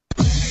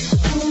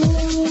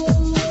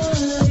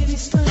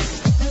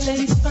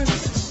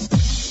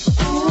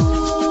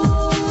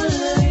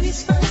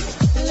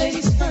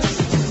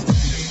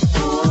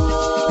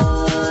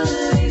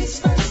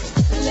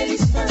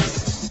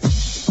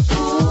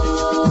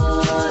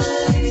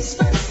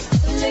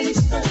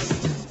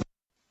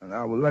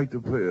would like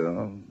to play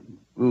a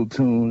little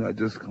tune I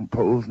just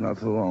composed not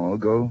so long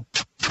ago.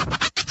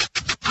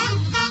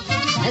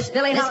 Miss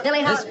Billie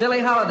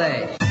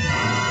Holiday.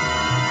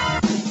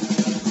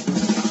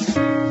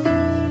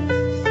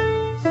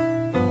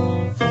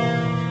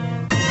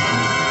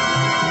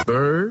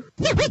 Bird.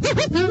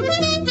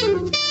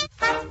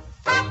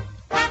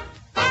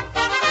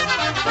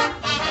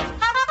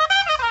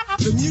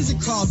 The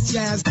music called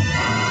jazz.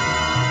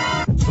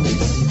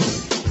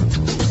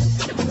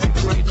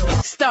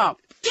 Stop.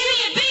 Give me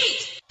a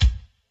beat!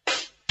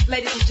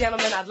 Ladies and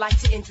gentlemen, I'd like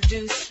to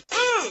introduce...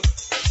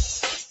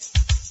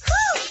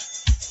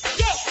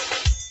 Yeah!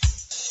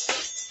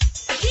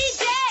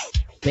 DJ!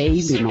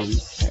 Baby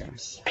Monster.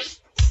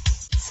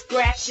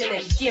 Scratching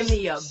and give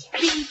me a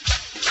beat.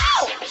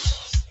 Ow!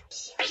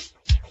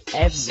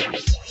 Every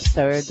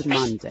third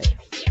Monday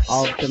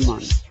of the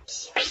month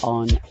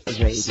on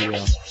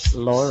Radio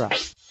Laura.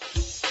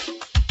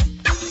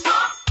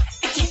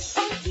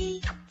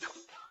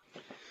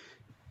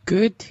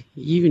 Good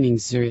evening,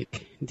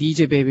 Zurich.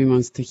 DJ Baby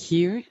Monster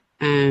here,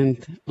 and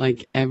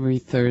like every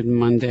third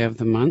Monday of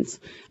the month,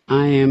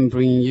 I am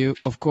bringing you,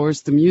 of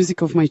course, the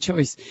music of my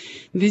choice.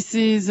 This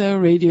is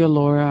Radio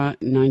Laura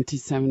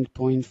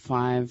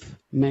 97.5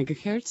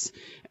 megahertz,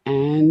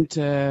 and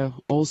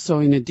also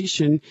in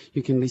addition,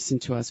 you can listen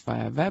to us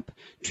via web,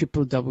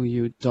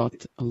 www.laura.ch,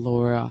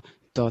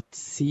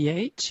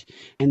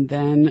 and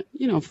then,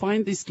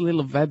 find this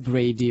little web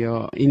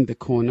radio in the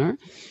corner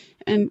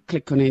and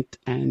click on it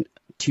and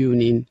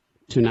tune in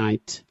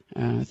tonight.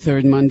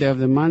 Third Monday of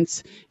the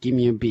month, give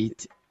me a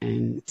beat,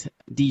 and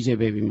DJ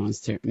Baby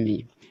Monster,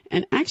 me.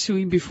 And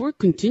actually, before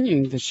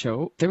continuing the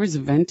show, there is a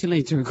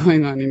ventilator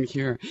going on in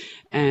here,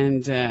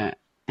 and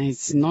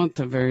it's not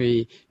a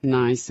very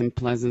nice and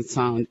pleasant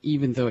sound,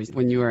 even though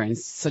when you are in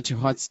such a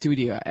hot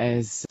studio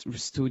as the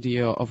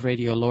studio of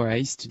Radio Laura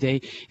is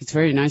today. It's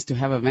very nice to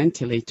have a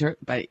ventilator,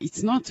 but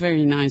it's not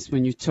very nice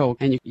when you talk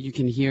and you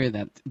can hear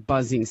that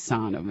buzzing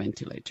sound of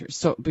ventilators.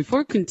 So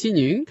before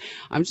continuing,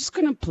 I'm just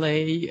going to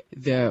play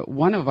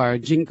one of our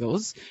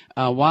jingles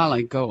while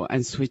I go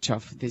and switch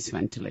off this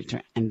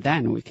ventilator, and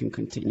then we can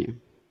continue.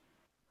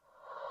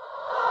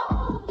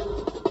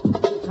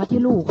 Radio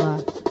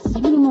Laura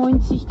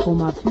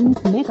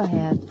 97,5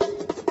 Megahertz.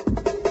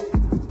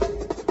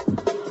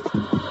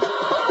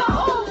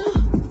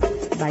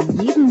 Weil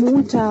jeden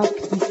Montag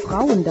die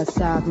Frauen das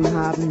Sagen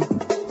haben.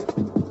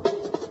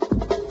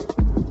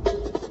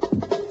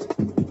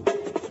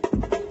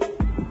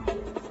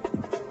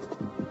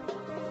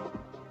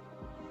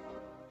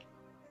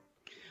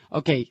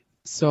 Okay,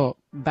 so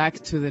back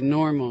to the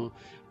normal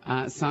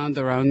sound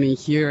around me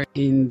here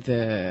in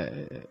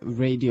the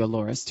Radio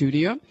Laura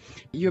studio.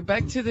 You're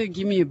back to the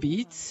Gimme a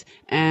Beats,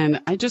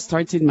 and I just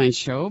started my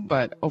show,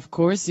 but of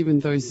course, even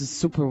though it's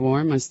super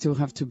warm, I still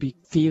have to be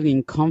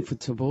feeling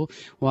comfortable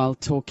while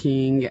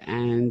talking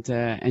and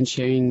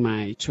sharing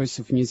my choice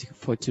of music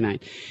for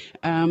tonight.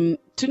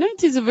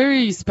 Tonight is a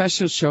very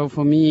special show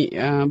for me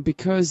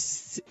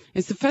because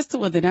it's a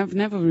festival that I've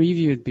never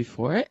reviewed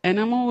before, and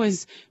I'm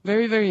always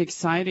very, very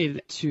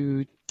excited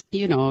to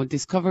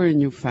discover a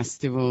new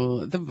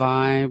festival, the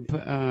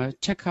vibe,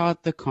 check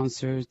out the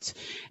concerts,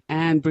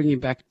 and bring it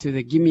back to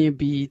the Gimme a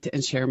Beat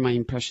and share my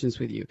impressions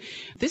with you.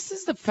 This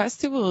is the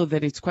festival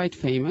that is quite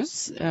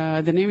famous.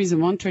 The name is the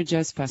Montreux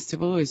Jazz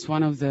Festival. It's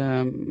one of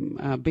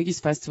the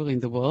biggest festivals in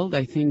the world.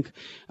 I think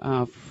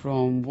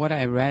from what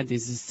I read,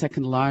 is the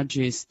second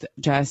largest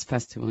jazz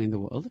festival in the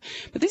world.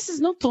 But this is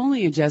not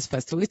only a jazz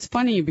festival. It's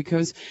funny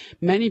because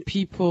many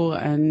people,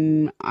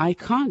 and I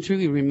can't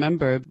really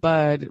remember,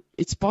 but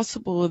it's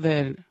possible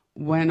that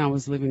when I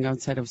was living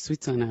outside of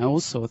Switzerland, I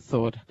also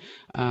thought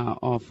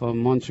of a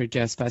Montreux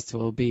Jazz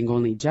Festival being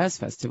only jazz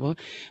festival.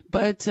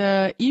 But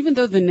even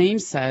though the name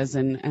says,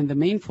 and the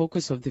main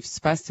focus of this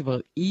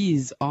festival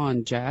is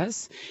on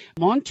jazz,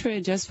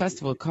 Montreux Jazz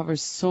Festival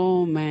covers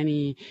so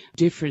many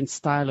different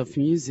styles of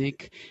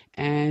music,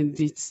 and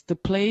it's the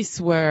place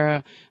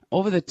where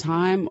over the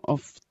time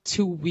of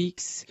 2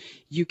 weeks,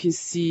 you can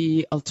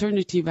see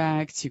alternative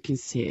acts, you can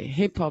see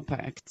hip-hop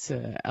acts,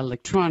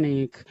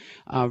 electronic,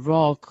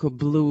 rock,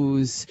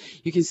 blues.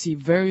 You can see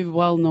very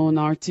well-known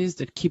artists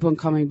that keep on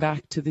coming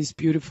back to this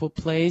beautiful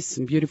place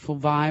and beautiful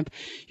vibe.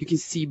 You can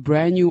see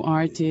brand new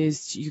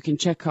artists. You can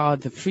check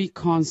out the free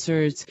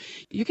concerts.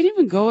 You can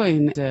even go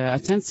and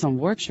attend some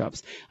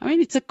workshops. I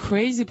mean, it's a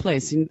crazy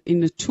place.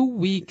 In the 2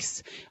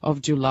 weeks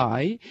of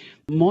July,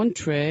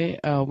 Montreux,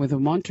 with the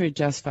Montreux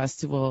Jazz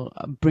Festival,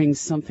 brings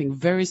something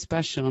very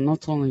special,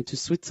 not only to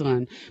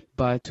Switzerland,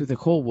 but to the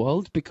whole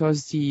world,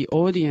 because the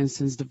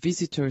audiences, the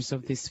visitors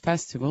of this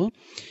festival,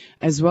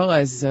 as well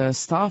as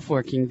staff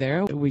working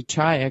there, which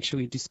I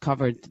actually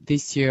discovered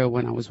this year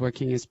when I was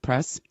working as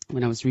press,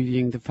 when I was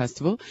reviewing the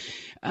festival,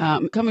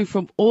 coming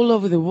from all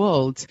over the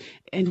world.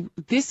 And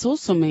this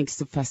also makes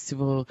the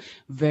festival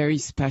very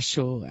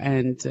special,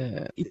 and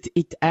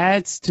it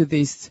adds to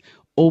this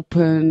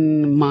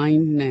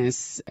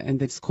open-mindedness and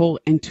this whole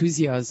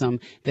enthusiasm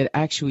that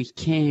actually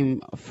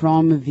came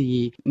from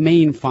the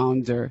main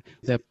founder,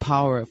 the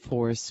power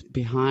force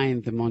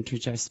behind the Montreux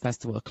Jazz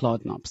Festival,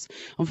 Claude Nobs.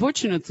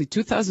 Unfortunately,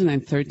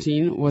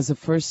 2013 was the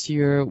first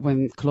year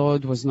when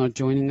Claude was not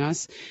joining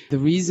us. The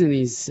reason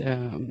is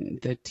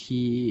that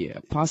he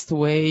passed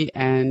away,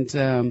 and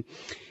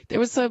there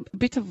was a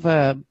bit of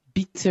a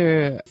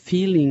bitter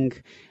feeling,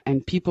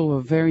 and people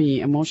were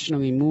very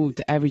emotionally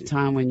moved every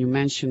time when you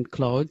mentioned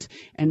Claude.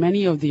 And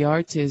many of the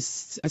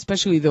artists,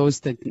 especially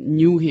those that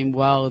knew him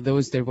well,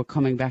 those that were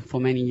coming back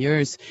for many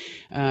years,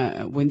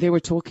 when they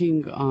were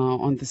talking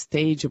on the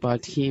stage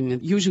about him,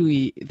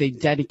 usually they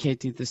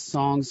dedicated the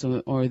songs,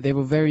 or they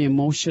were very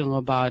emotional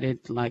about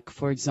it. Like,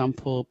 for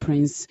example,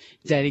 Prince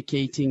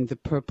dedicating The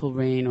Purple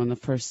Rain on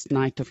the first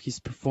night of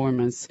his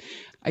performance.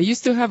 I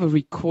used to have a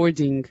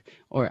recording,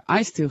 or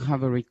I still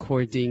have a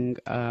recording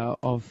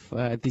of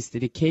this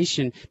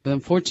dedication, but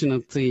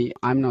unfortunately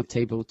I'm not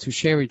able to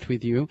share it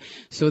with you.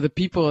 So the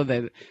people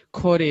that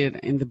caught it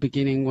in the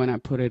beginning when I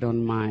put it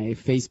on my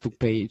Facebook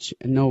page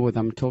know what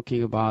I'm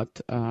talking about.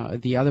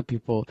 The other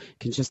people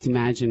can just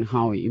imagine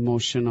how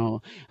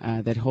emotional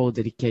that whole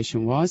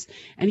dedication was.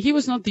 And he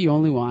was not the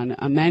only one.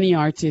 Many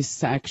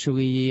artists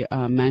actually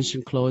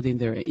mentioned Claude in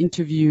their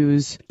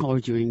interviews or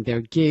during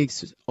their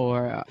gigs,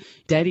 or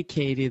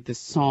dedicated the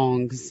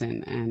songs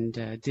and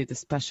did the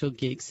special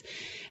gigs.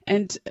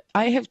 And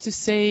I have to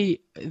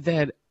say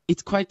that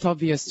it's quite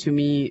obvious to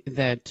me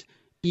that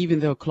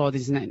even though Claude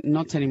is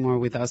not anymore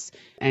with us,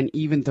 and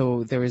even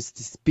though there is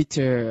this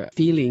bitter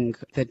feeling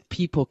that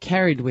people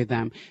carried with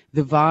them,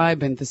 the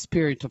vibe and the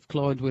spirit of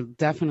Claude will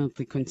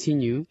definitely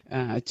continue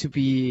to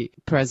be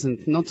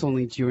present, not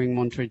only during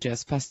Montreux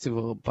Jazz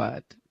Festival,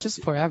 but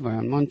just forever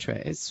in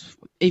Montreux.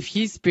 If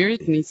his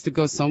spirit needs to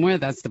go somewhere,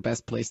 that's the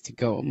best place to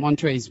go.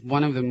 Montreux is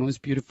one of the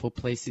most beautiful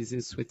places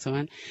in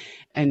Switzerland.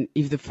 And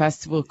if the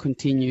festival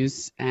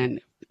continues, and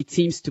it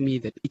seems to me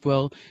that it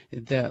will,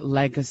 the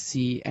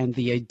legacy and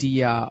the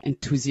idea,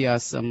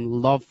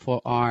 enthusiasm, love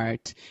for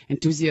art,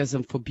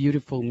 enthusiasm for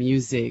beautiful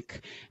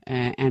music,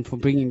 and for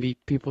bringing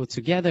people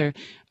together,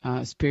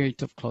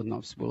 spirit of Claude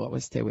Nobs will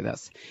always stay with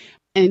us.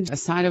 And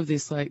aside of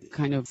this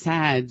kind of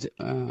sad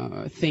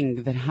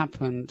thing that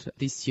happened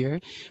this year,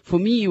 for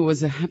me it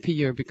was a happy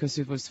year because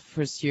it was the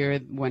first year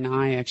when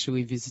I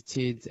actually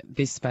visited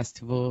this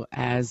festival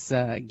as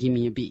Give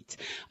Me a Beat.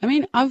 I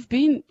mean, I've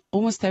been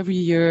almost every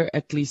year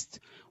at least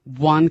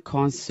one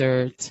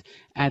concert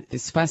at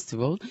this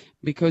festival,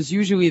 because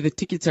usually the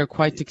tickets are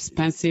quite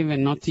expensive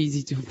and not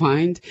easy to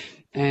find,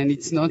 and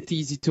it's not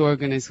easy to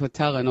organize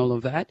hotel and all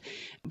of that.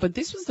 But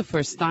this was the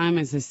first time,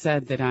 as I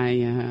said, that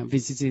I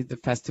visited the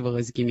festival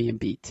as Give Me a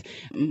Beat.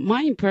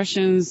 My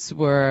impressions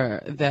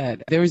were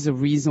that there is a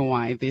reason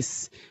why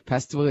this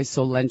festival is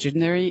so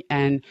legendary,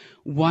 and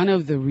one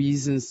of the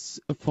reasons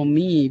for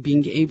me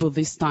being able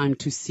this time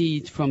to see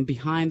it from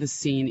behind the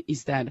scene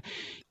is that,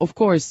 of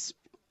course,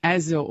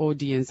 as an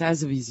audience,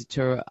 as a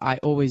visitor, I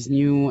always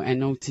knew and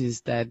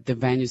noticed that the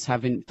venues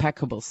have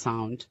impeccable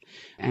sound,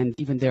 and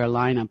even their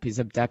lineup is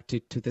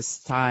adapted to the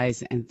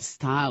size and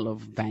style of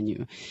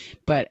venue.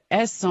 But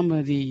as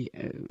somebody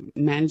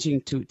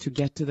managing to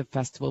get to the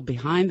festival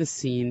behind the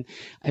scene,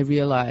 I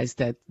realized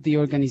that the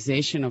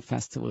organization of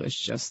festival is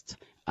just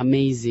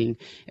amazing.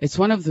 It's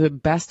one of the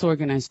best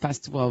organized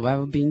festivals I've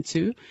ever been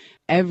to.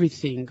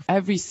 Everything,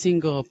 every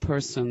single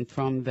person,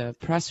 from the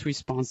press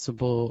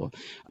responsible,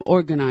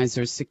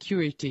 organizers,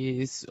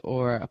 securities,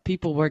 or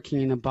people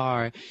working in a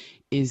bar,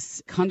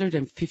 is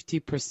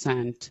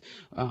 150%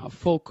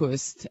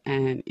 focused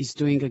and is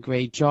doing a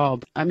great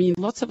job. I mean,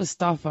 lots of the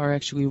staff are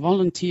actually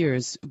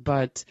volunteers,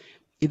 but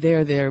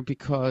they're there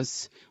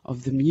because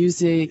of the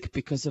music,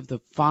 because of the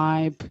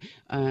vibe.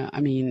 I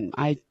mean,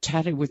 I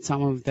chatted with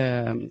some of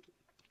the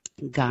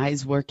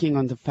guys working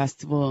on the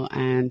festival,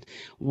 and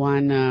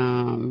one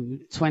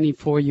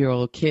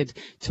 24-year-old kid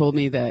told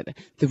me that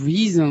the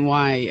reason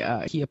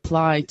why he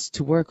applied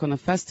to work on a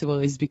festival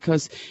is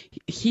because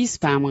his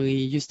family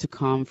used to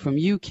come from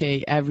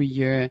UK every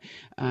year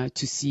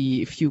to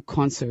see a few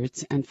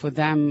concerts, and for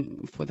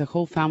them, for the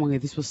whole family,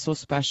 this was so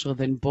special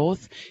that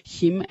both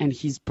him and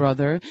his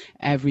brother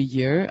every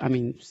year, I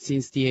mean,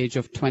 since the age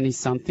of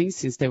 20-something,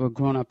 since they were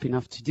grown up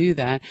enough to do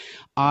that,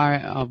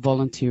 are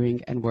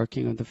volunteering and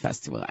working on the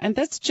festival. And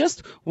that's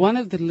just one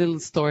of the little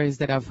stories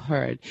that I've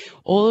heard.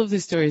 All of the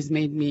stories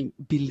made me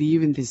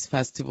believe in this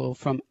festival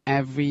from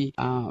every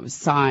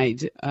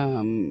side,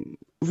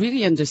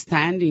 really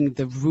understanding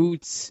the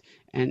roots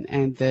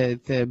and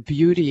the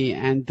beauty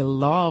and the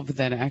love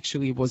that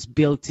actually was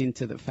built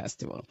into the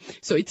festival.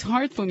 So it's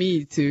hard for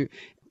me to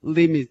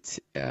limit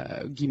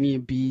Give Me a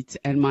Beat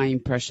and my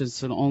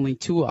impressions on only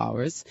 2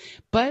 hours,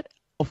 but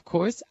of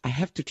course, I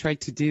have to try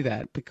to do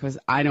that because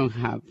I don't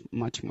have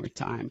much more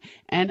time.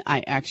 And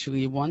I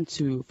actually want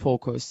to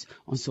focus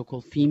on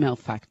so-called female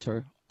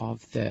factor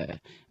of the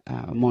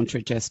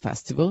Montreux Jazz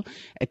Festival,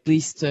 at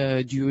least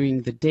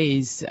during the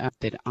days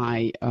that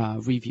I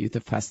review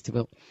the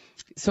festival.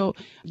 So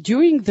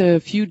during the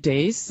few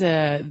days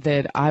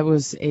that I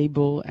was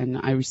able and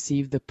I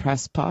received the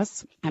press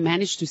pass, I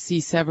managed to see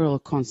several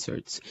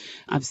concerts.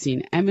 I've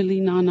seen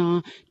Emilie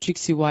Nana,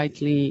 Trixie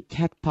Whiteley,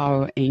 Cat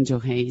Power, Angel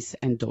Hayes,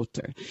 and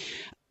Daughter.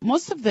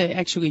 Most of the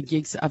actually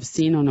gigs I've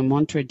seen on a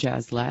Montreux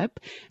Jazz Lab.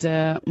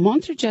 The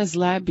Montreux Jazz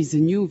Lab is a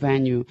new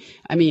venue.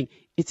 I mean,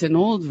 it's an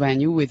old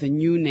venue with a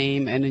new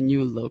name and a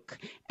new look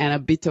and a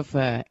bit of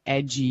a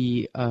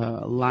edgy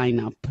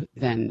lineup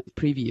than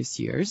previous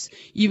years,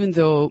 even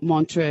though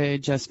Montreux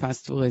Jazz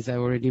Festival, as I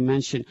already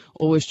mentioned,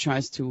 always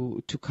tries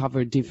to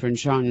cover different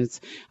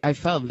genres. I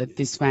felt that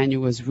this venue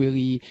was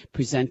really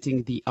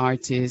presenting the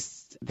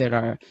artists that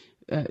are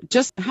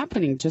just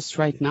happening just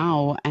right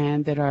now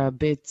and that are a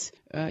bit,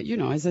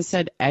 as I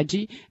said,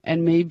 edgy,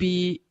 and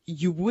maybe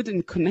you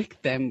wouldn't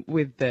connect them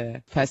with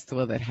the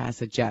festival that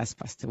has a jazz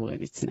festival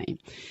in its name.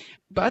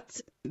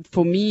 But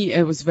for me,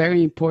 it was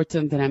very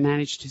important that I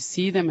managed to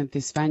see them at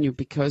this venue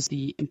because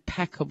the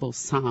impeccable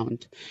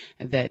sound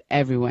that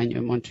every venue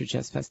at Montreux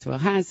Jazz Festival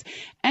has,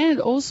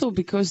 and also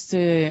because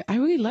I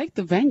really like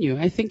the venue.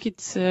 I think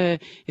it's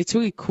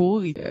really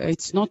cool.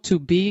 It's not too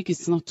big.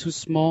 It's not too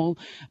small.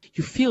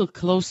 You feel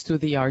close to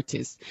the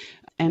artist.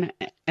 And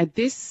at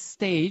this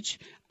stage,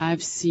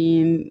 I've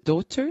seen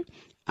Daughter,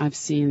 I've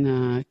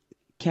seen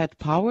Cat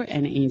Power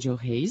and Angel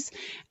Hayes.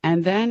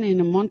 And then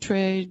in a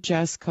Montreux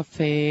Jazz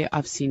Cafe,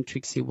 I've seen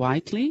Trixie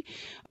Whiteley.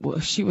 Well,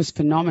 she was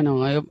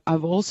phenomenal.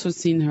 I've also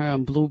seen her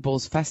on Blue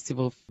Balls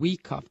Festival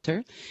week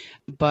after,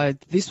 but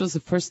this was the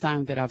first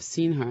time that I've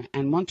seen her.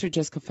 And Montreux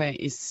Jazz Cafe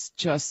is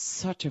just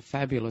such a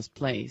fabulous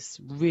place.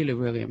 Really,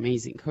 really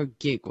amazing. Her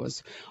gig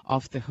was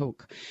off the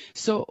hook.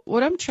 So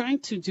what I'm trying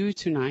to do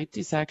tonight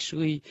is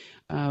actually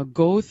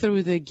go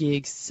through the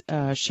gigs,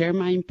 share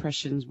my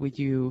impressions with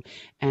you,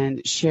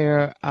 and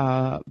share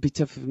a bit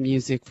of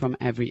music from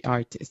every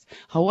artist.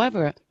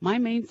 However, my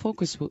main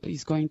focus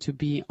is going to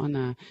be on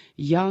a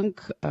young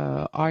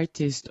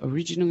artist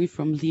originally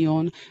from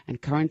Lyon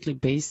and currently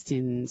based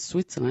in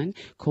Switzerland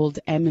called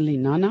Emilie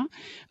Nana.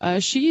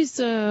 She's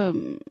a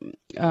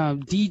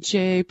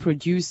DJ,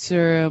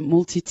 producer,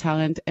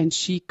 multi-talent, and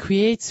she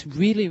creates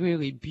really,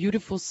 really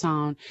beautiful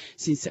sound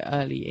since an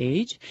early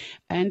age.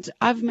 And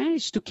I've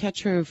managed to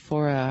catch her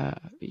for a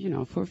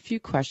few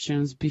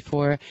questions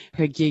before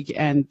her gig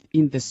and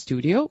in the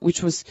studio,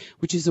 which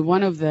is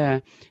one of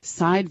the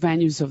side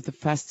venues of the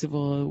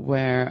festival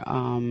where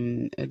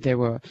there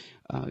were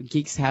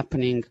gigs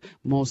happening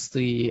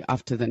mostly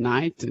after the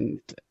night. And,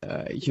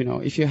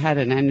 if you had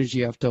an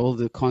energy after all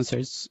the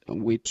concerts,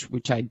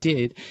 which I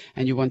did,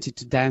 and you wanted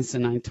to dance the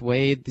night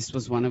away, this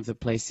was one of the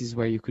places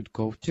where you could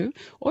go to.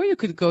 Or you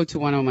could go to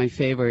one of my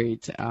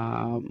favorite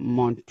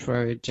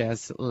Montreux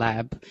Jazz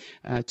Lab,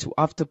 to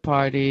after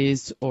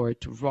parties or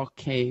to Rock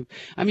Cave.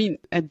 I mean,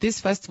 at this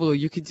festival,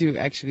 you could do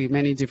actually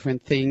many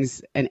different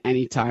things at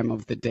any time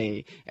of the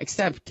day,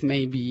 except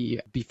maybe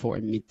before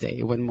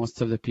midday when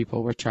most of the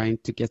people were trying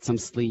to get some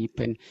sleep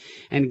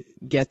and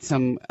get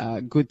some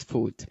good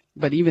food.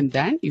 But even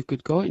then, you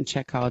could go and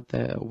check out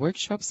the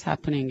workshops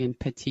happening in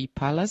Petit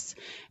Palace,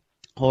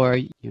 or,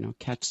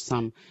 catch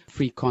some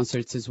free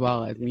concerts as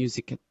well at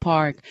Music at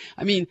Park.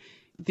 I mean,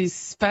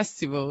 this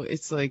festival,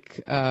 it's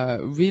like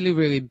really,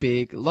 really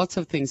big, lots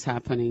of things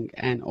happening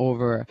and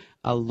over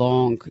a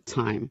long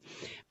time.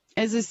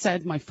 As I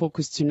said, my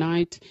focus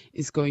tonight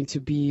is going to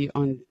be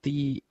on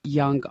the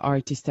young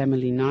artist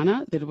Emilie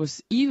Nana that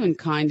was even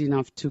kind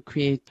enough to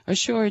create a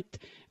short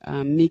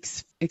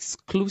mix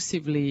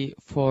exclusively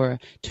for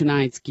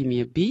tonight's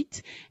Gimme a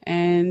Beat.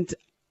 And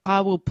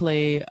I will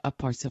play a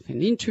part of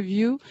an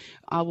interview.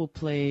 I will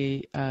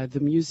play the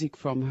music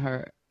from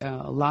her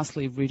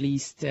lastly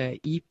released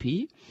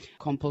EP,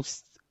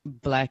 Compost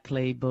Black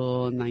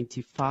Label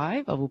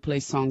 95. I will play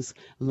songs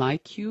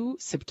Like You,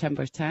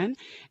 September 10,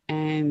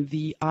 and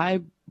the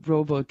iRobot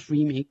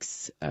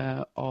remix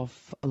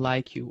of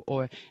Like You,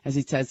 or as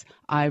it says,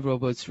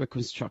 iRobot's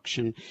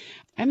Reconstruction.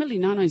 Emilie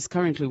Nana is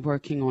currently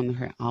working on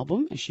her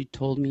album, as she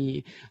told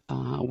me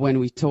when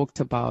we talked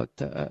about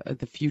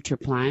the future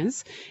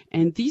plans.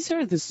 And these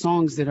are the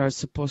songs that are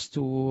supposed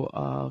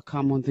to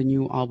come on the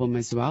new album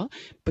as well.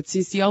 But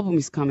since the album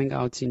is coming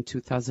out in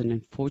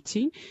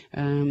 2014,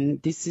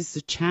 this is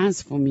a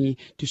chance for me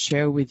to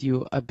share with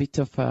you a bit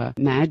of a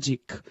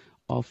magic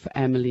of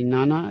Emilie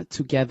Nana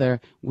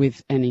together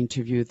with an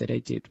interview that I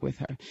did with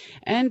her.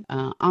 And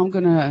I'm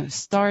going to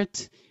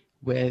start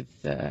with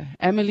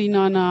Emilie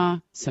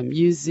Nana, some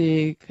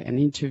music, an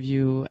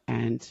interview,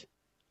 and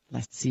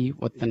let's see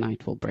what the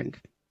night will bring.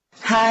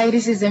 Hi,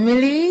 this is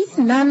Emilie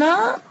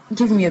Nana.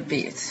 Give me a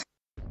beat.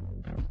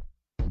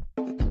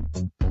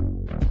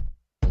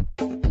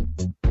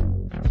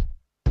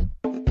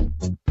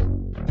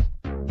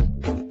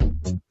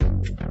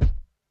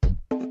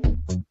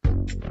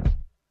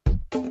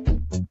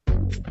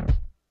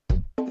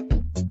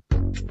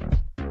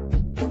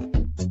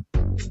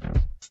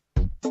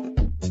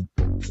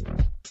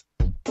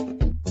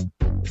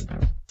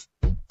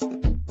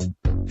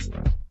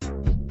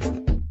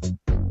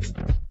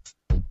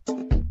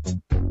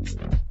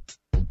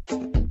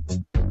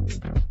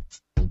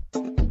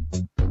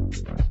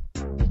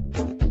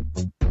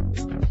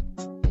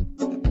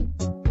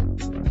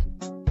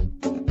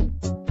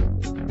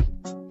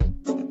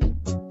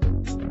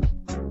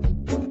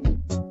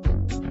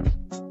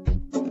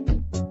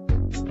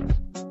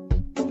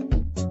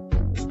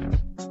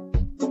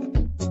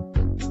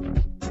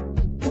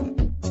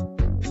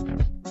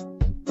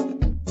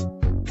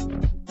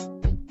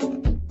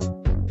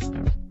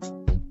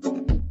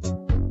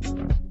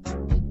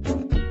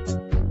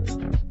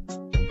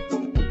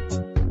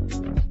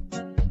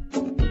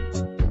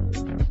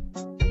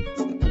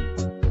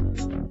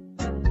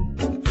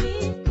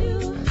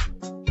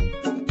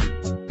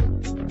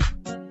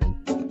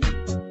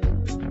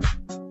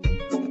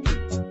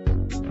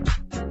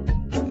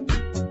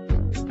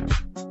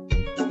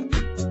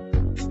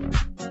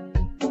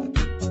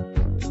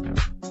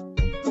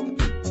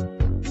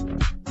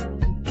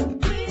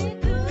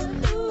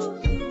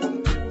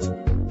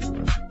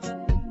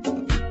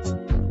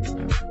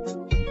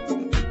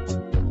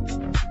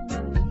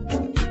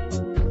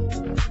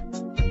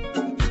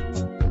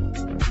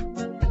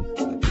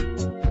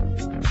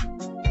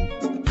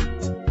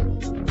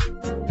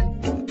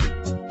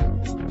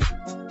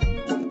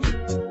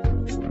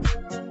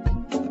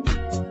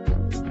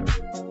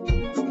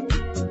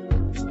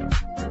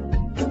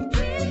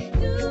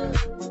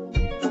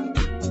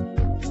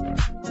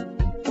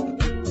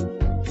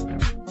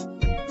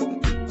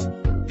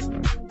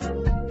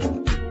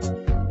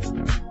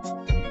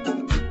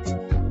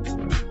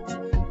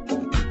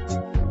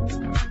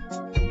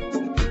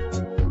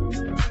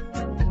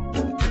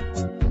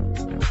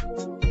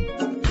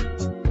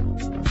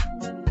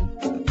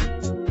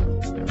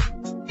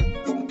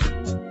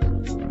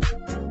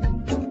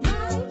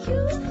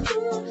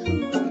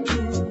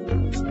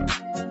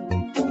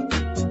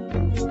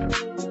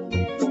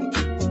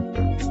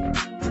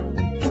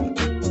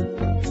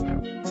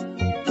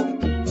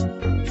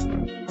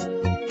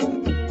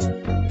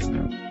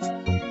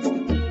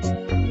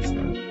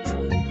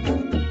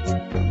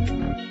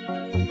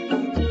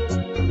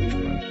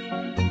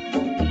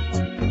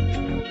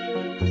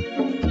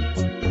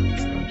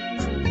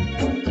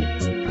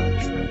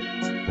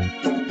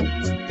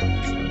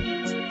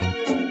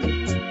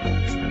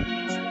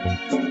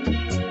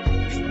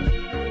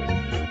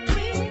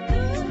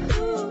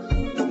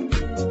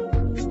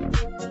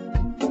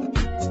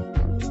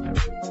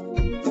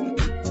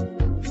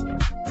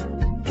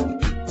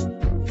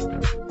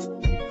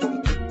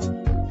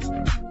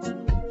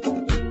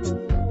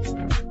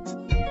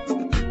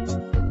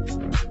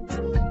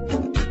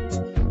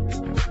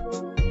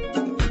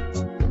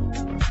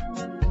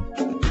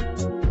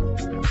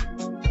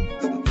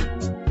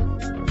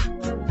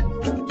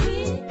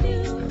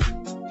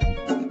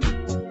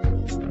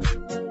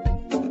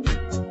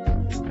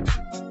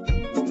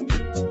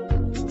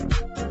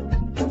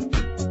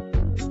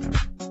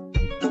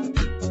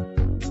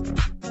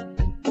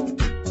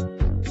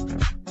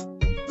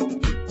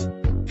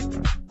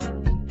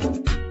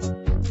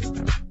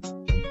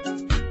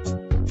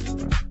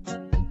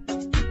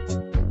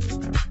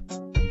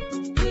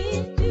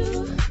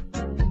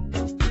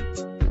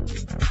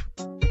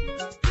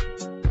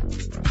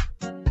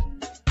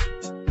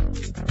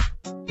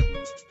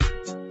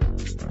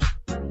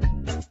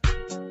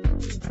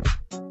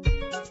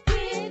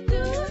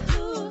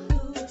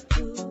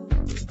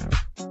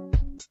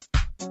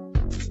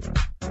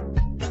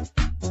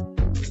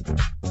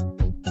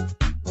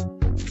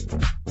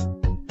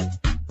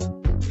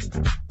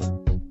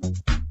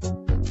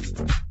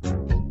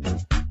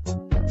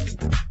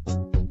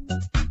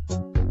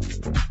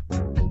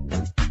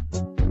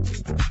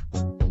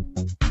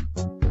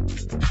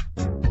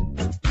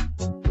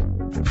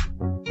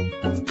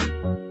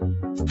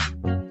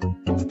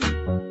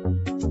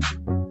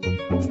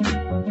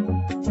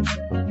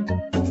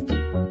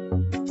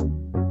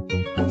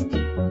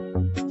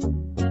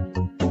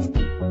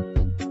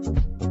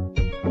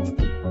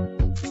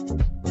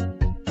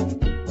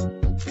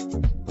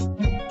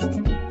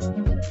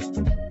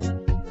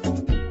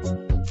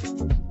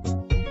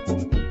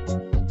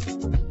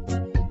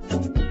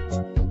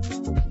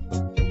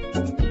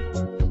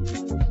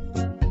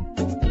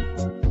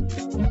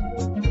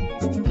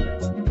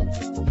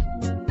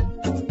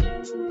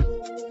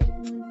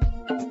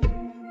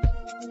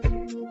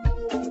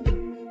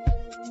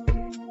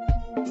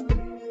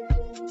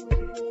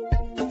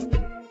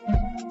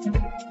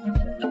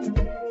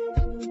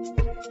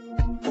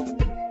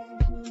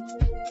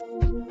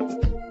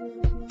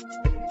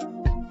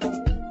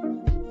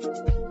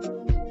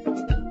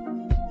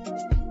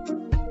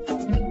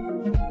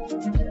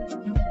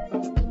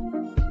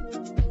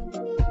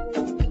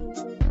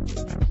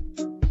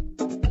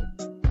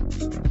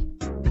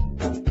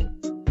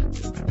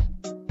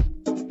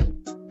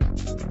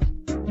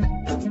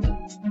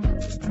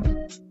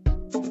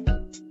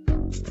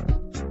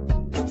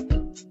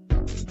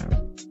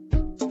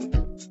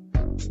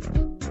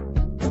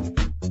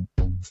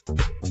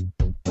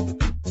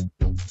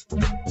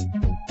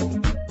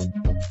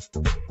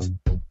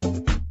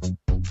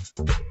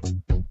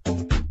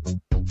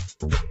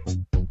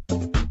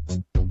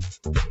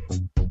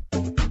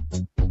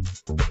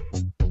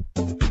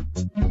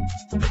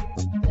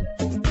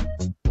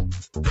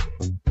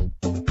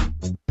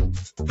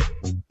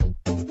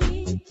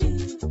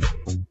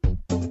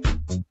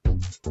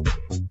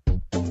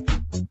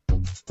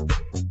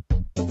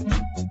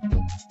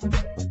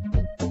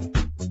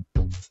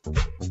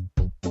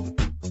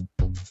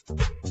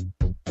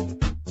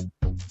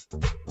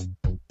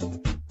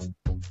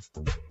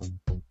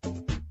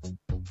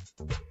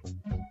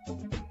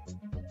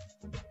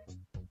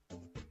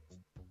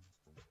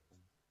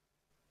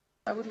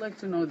 I would like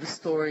to know the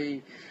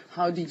story.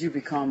 How did you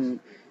become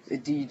a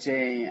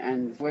DJ,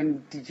 and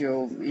when did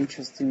your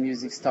interest in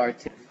music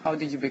start? How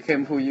did you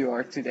become who you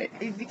are today?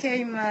 It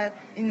became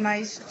in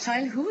my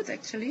childhood,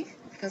 actually,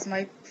 because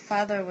my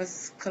father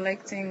was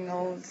collecting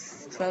old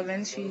 12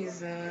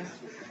 inches,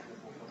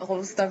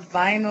 old stuff,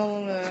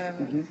 vinyl,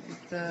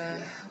 with,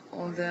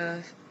 all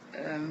the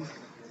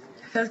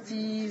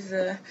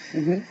 30s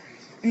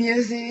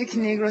music,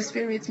 Negro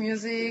spirit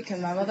music,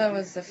 and my mother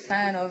was a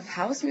fan of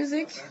house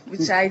music,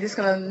 which I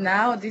discovered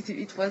now that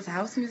it was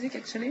house music,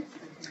 actually.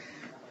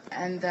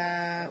 And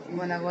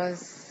when I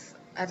was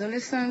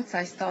adolescent,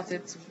 I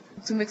started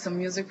to make some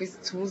music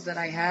with tools that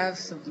I have,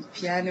 some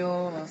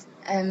piano.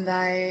 And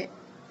I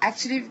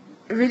actually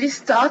really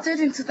started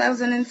in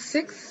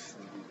 2006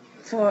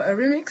 for a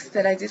remix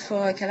that I did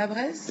for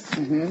Calabrese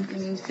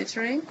in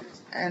featuring.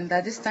 And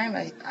at this time,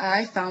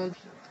 I found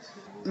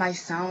my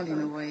sound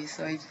in a way.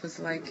 So it was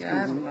like,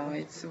 I don't know,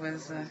 it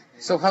was...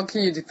 So how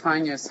can you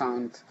define your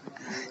sound?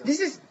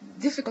 This is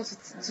difficult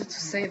to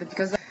say that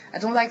because I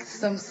don't like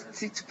to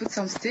put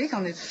some stick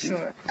on it.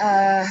 Sure.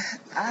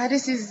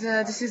 This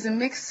is a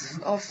mix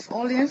of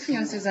all the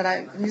influences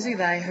music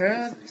that I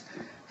heard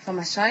from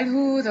my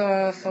childhood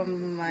or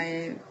from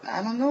my,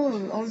 I don't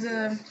know, all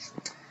the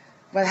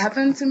what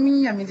happened to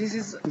me. I mean, this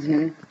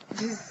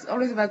is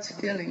always about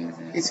feelings.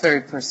 It's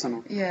very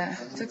personal. Yeah,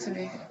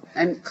 totally.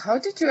 And how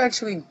did you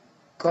actually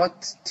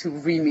got to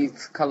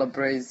remix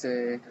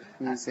Calabrese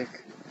music?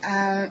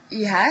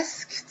 He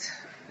asked.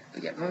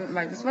 Yeah,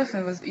 my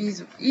boyfriend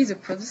he's a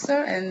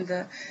producer,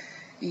 and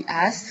he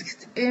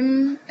asked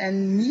him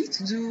and me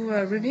to do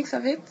a remix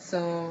of it.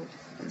 So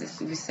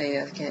we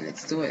say, okay,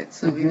 let's do it.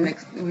 So we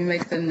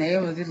make the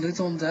name of it, Le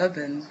Ton Dub,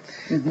 and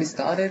we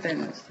started,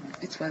 and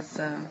it was.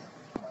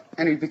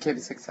 And it became a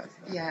success.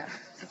 Yeah.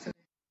 Totally.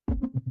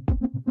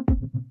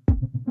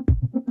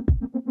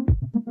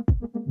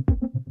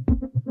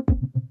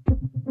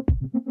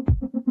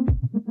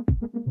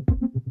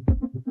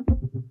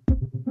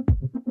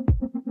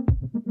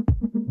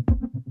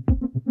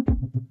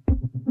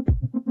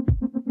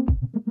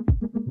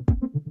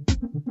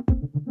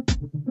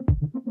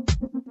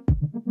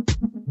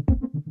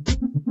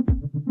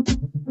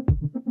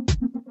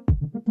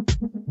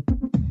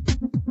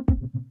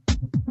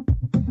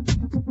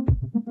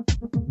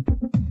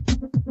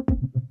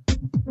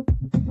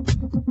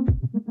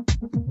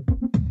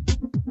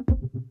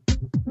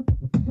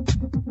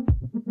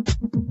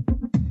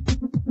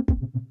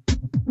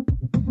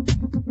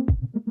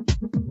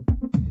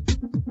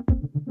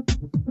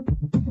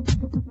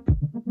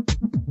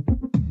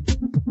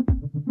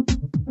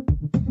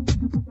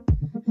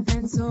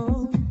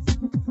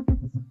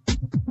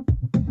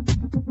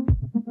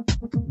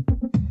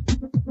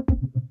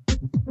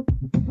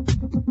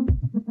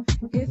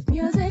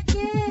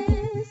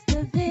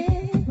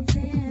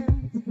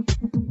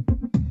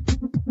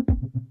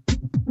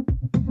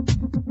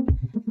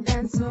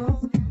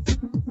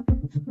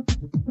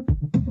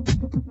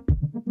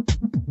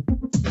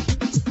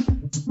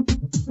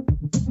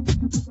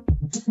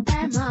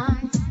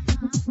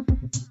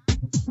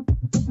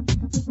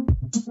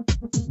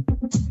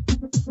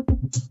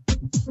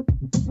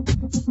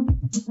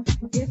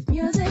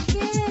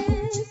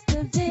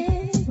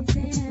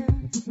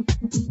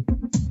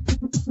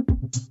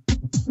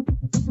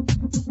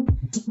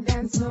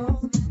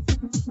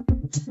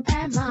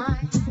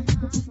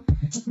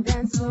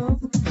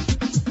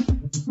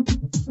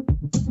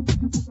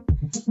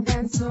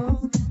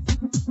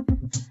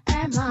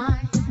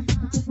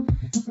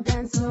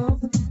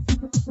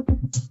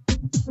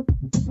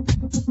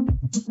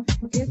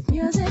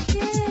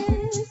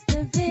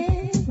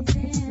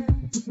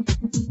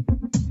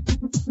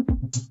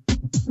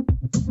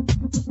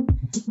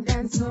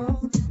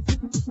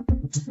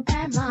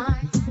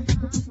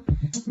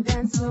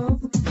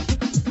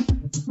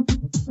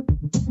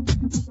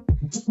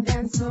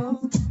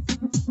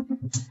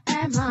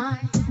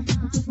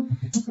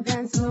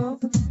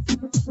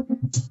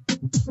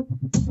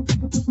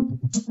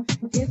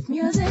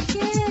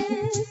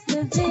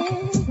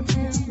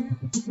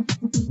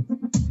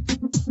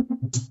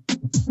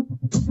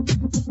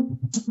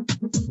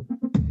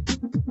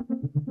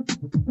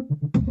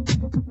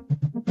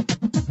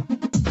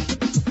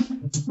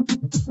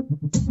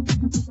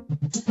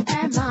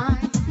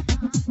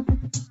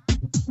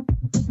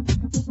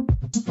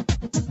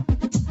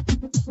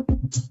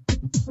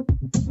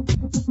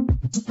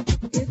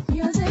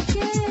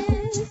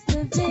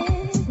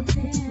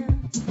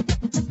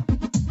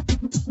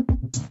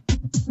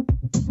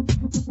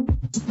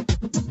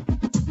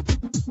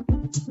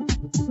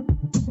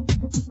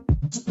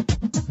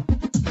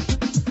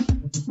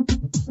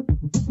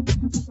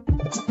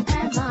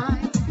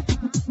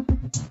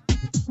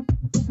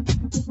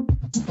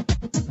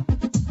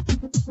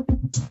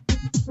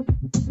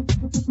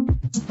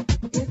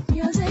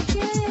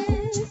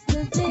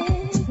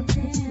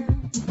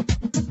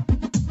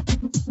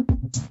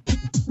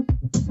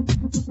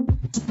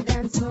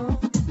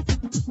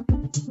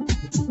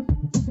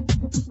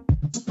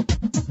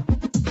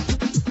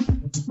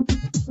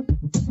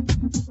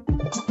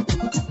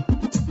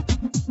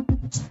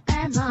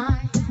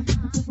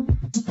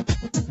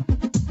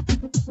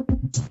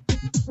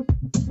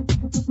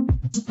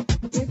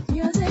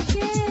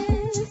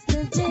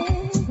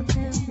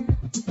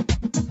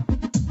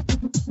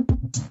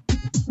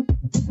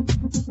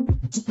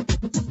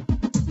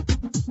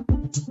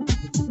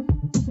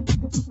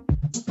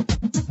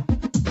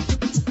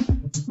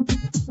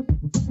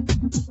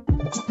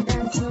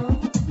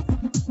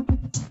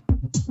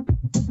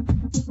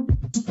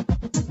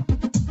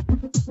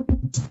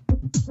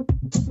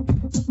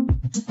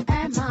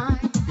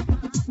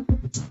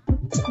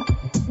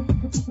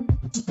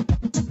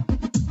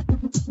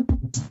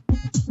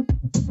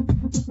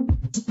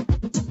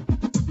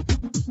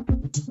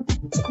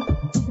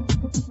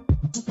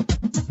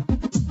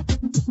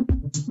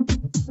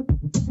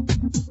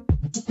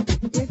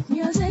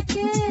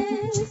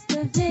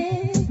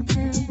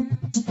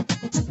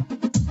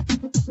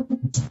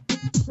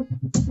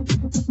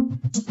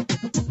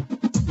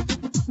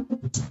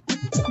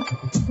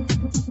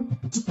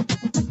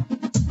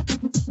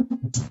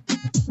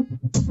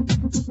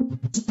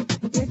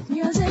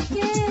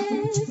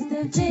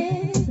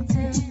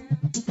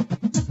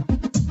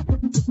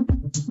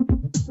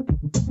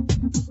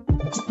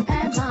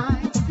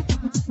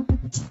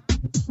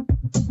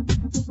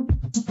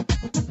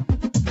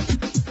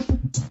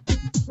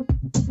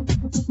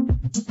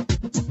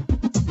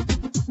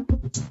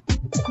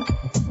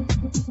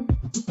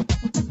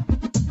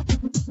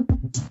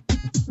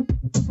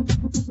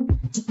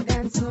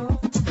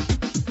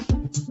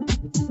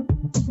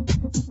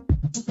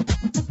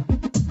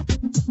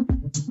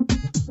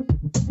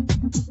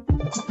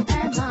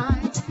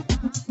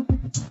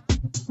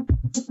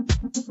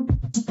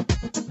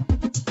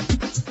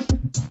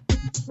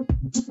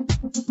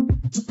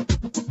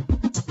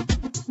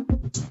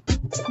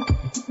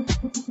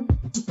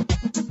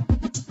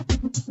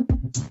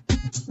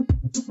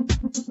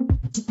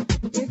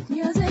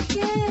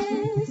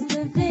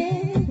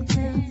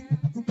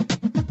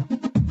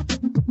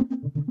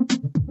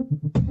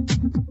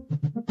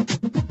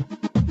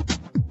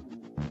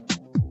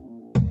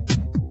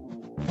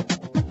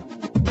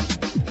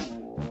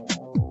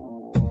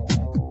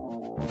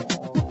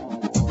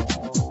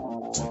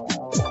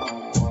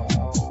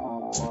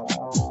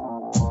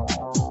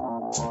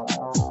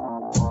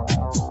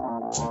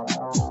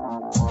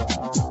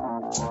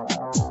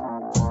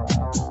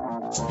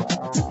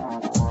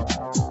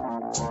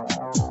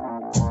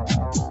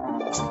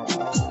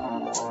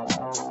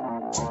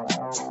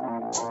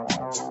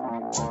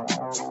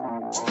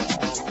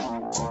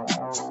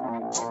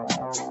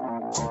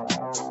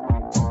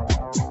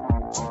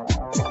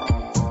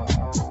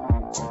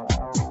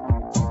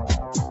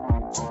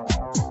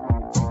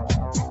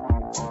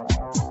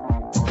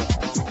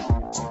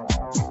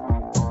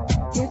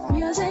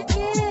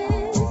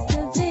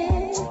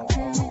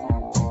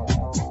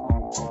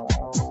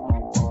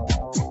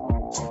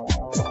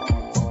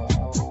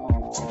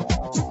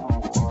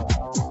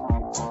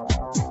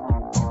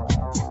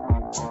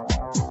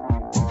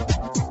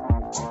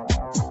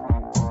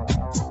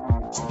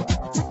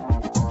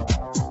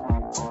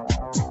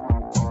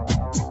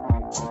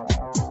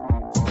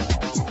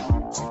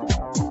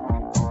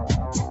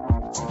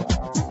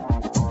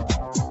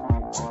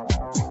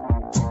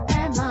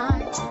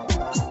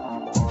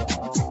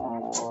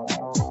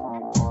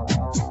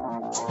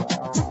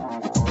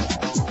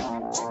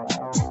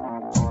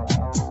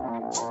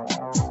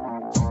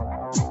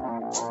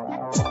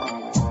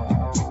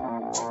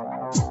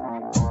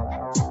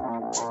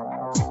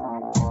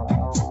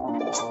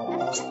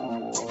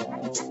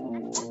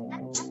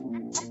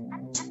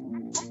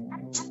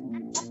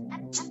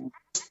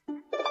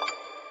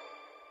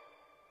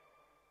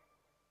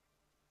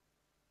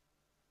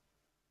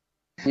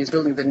 He's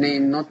building the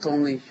name not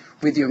only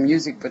with your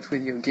music but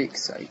with your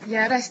gigs.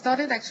 Yeah, I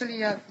started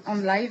actually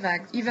on live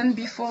act even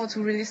before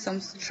to release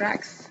some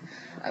tracks.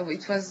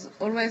 It was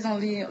always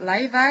only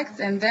live act,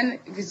 and then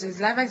with these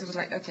live acts, it was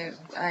like, okay,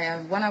 I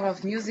have 1 hour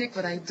of music.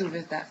 What I do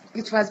with that?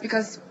 It was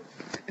because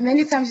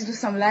many times you do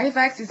some live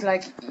acts, it's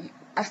like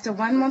after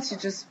 1 month you're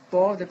just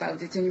bored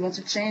about it and you want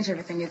to change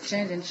everything. It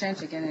change and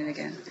change again and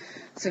again.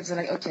 So it's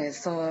like, okay,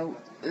 so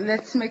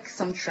let's make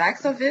some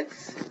tracks of it.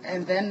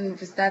 And then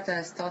with that,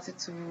 I started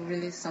to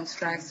release some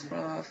tracks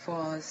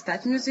for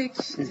Stat Music,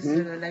 this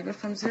is a label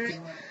from Zurich,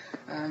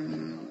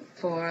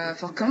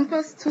 for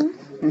Compost too.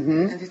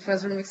 And it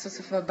was remixed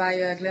also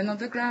by Glen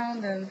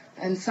Underground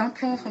and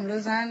Samplon from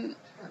Lausanne.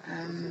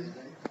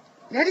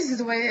 Yeah, this is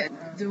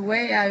the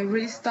way I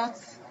really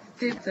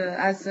started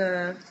as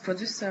a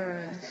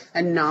producer.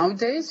 And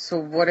nowadays, so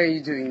what are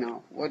you doing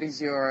now? What is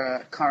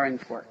your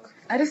current work?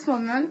 At this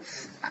moment,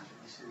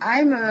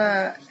 I'm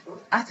an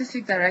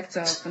artistic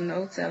director of an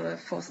hotel, a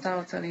 4-star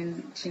hotel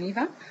in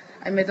Geneva.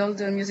 I made all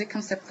the music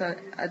concept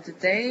at the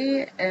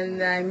day,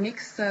 and I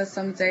mix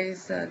some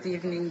days the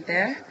evening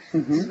there.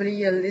 It's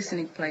really a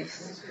listening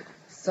place.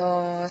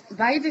 So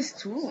by this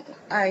tool,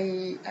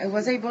 I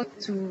was able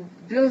to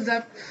build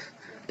up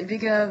a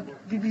bigger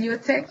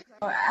bibliothèque.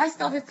 I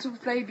started to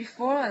play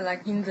before,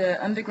 like in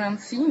the underground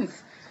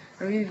scenes,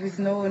 really with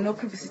no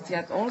publicity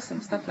at all,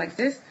 some stuff like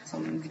this,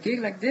 some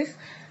gig like this.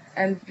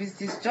 And with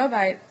this job,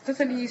 I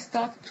totally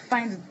start to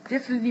find a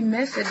different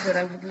message that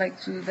I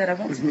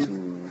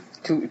wanted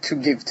to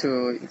give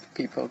to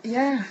people.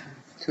 Yeah.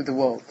 To the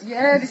world.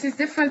 Yeah, this is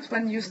different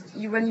when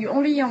you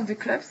only on the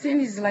club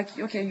scene. It's like,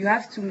 okay, you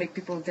have to make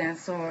people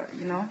dance, or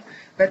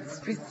But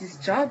with this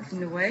job,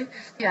 in a way,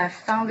 I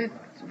found it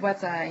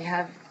what I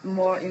have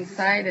more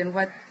inside and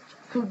what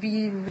could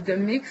be the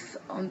mix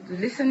on the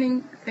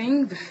listening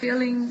thing, the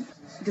feeling,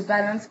 the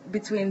balance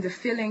between the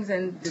feelings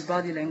and the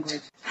body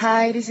language.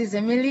 Hi, this is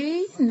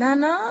Emilie.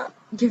 Nana,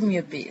 give me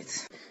a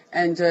beat.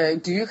 And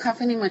do you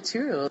have any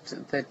material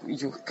that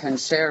you can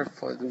share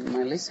for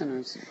my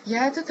listeners?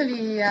 Yeah,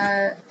 totally.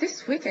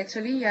 This week,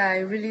 actually, I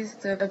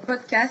released a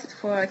podcast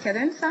for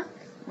Cadenza.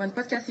 One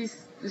podcast is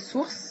The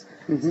Source,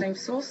 same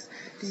source.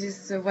 This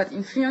is what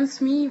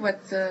influenced me,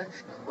 what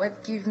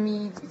gave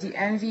me the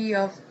envy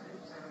of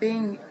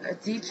being a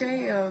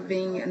DJ or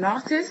being an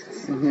artist,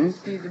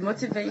 the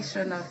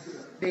motivation of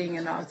being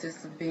an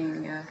artist, of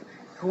being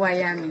who I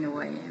am in a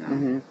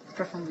way,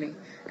 profoundly.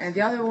 And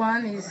the other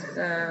one is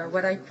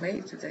what I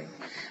played today.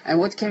 And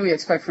what can we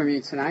expect from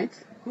you tonight?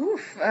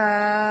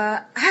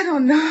 I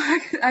don't know.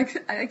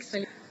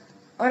 Actually,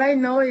 all I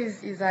know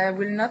is I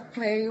will not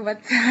play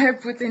what I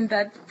put in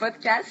that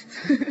podcast.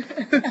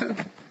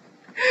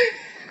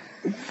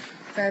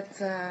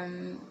 But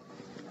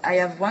I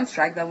have one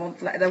track that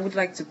I would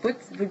like to put,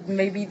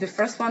 maybe the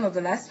first one or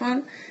the last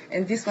one,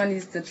 and this one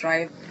is The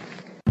Drive.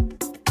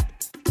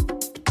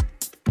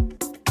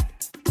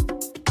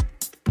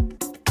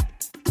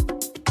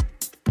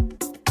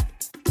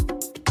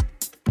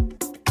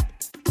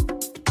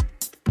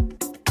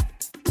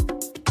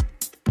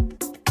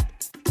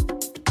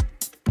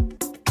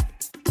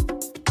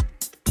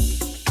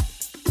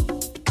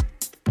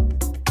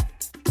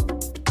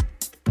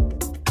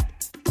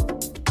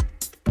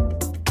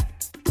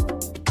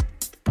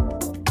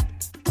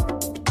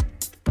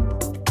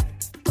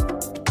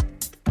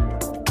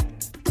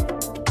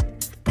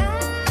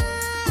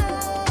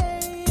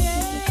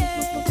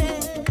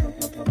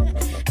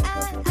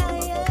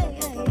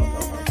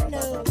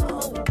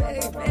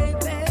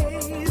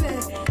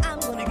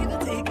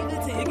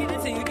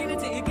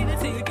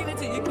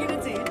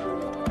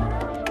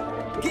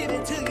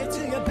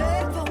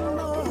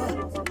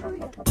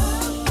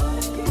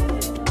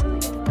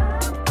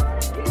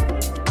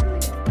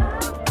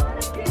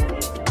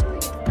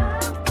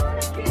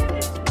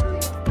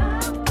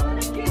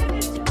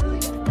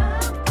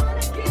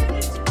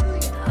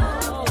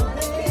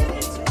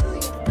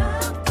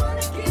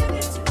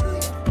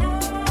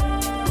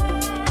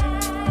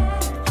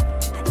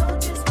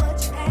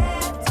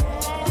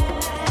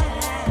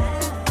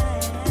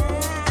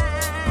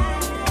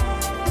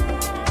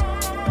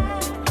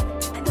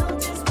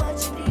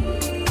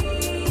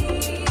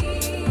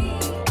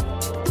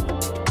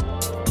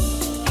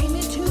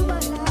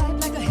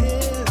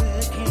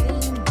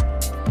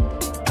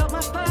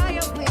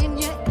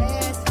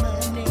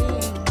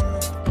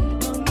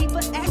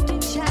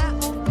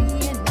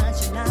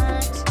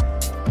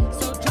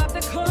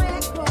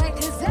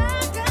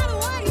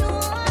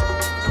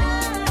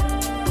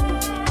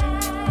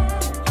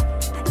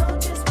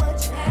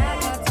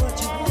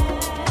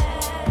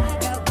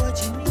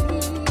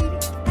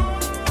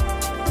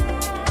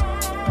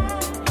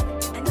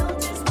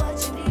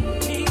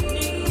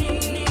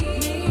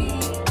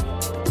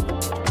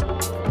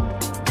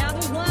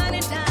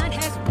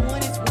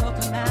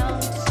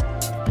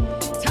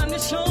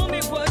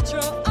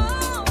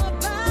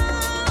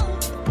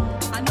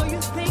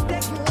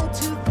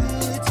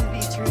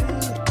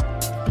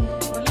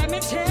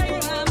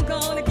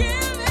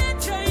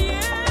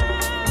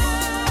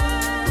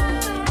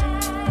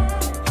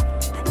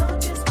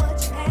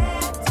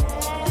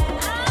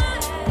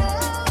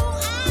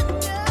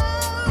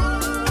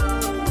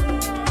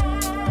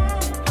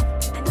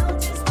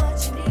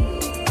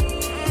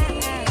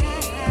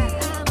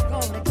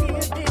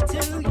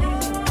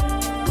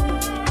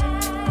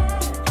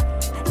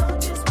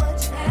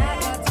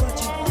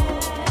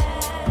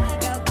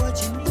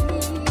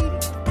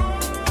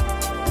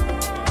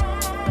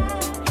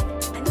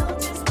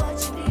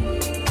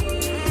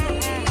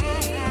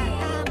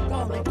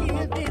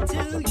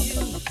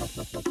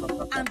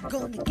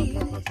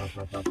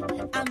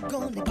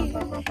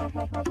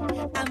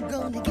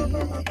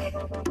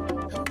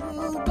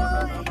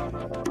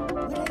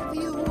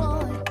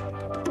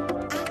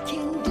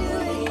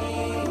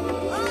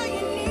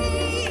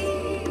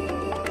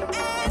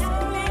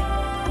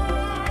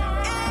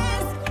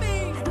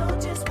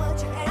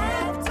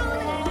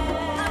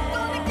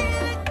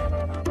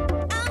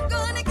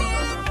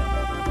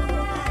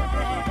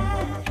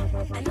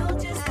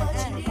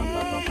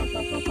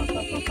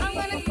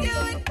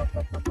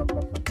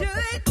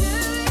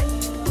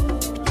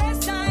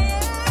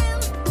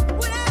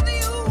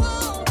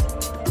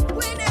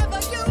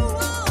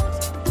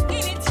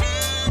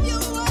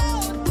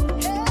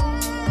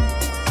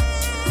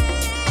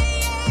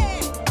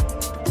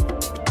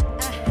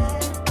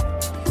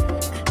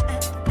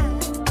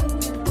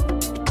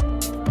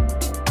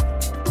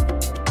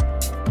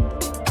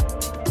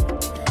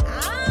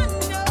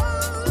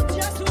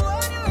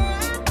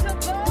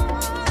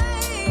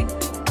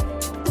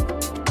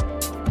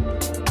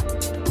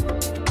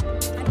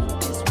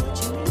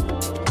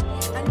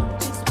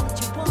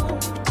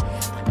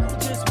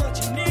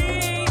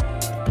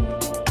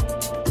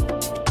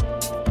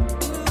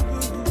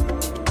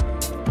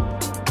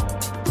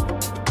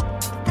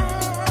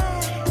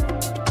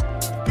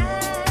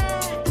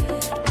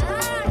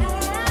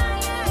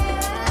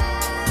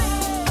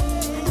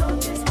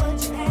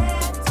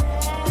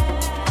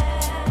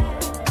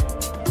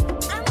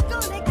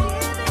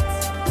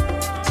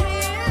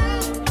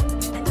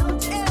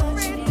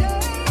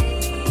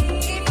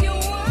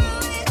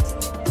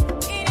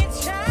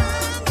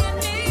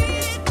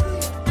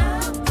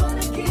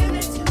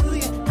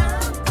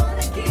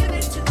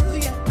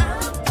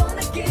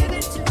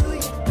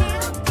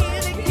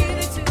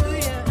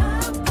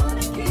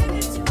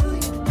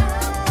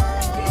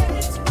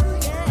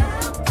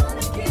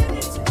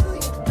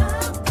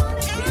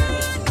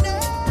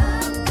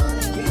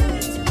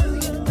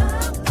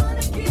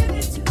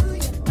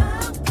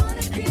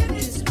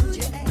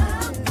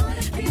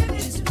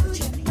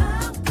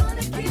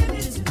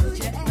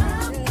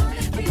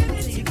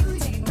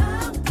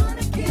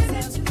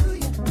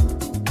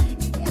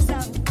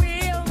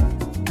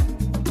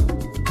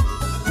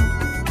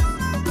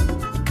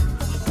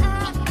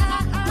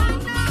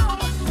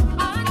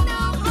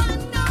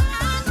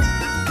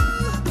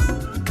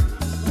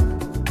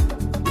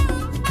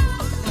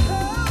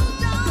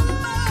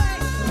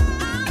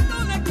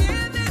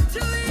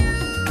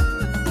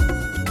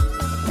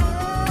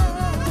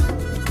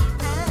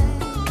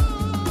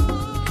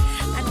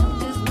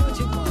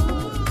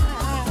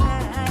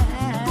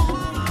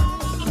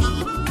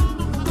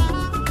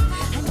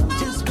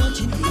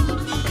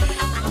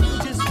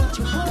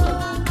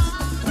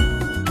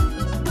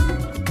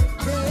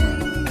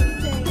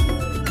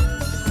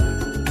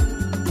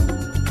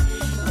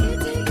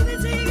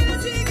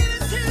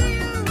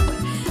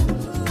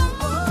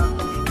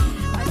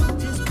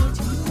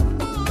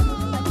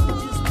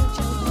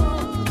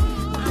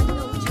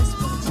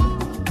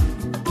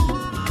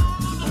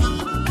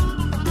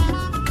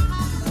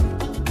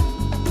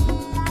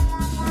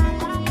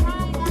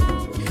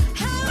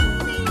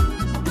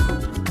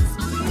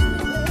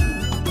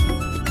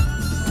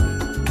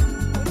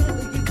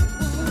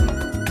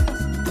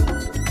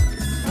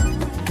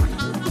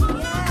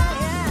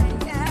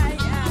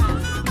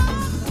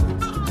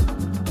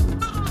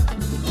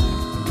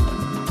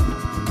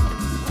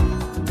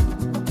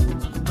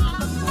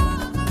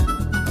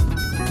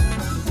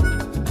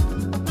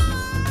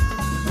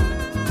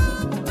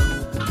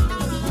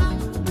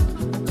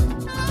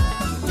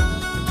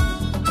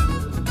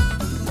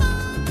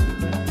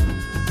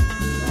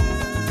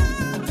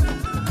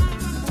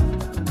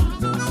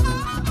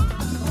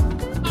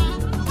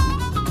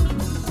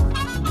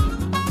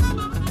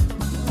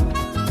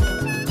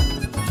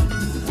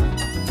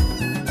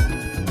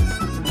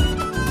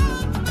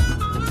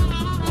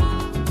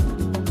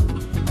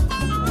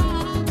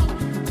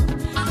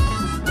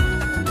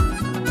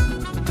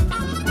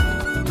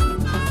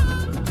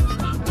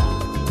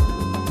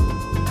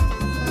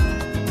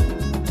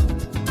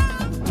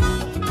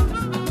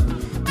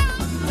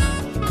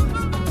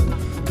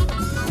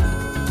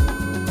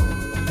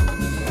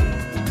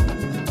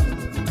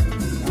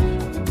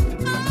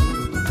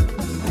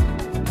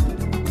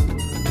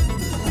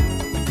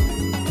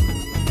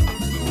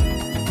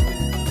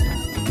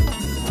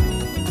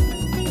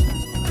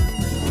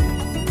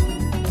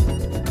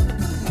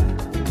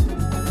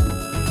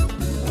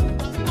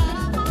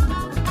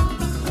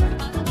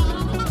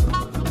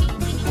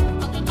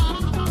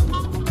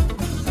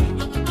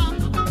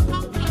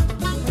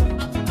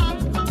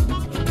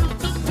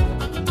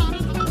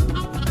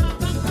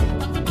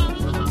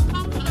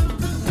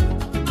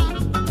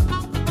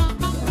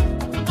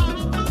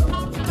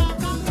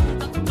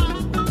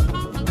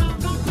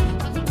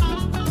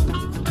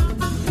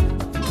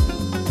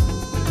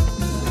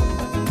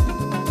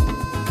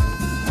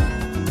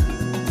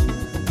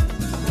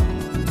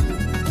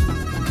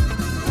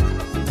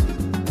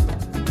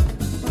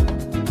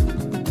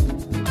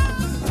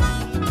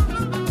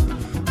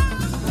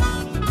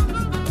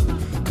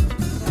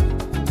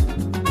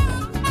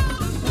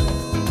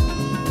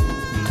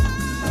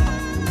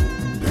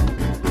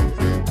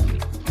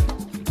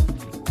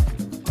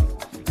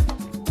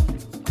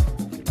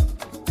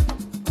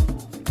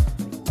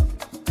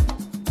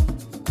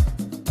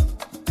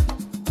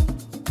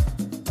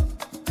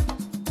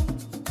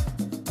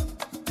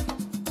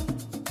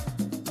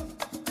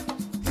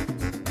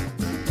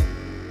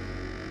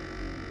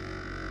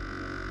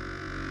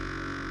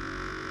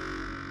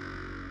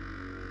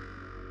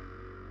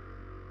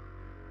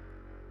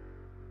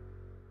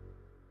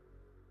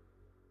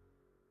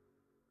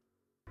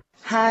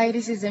 Hi,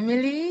 this is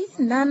Emilie.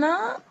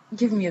 Nana,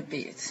 give me a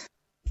beat.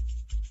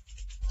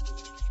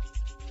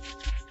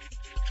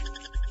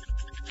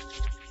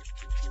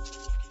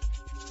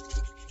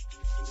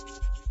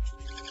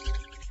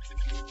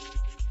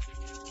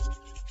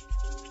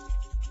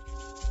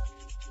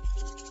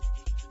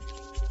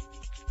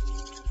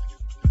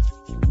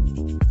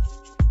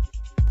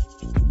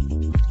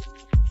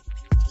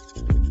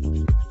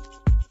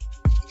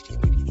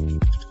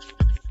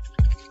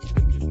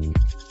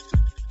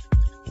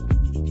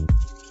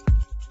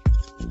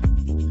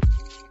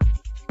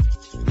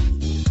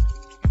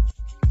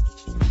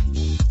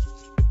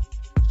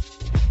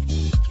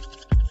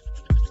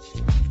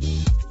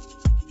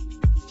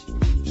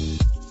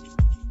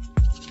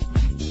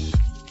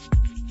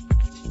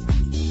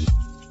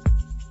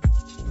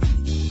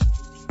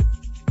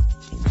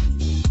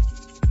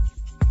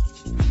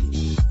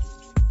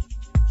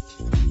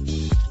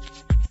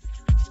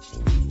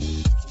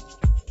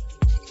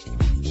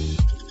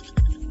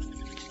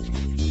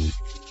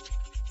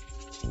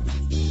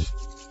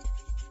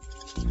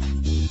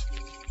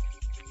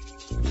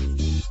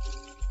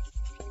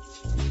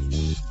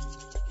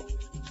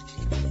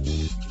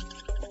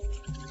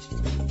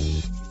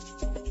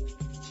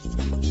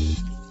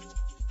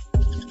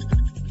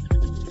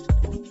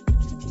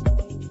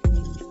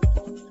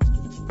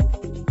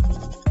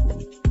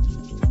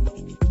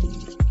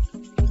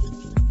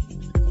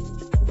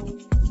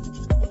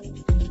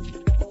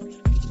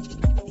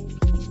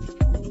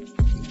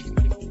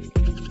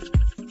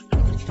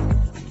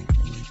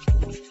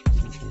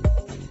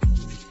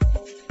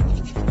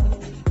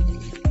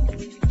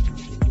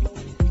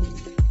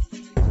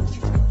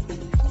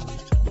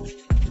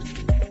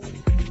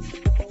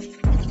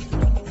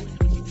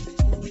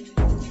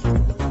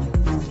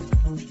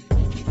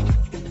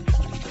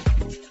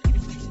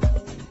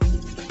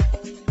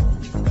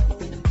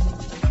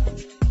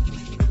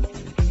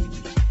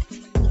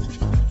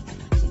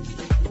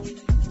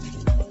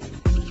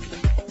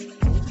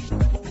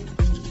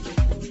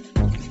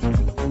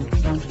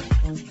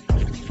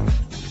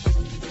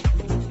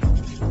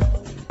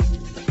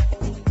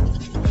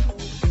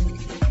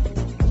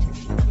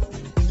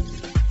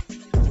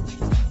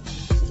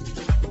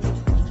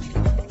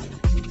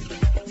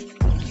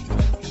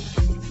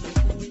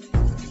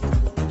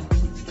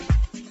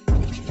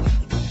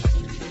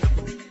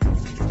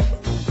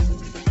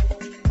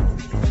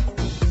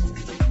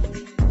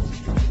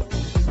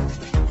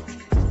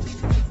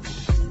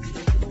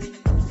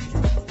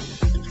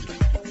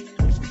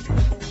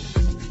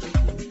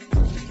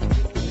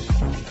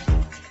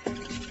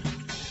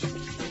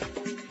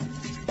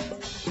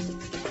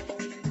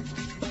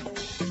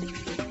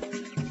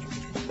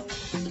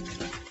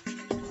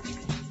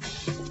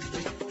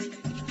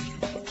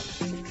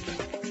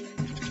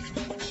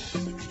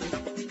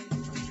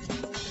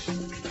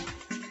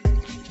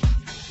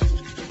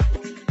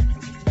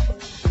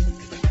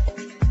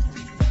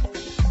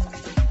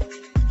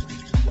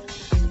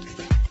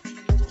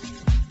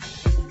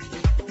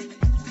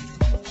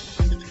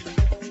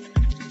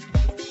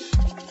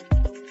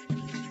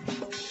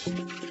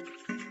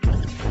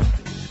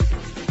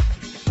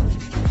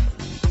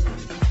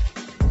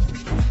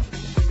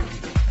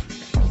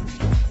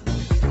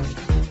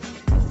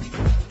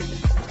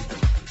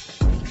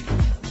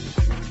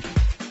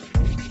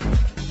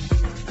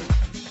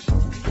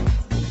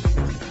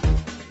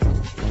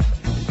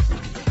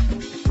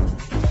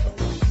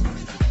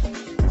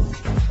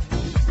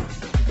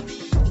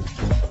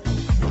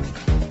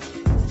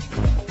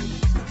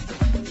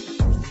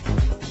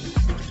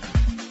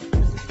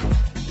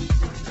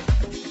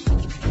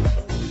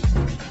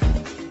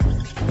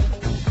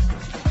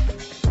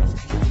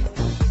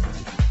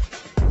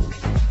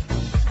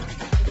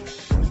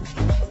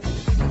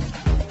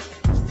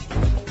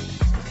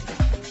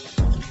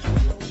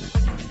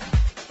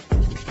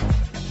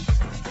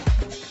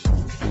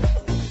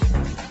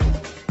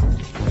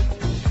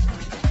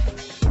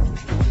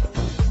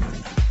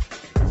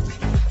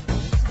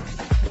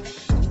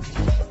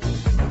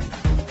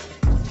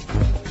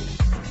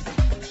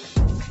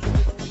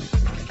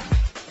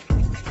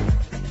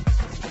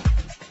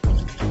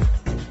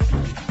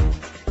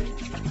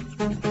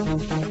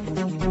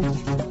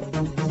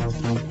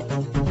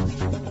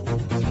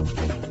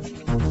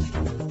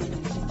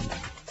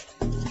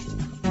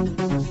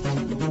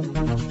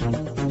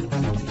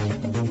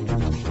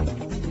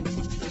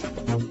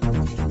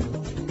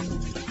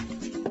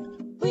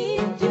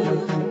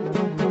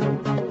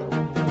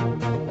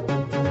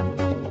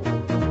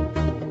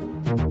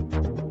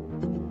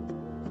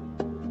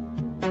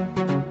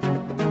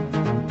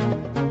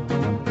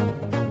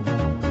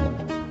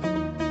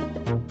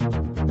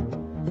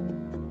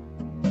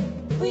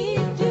 We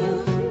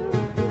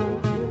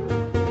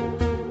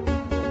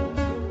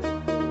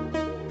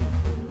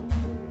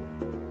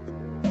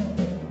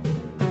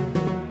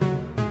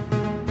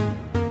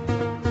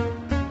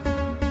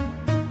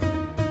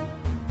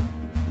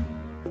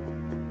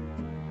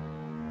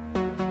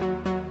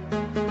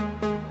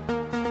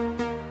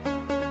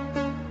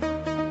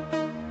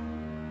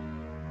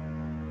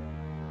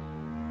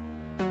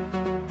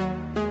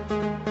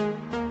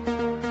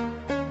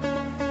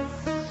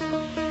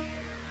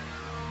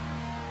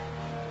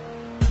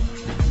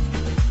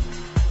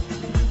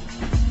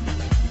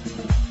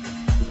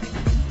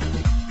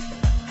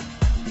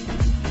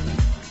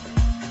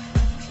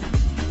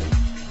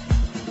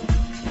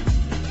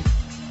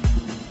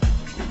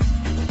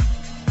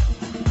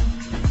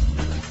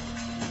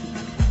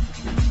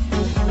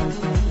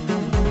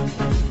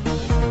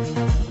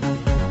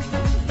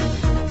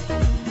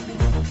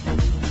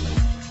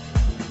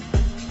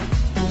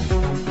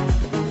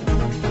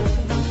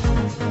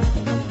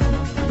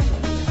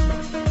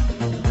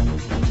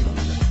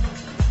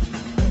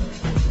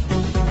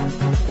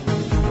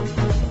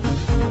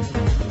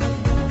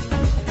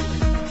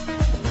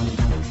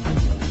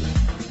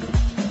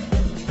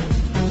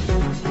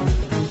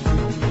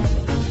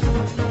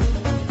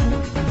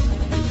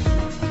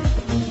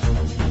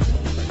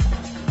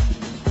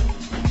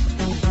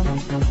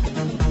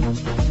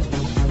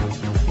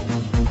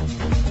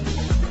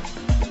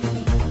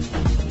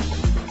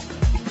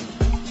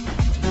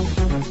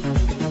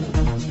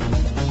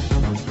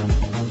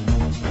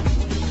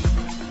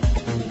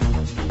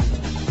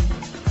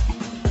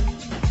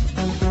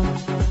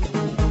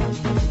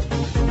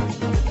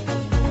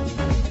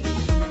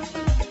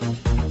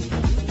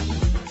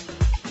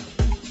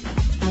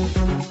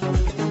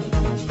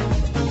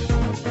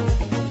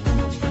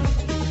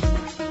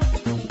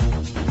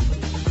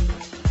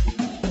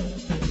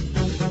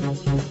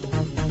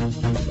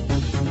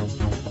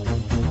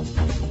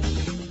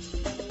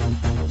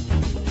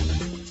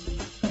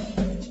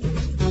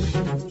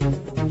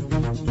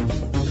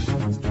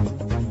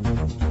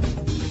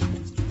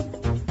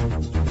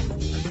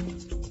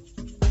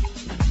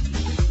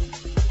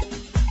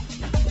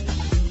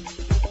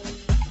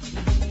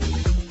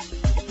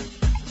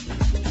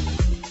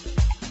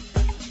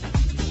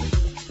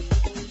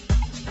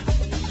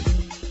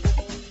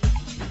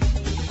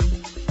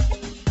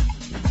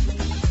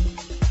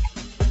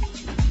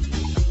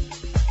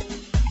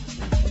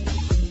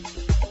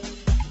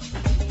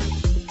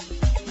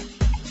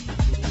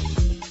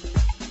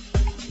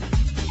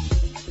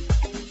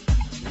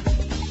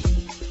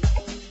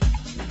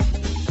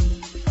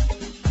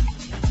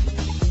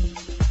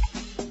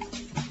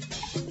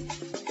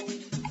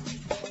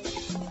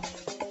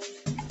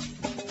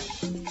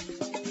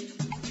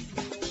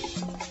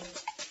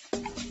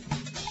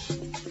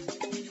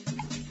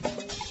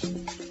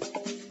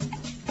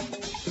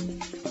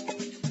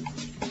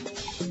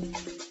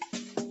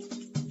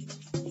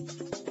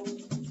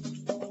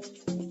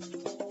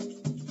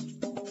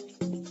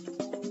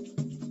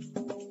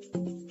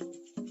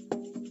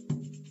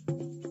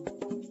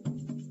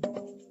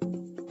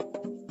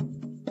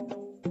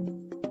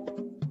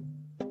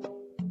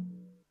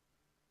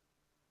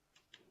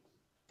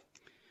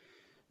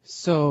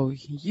So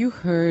you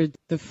heard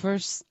the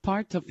first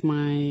part of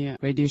my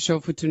radio show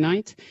for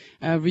tonight,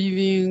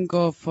 reviewing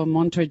of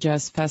Montreux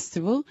Jazz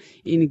Festival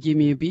in Give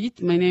Me a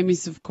Beat. My name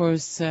is, of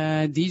course,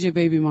 DJ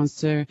Baby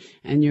Monster,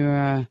 and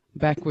you're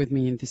back with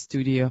me in the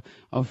studio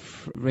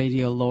of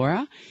Radio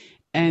Laura.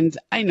 And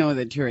I know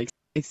that you're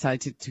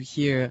excited to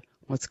hear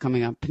what's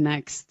coming up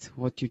next,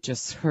 what you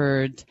just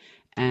heard,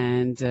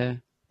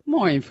 and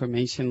more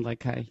information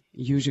like I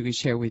usually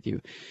share with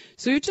you.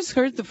 So you just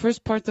heard the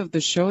first part of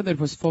the show that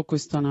was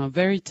focused on a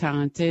very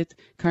talented,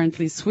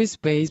 currently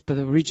Swiss-based, but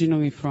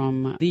originally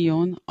from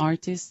Lyon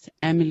artist,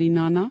 Emilie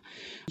Nana.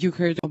 You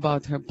heard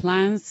about her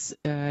plans,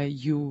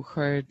 you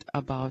heard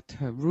about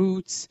her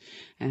roots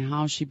and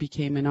how she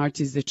became an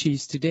artist that she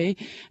is today.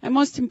 And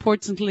most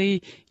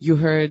importantly, you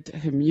heard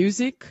her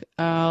music,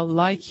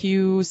 Like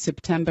You,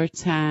 September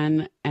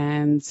 10,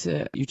 and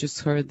you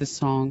just heard the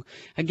song,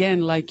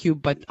 again, Like You,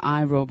 but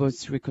I,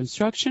 Robots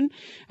Reconstruction.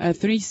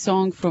 3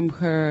 songs from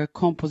her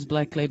Compost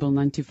Black Label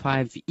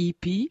 95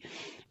 EP.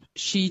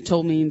 She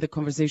told me in the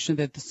conversation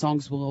that the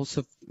songs will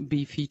also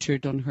be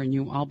featured on her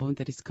new album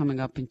that is coming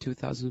up in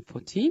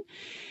 2014.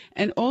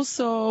 And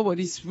also what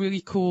is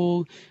really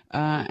cool,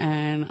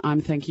 and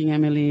I'm thanking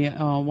Emilie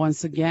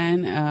once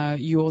again,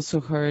 you also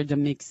heard a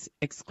mix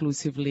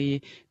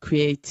exclusively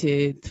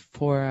created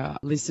for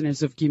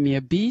listeners of Give Me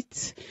a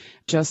Beat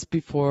just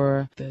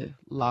before the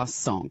last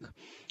song.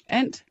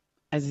 And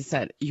as I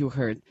said, you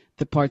heard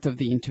the part of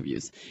the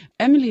interviews.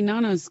 Emilie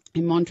Nana's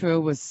in Montreux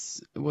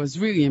was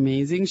really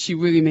amazing. She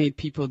really made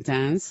people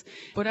dance.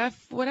 But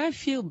what I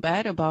feel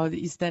bad about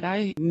is that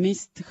I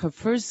missed her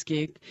first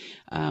gig,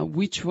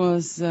 which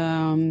was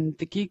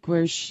the gig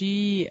where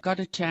she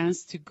got a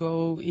chance to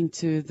go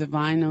into the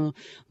vinyl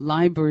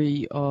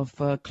library of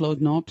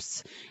Claude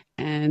Nobs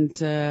and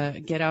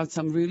get out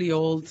some really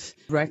old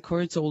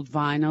records, old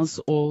vinyls,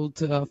 old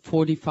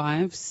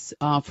 45s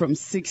from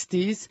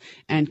 60s,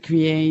 and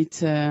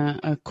create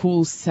a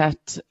cool set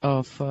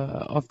of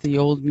the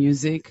old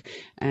music,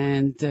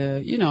 and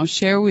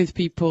share with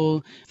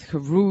people her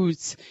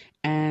roots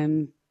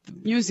and the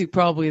music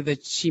probably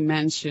that she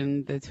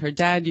mentioned that her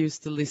dad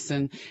used to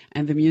listen,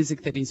 and the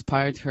music that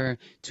inspired her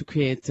to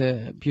create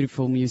the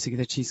beautiful music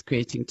that she's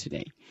creating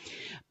today.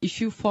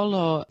 If you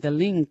follow the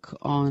link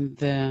on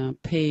the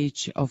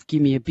page of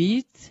Give Me a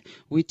Beat,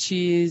 which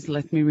is,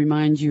 let me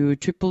remind you,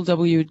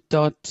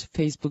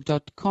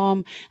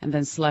 www.facebook.com and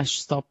then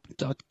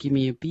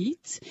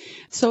 /stop.givemeabeat.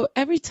 So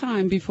every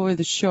time before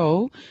the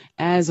show,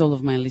 as all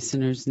of my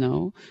listeners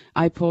know,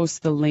 I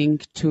post the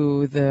link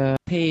to the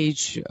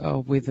page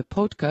with the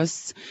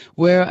podcasts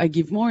where I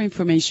give more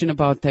information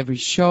about every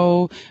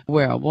show,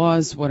 where I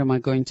was, what am I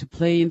going to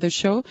play in the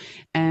show.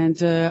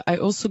 And I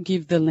also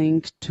give the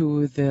link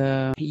to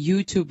the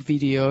YouTube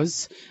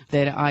videos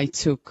that I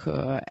took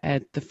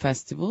at the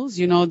festivals,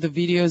 the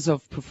videos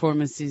of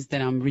performances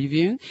that I'm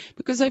reviewing,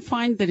 because I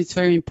find that it's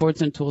very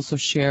important to also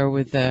share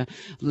with the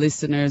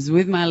listeners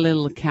with my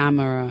little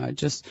camera,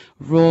 just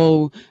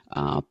raw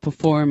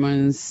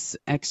performance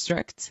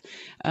extract.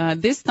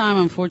 This time,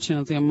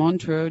 unfortunately, on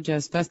Montreux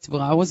Jazz Festival,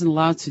 I wasn't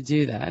allowed to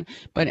do that,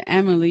 but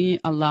Emilie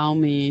allowed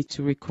me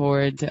to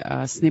record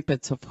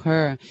snippets of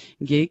her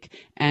gig.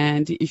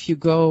 And if you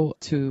go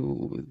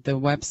to the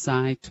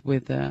website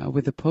with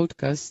the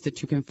podcast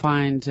that you can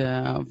find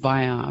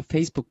via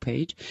Facebook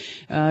page,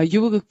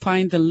 you will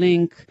find the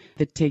link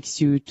that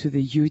takes you to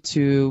the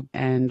YouTube,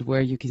 and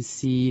where you can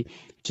see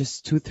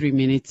just 2-3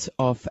 minutes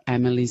of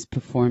Emilie's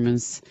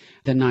performance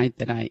the night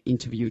that I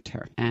interviewed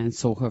her and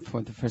saw her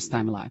for the first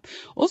time live.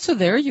 Also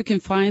there you can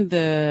find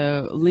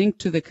the link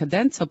to the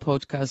Cadenza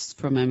podcast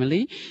from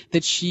Emilie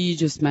that she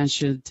just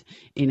mentioned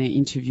in an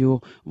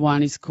interview.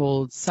 One is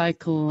called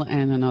Cycle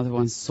and another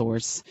one's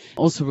Source.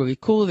 Also really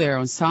cool. They're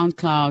on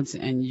SoundCloud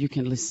and you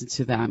can listen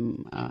to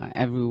them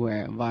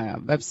everywhere via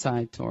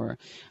website or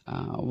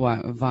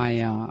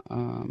via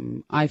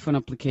iPhone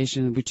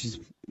application, which is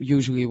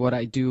usually what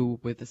I do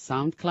with the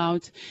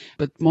SoundCloud.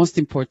 But most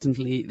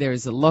importantly, there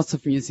is a lot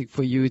of music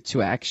for you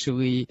to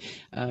actually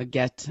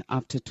get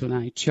after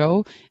tonight's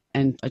show,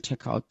 and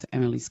check out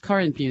Emilie's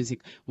current music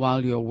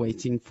while you're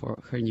waiting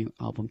for her new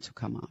album to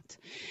come out.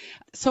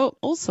 So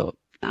also,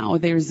 now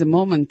there is a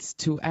moment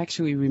to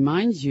actually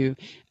remind you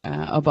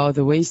about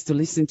the ways to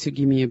listen to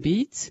Give Me a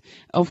Beat.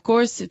 Of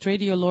course, at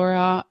Radio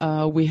Laura,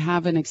 we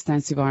have an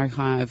extensive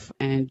archive,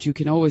 and you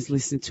can always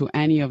listen to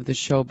any of the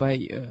show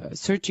by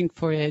searching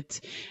for it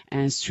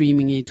and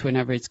streaming it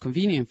whenever it's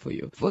convenient for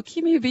you. For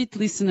Give Me a Beat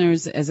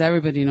listeners, as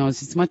everybody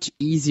knows, it's much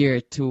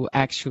easier to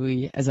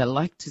actually, as I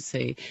like to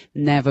say,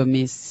 never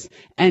miss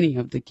any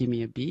of the Give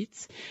Me a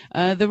Beats.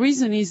 The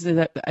reason is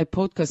that I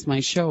podcast my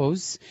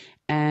shows,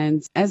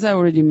 and as I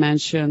already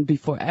mentioned,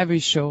 before every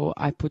show,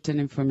 I put an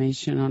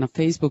information on a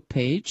Facebook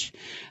page.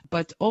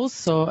 But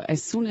also,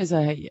 as soon as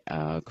I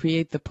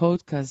create the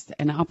podcast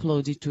and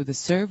upload it to the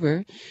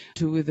server,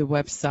 to the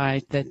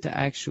website that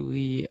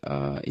actually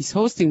is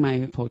hosting my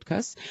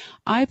podcast,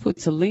 I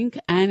put a link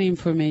and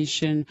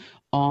information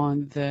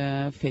on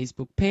the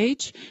Facebook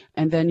page.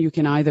 And then you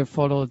can either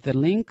follow the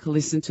link,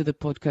 listen to the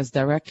podcast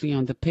directly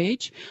on the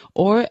page,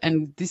 or,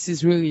 and this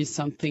is really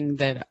something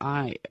that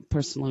I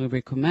personally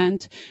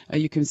recommend,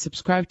 you can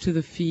subscribe to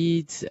the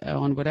feed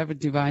on whatever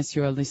device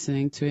you are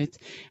listening to it,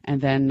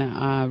 and then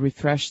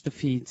refresh the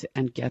feed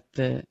and get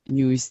the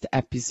newest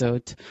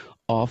episode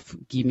of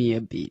Give Me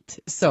a Beat.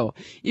 So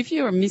if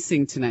you are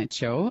missing tonight's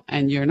show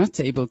and you're not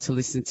able to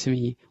listen to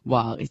me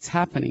while it's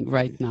happening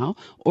right now,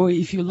 or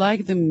if you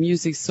like the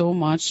music so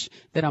much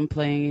that I'm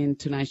playing in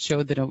tonight's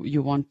show that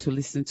you want to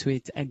listen to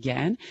it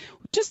again,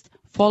 just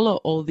follow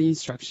all the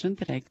instructions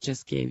that I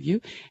just gave you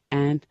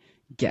and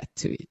get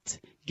to it.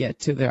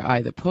 Get to their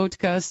either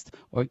podcast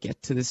or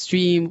get to the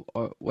stream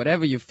or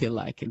whatever you feel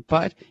like it.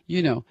 But,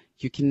 you know,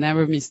 you can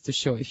never miss the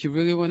show. If you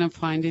really want to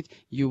find it,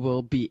 you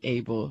will be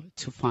able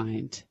to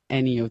find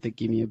any of the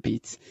Give Me a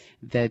Beats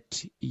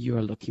that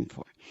you're looking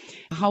for.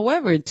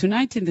 However,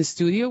 tonight in the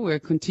studio, we're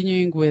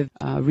continuing with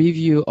a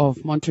review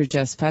of Montreux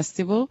Jazz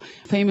Festival,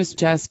 famous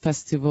jazz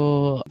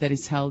festival that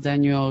is held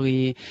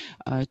annually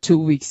 2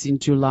 weeks in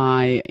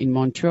July in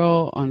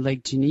Montreux on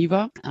Lake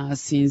Geneva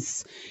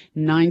since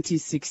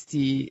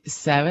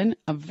 1967,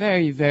 a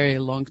very, very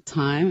long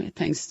time,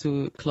 thanks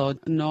to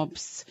Claude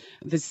Nobs,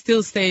 that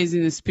still stays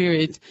in the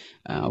spirit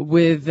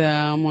with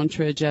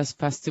Montreux Jazz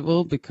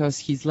Festival because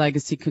his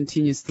legacy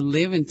continues to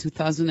live, and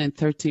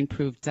 2013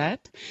 proved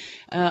that.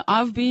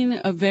 I've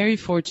been very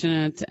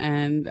fortunate,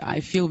 and I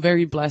feel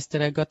very blessed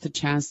that I got the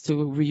chance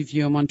to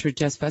review Montreux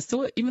Jazz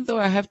Festival, even though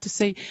I have to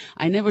say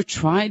I never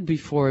tried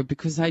before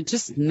because I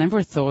just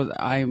never thought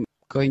I'm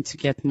going to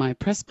get my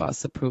press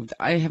pass approved.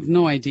 I have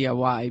no idea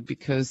why,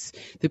 because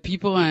the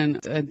people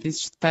at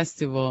this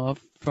festival,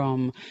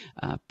 from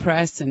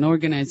press and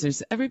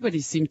organizers, everybody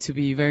seemed to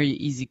be very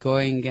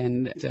easygoing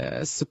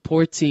and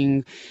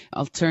supporting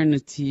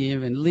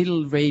alternative and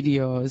little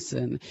radios,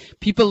 and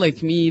people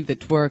like me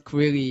that work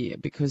really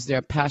because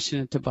they're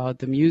passionate about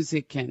the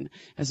music, and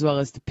as well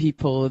as the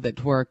people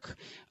that work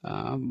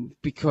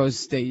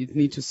because they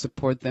need to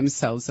support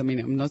themselves. I mean,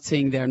 I'm not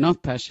saying they're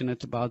not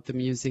passionate about the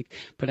music,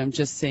 but I'm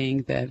just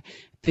saying that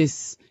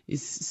this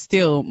is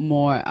still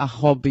more a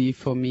hobby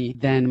for me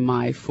than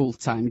my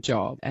full-time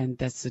job. And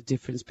that's the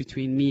difference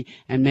between me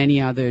and many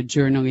other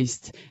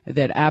journalists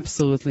that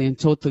absolutely and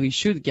totally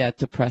should get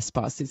the press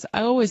passes.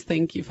 I always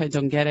think if I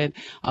don't get it,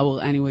 I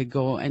will anyway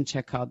go and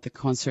check out the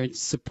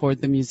concerts,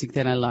 support the music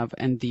that I love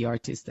and the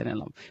artists that I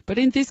love. But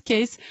in this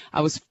case,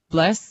 I was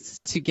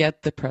blessed to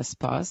get the press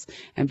pass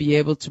and be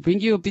able to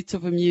bring you a bit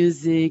of a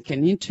music,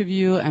 an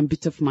interview, and a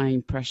bit of my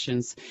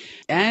impressions.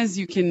 As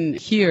you can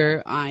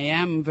hear, I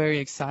am very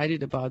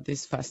excited about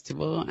this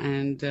festival,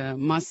 and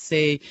must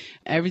say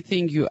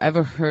everything you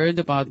ever heard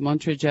about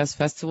Montreux Jazz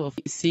Festival,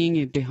 seeing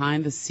it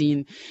behind the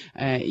scene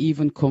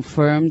even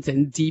confirmed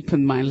and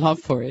deepened my love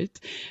for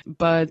it.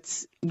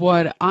 But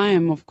what I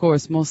am, of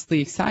course, mostly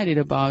excited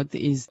about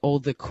is all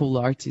the cool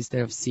artists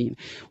that I've seen.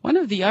 One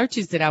of the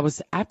artists that I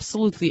was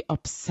absolutely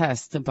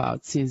obsessed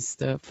about since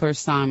the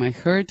first time I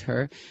heard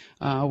her,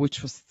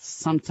 which was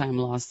sometime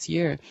last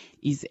year,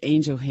 is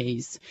Angel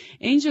Hayes.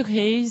 Angel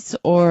Hayes,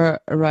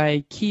 or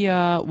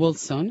Raikia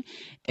Wilson,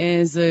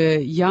 is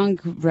a young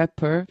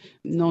rapper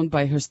known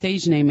by her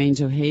stage name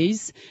Angel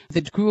Hayes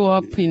that grew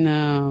up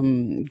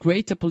in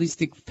great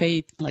holistic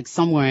faith, like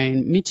somewhere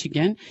in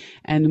Michigan,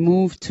 and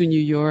moved to New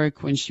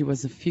York when she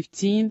was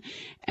 15,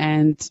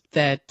 and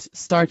that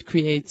started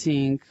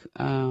creating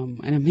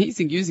an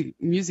amazing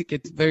music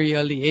at a very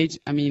early age.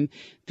 I mean,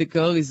 the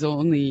girl is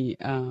only,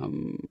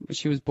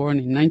 she was born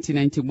in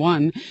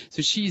 1991,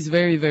 so she's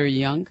very, very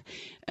young.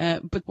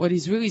 But what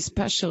is really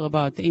special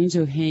about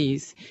Angel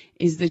Hayes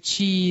is that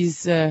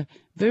she's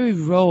very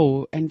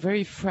raw and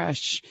very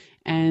fresh,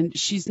 and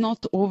she's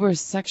not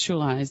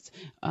over-sexualized.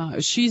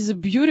 She's a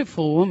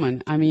beautiful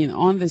woman. I mean,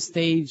 on the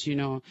stage, you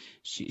know,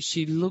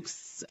 she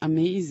looks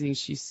amazing.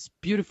 She's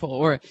beautiful.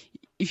 Or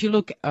if you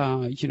look,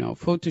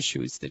 photo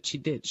shoots that she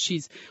did,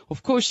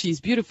 of course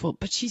she's beautiful,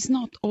 but she's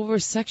not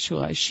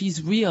over-sexualized.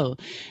 She's real.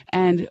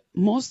 And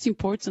most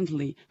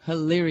importantly, her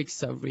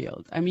lyrics are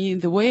real. I mean,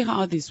 the way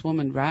how this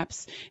woman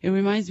raps, it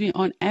reminds me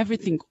on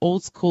everything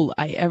old school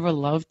I ever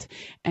loved.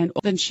 And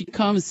then she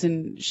comes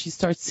and she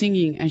starts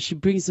singing, and she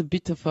brings a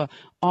bit of a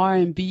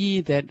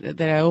R&B that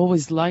I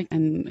always like,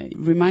 and it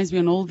reminds me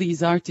on all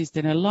these artists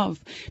that I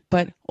love.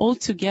 But all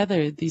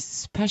together, this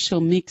special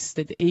mix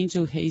that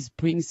Angel Hayes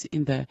brings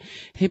in the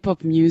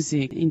hip-hop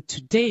music in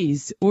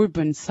today's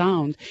urban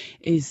sound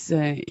is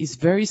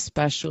very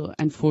special,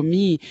 and for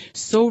me,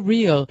 so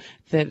real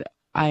that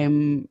I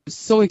am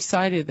so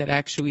excited that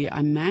actually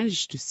I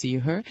managed to see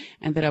her,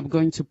 and that I'm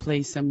going to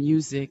play some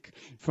music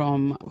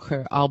from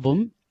her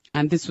album.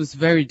 And this was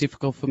very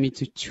difficult for me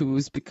to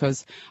choose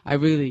because I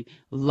really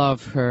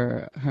love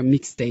her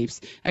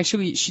mixtapes.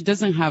 Actually, she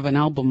doesn't have an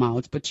album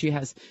out, but she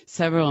has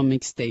several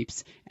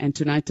mixtapes. And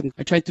tonight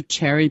I tried to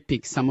cherry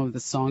pick some of the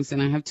songs.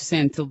 And I have to say,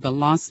 until the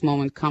last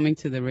moment coming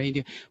to the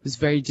radio, it was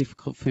very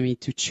difficult for me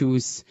to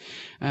choose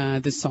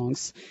the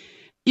songs.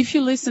 if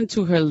you listen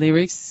to her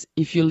lyrics,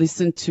 if you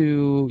listen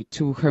to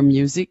her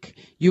music,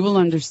 you will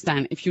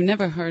understand. If you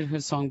never heard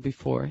her song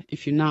before,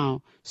 if you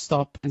now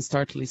stop and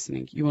start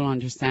listening, you will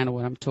understand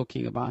what I'm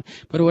talking about.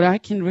 But what I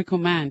can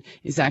recommend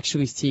is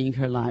actually seeing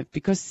her live,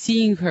 because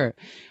seeing her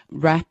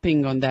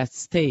rapping on that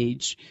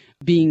stage,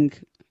 being,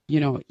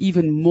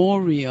 even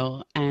more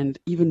real and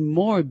even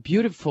more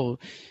beautiful,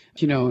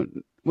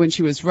 when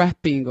she was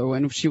rapping or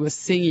when she was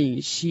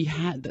singing, she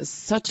had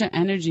such an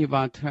energy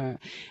about her,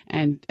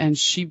 and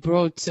she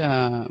brought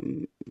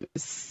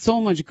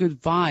so much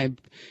good vibe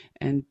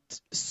and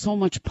so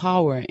much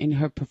power in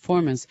her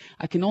performance.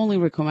 I can only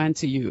recommend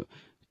to you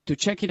to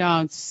check it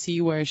out,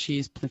 see where she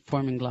is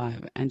performing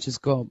live, and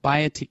just go buy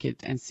a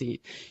ticket and see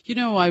it.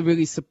 I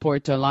really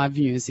support live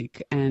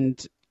music,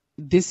 and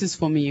this is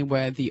for me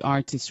where the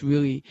artists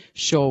really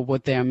show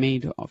what they are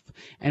made of.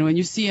 And when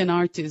you see an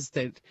artist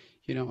that,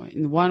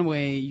 in one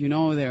way,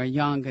 they're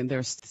young and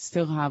they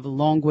still have a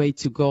long way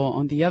to go.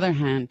 On the other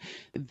hand,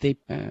 they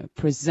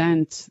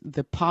present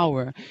the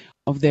power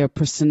of their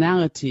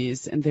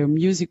personalities, and their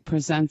music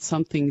presents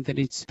something that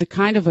it's the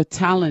kind of a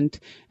talent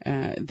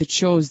that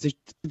shows that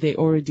they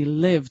already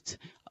lived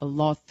a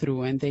lot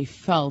through, and they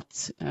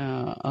felt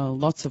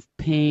lots of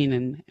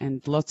pain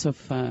and lots of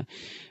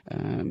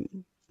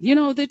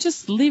they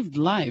just lived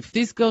life.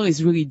 This girl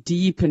is really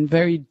deep and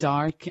very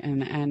dark.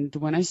 And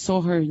when I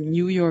saw her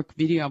New York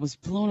video, I was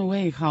blown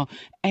away how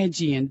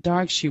edgy and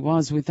dark she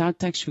was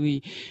without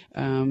actually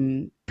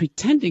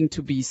pretending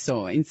to be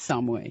so in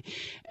some way.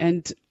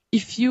 And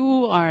if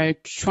you are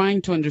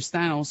trying to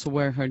understand also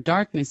where her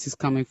darkness is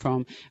coming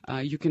from,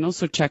 you can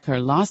also check her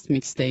last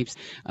mixtapes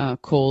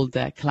called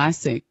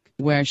Classic,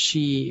 where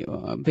she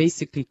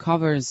basically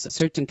covers a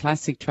certain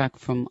classic track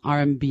from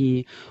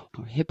R&B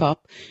or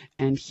hip-hop.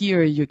 And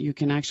here you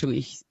can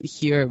actually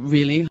hear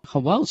really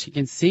how well she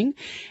can sing.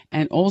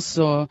 And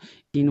also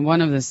in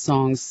one of the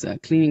songs,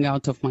 Cleaning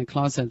Out of My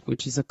Closet,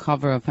 which is a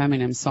cover of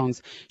Eminem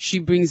songs, she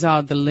brings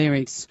out the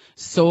lyrics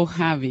so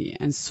heavy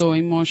and so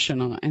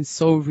emotional and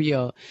so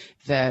real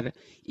that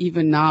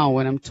even now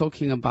when I'm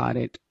talking about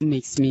it,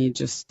 makes me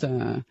just,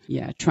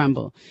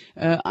 tremble.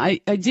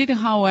 I did,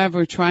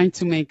 however, try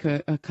to make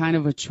a kind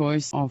of a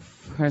choice of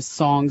her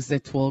songs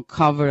that will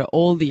cover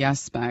all the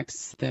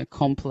aspects, the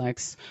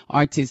complex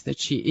artist that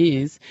she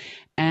is.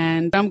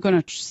 And I'm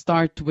going to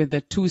start with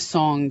the two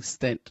songs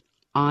that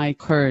I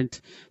heard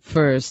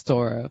first,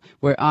 or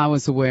where I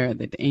was aware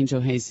that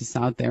Angel Hayes is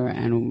out there,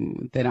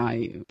 and that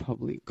I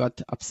probably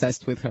got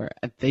obsessed with her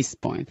at this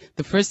point.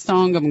 The first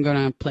song I'm going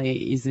to play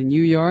is in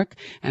New York,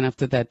 and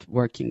after that,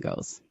 Working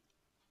Girls.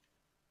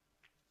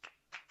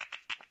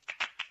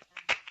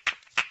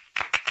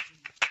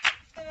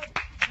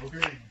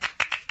 Okay.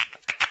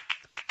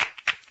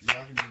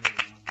 Y'all can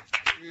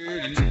do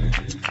that now.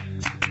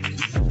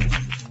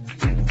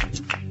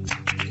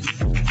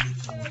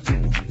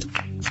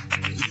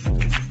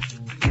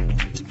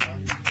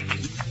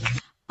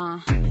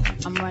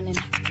 I'm running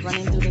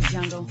through the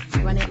jungle,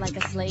 running like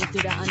a slave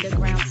through the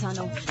underground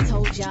tunnel.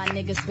 Told y'all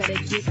niggas better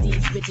get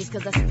these bitches,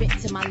 cause I spit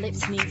till my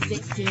lips need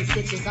 16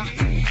 stitches. I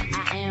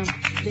am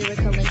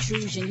lyrical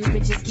intrusion. You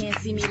bitches can't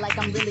see me like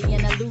I'm really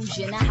an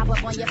illusion. I hop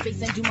up on your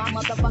face and do my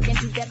motherfucking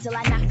do that till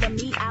I knock the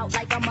meat out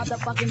like a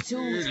motherfucking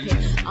toothpick.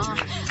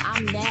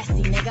 I'm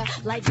nasty,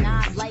 nigga, like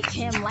Nas, like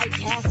him, like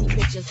Cassie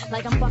bitches,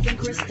 like I'm fucking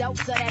Chris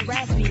Stokes or that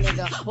raspy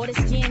nigga, or the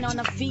skin on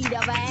the feet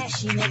of a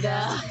ashy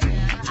nigga.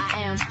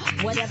 I am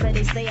whatever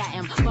they say I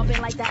am,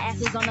 bumping like the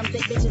asses on them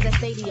thick bitches at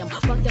stadium.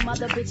 Fuck them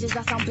other bitches,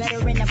 I sound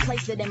better in the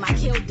place of them. I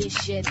killed this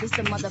shit, this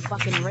the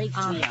motherfucking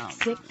requiem.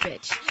 Sick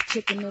bitch,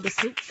 chicken noodle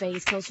soup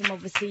phase, clothes from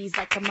overseas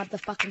like a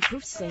motherfucking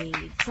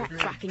crusade. Crack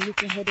rockin', you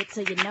can hit it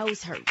till your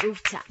nose hurt.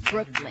 Rooftop,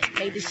 Brooklyn,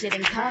 made this shit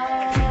in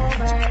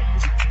covert.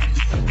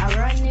 I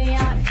run New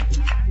York.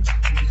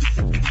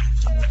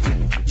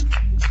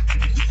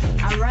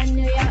 I run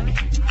New York.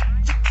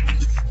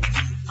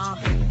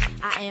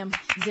 I am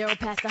 0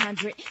 past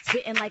 100,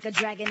 spitting like a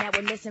dragon that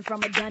we're missing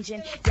from a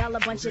dungeon. Y'all a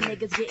bunch of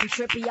niggas getting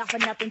trippy off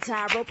of nothing.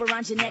 Tie a rope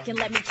around your neck and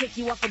let me kick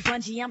you off a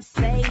bungee. I'm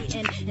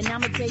Satan, and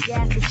I'ma take your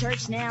ass to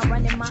church now.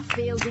 Running my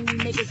fields and you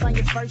niggas on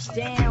your first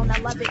down. I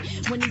love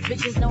it when these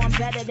bitches know I'm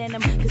better than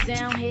them, cause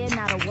down here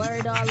not a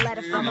word or a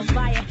letter from a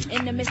fire.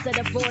 In the midst of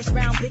the forest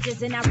round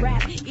bitches and I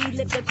rap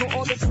elliptical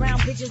orbits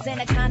round bitches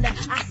anaconda.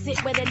 I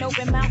sit with an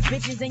open mouth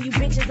bitches, and you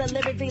bitches are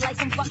lyrically like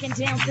some fucking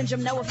Down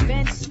syndrome. No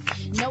offense,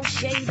 no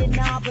shade and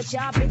all, but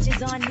y'all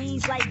bitches on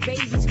knees like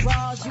babies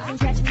crawls. You can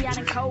catch me out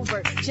in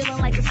covert, chilling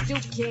like a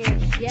stoop kid.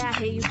 Yeah, I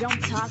hear you,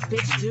 don't talk,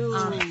 bitch, do.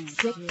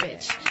 Sick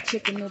bitch,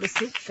 chicken noodle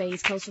soup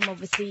phase, clothes from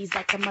overseas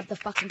like a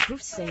motherfucking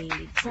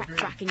crusade.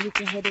 Crack rockin', you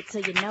can hit it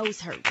till your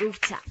nose hurt.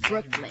 Rooftop,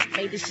 Brooklyn,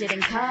 made this shit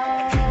in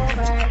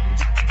covert.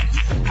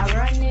 I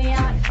run New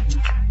York.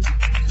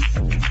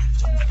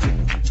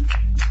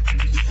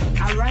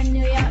 I run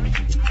New York.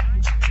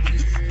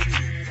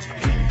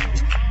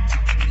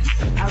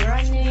 I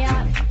run New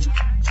York.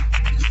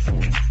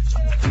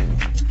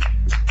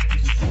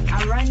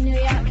 I run New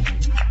York.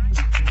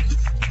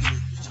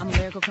 I'm a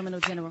lyrical criminal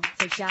general.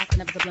 Take shots,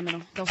 never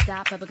subliminal. Don't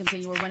stop, ever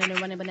continue. We're running and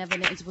running, but never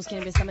the intervals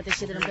can't be some of the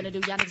shit that I'm gonna do.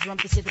 Y'all niggas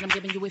rump the shit that I'm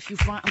giving you. If you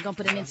front, I'm gonna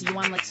put an end to you.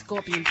 I'm like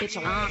Scorpion, bitch.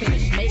 I'm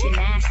finished making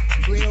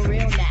nasty, real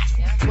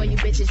nasty. Boy, you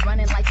bitches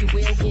running like you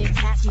will get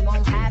past. You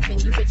won't happen.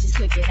 You bitches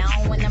cook it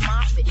on when I'm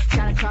off it.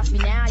 Try to cross me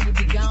now, you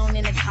be gone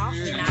in the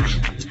coffin.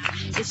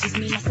 It's just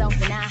me, myself,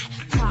 and I.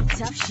 Talk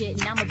tough shit,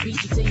 and I'ma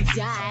beat you till you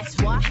die.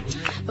 That's why.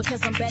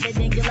 Because I'm better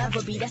than you'll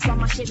ever be. That's why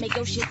my shit make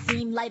your shit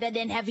seem lighter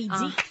than heavy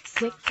D.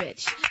 Sick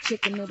bitch,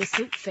 chicken noodle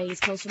soup phase.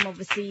 Close from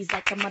overseas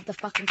like a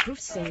motherfucking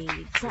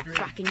crusade. Truck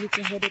rockin', you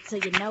can hit it till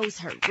your nose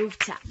hurt.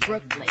 Rooftop,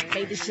 Brooklyn,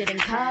 made this shit in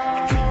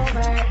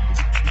covert.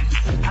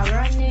 I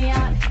run New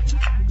York.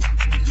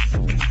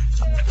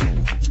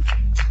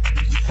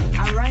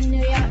 I run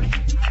New York.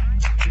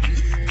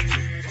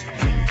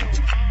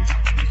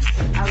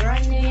 I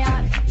run New York.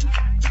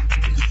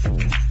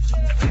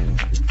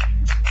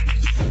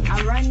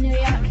 I run New York.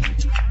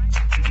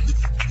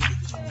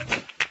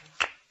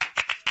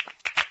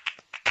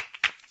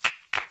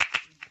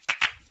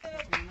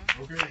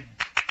 Okay.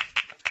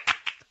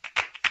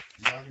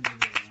 Y'all can do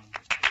that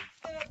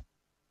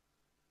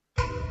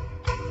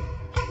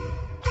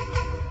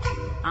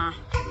now.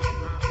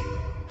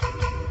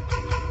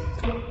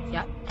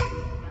 Yep.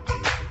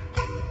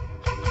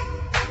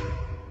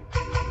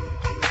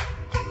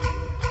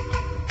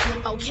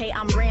 Okay,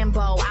 I'm Rambo,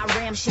 I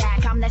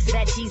ramshack. I'm next to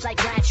that cheese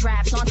like rat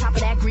traps. On top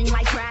of that green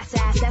like grass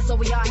ass. That's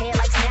over your head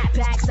like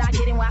snapbacks. I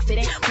get in where I fit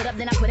in. Put up,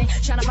 then I put in.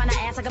 Tryna find an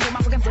ass, I can put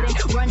my fucking foot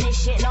in. Run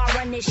this shit, no, I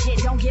run this shit.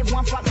 Don't give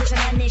one fuck, bitch,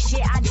 I run this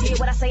shit. I did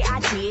what I say I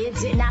did.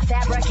 Did not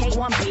fabricate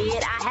one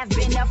bit. I have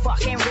been the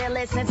fucking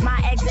realest since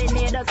my exit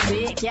near the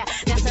click. Yeah,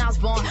 that's when I was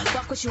born.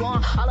 Fuck what you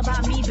on. All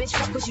about me, bitch,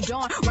 fuck what you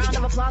doing. Round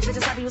of applause,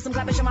 bitches, happy with some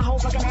clap, bitch, on my whole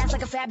fucking ass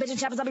like a fat bitch in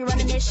choppers. I be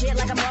running this shit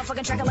like a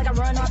motherfucking tracker, like I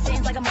run on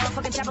scenes, like a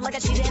motherfucking chopper, like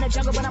a cheetah in the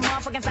jungle, but I'm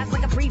motherfucking fast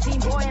like a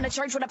preteen boy in a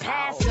church with a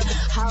pastor.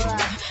 Holla,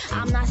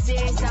 I'm not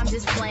serious, I'm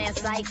just playing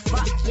psych.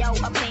 Fuck your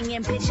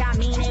opinion, bitch, I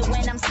mean it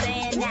when I'm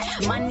saying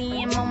that.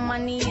 Money and more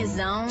money is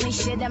the only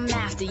shit I'm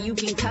after. You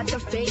can cut the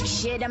fake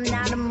shit, I'm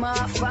not a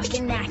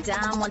motherfucking actor.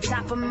 I'm on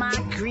top of my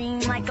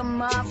green like a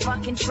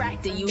motherfucking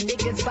tractor. You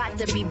niggas bout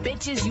to be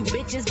bitches, you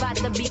bitches bout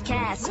to be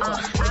cast.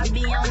 I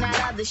be on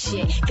that other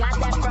shit, got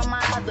that from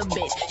my other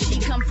bitch. She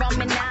come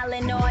from an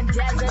island or a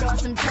desert or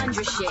some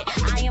tundra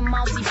shit. I am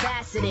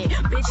multifaceted,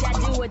 bitch,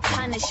 I do a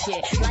ton of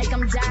shit. Like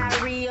I'm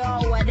diarrhea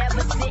or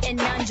whatever, sitting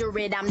under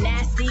it. I'm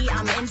nasty,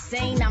 I'm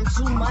insane, I'm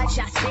too much.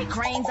 I spit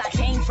cranes, I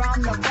came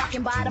from the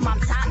fucking bottom. I'm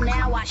top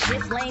now, I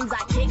shift lanes,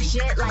 I kick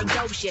shit like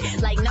dope shit.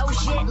 Like no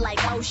shit, like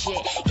oh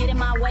shit. Get in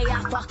my way,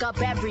 I fuck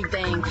up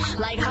everything.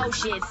 Like ho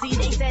shit. See,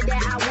 they said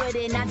that I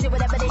wouldn't. I did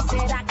whatever they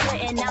said I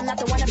couldn't. I'm not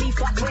the one to be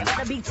fucked with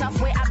or to be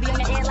tough with. I be in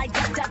the air like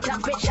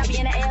duck, bitch. I be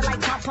in the air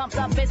like pumped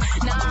up fist.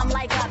 Nah, I'm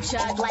like up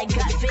chug, like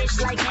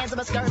gutfish, like hands of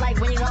a skirt, like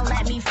when you gon'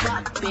 let me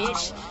fuck,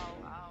 bitch.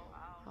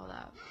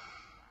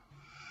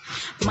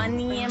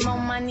 Money and more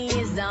money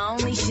is the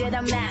only shit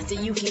I'm after.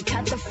 You can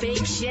cut the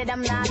fake shit,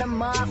 I'm not a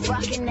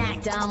motherfucking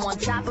actor. I'm on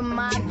top of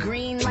my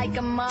green like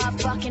a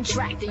motherfucking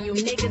tractor. You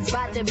niggas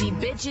bout to be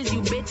bitches,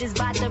 you bitches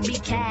bout to be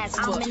cast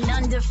for. I'm an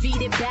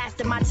undefeated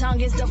bastard, my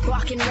tongue is the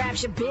fucking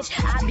rapture, bitch.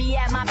 I be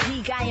at my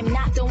peak, I am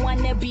not the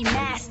one to be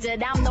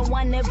mastered. I'm the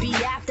one to be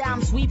after,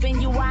 I'm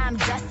sweeping you, I'm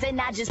dusting.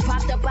 I just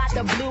popped up out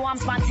the blue, I'm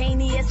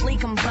spontaneously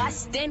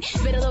combusting.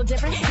 Spit a little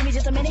different, give me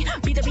just a minute.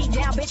 Beat the beat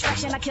down, bitch,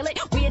 fraction, I kill it.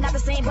 We are not the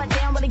same, but they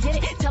don't really get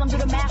it. Tell them do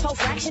the math, whole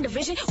fraction,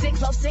 division. Sick,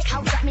 flow, sick,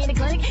 how trap me in the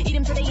clinic. Eat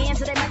them to the end,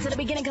 to the back to the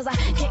beginning. Cause I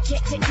kick,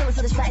 kill it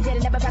to the side. Dead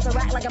and never pass a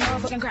rack like a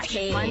motherfucking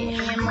crackhead. Money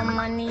and more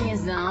money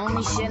is the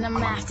only shit I'm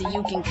after.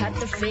 You can cut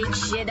the fake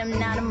shit, I'm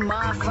not a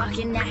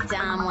motherfucking actor.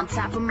 I'm on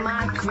top of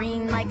my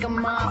green like a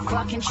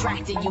motherfucking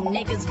tractor. You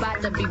niggas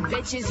bout to be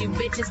bitches, you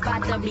bitches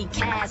bout to be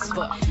cast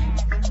for.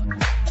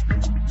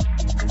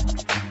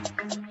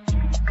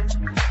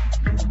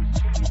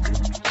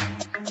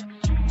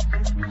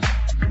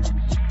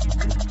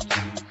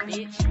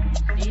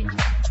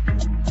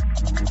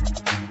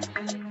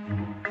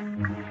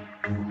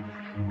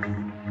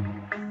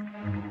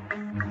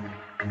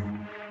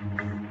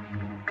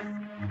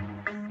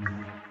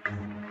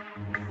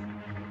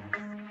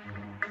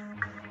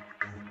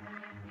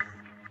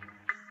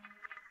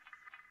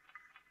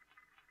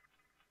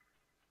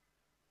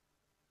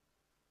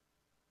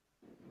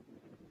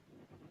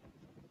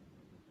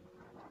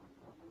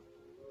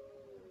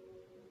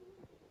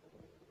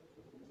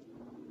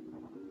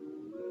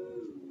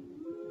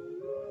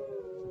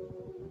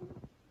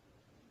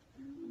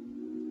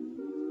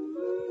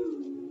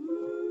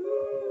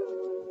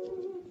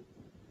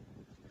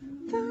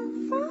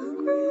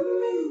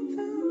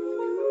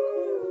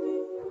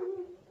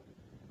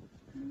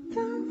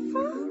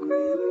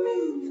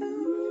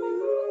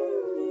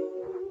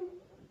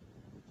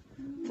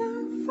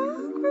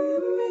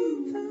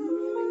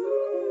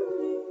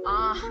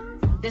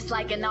 This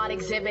like an art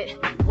exhibit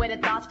where the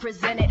thoughts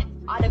presented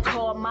are the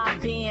core of my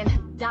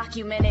being.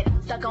 documented,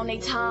 stuck on their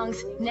tongues.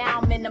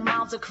 Now I'm in the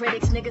mouths of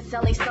critics. Niggas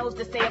sell their souls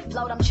to stay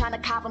afloat. I'm trying to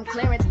cop them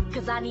clearance,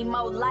 cause I need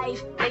more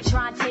life. They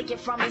try and take it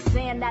from me,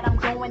 saying that I'm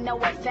going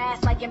nowhere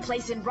fast, like in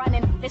place and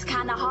running. It's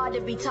kinda hard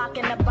to be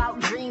talking about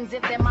dreams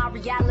if they're my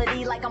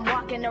reality, like I'm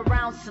walking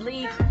around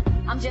sleep.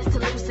 I'm just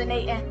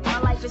hallucinating. My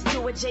life is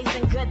too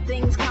adjacent. Good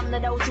things come to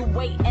those who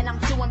wait, and I'm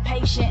too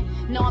impatient.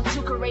 No, I'm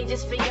too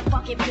courageous for your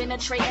fucking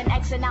penetrating.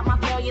 Xing out my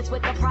failures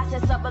with the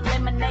process of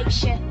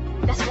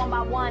elimination. That's one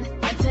by one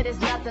until there's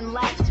nothing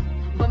left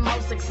but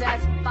more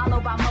success,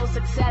 followed by more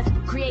success.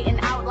 Creating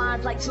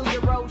outlines like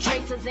 2-year-old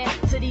tracers. And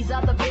to these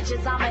other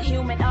bitches, I'm a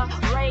human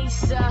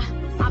eraser.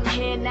 I'm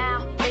here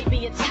now, maybe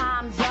your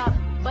time's up.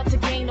 But to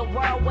gain the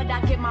world, would I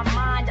get my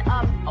mind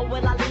up? Or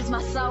will I lose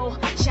my soul,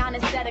 shine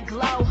instead of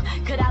glow?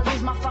 Could I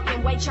lose my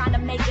fucking way trying to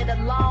make it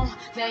alone?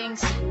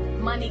 Things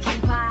money can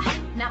buy,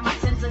 not my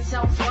sense of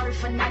self-worth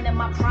for none of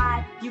my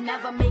pride. You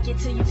never make it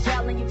till you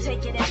fail and you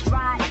take it in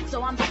stride.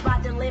 So I'm just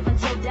about to live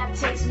until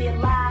death takes me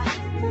alive.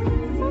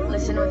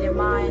 Listen with your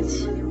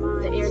minds,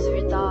 the ears of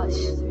your thoughts.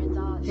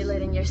 Feel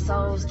it in your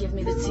souls, give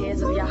me the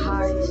tears of your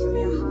hearts.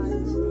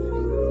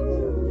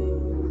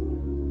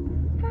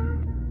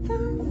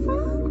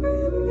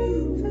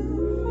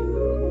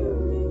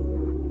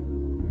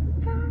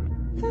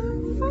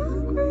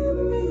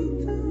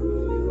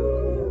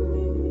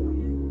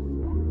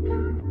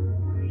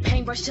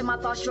 Rush to my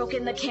thoughts,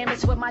 stroking the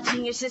canvas with my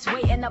genius, just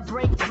waiting to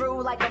break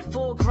through like a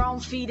full-grown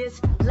fetus.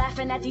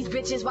 Laughing at these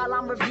bitches while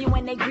I'm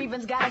reviewing they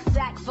grievance. Got a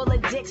sack full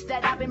of dicks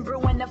that I've been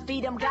brewing to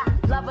feed them.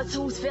 Got lovers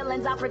whose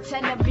feelings I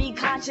pretend to be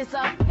conscious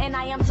of. And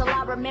I am till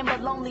I remember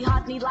lonely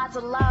hearts need lots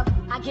of love.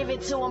 I give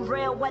it to them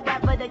real,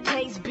 whatever the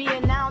case be.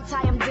 And I don't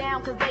tie them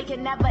down cause they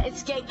can never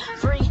escape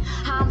free.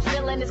 How I'm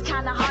feeling is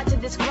kinda hard to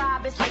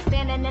describe. It's like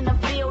standing in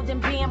the field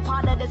and being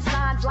part of the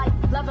signs. Like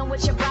loving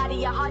with your body,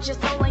 your heart, your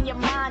soul, and your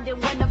mind.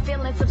 And when the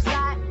feelings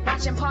subside,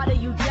 watching part of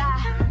you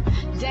die.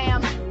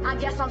 Damn, I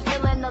guess I'm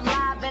feeling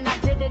alive. And I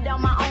did it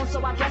on my own,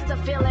 so I guess the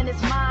feeling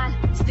is mine.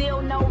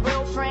 Still no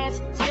real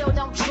friends, still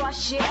don't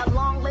trust shit. A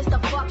long list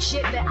of fuck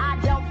shit that I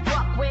don't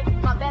fuck with.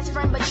 My best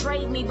friend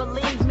betrayed me,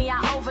 believe me,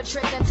 I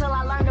overtripped. Until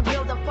I learned to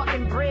build a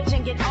fucking bridge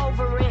and get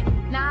over it.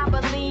 Now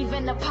I believe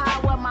in the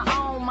power of my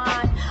own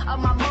mind, of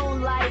my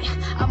moonlight,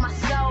 of my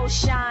soul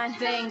shine.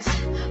 Things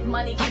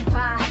money can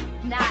buy,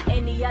 not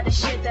any other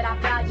shit that I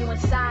value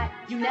inside.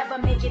 You never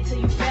make it till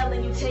you fail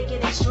and you take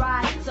it in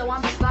stride. So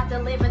I'm just about to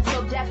live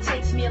until death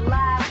takes me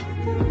alive.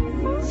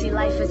 See,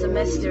 life is a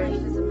mystery.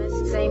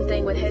 Same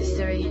thing with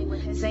history.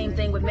 Same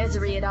thing with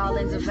misery. It all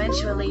ends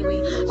eventually.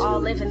 We all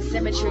live in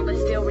symmetry, but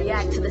still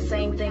react to the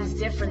same things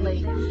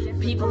differently.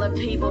 People are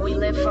people. We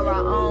live for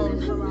our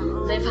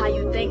own. Live how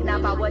you think,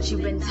 not by what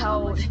you've been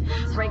told.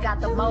 Break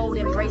out the mold,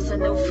 embrace a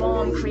new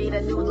form. Create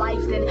a new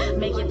life, then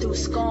make it through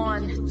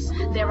scorn.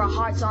 There are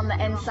hearts on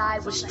the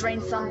inside with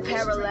strengths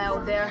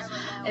unparalleled. There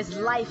is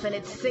life and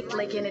it's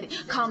cyclic and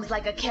it comes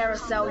like a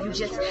carousel. You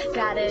just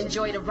gotta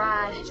enjoy the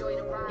ride.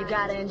 You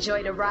gotta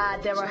enjoy the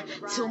ride. There are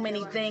too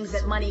many things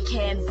that money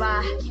can't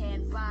buy.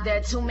 There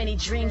are too many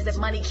dreams that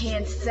money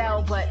can't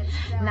sell, but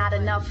not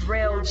enough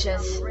real,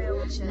 just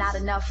not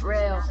enough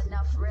real.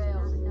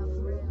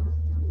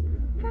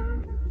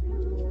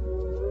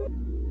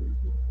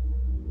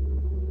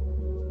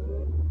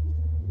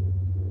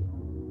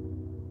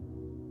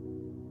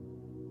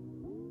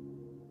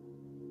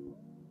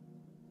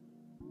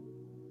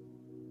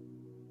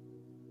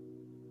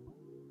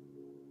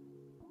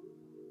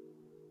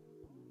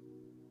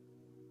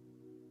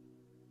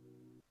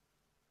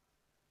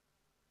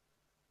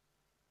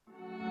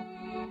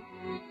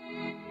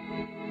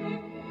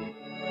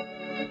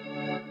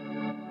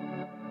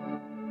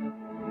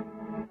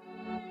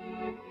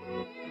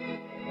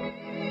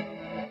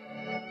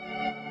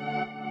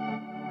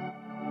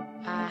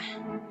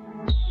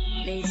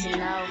 Need to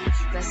know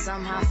that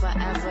somehow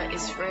forever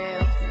is real,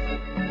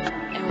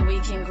 and we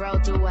can grow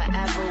through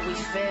whatever we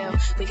feel.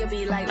 We could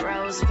be like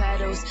rose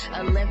petals,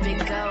 Olympic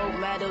gold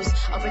medals,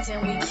 or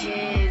pretend we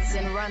kids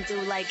and run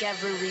through like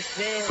every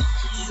field.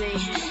 See,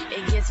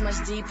 it gets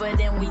much deeper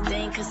than we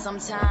think, cause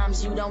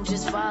sometimes you don't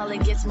just fall,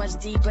 it gets much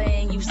deeper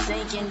and you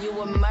sink and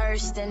you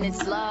immersed in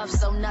its love,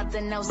 so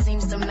nothing else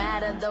seems to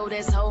matter. Though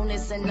there's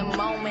wholeness in the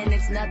moment,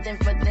 it's nothing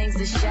for things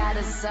to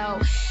shatter. So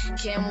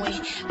can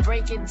we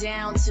break it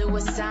down to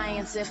a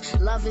science? If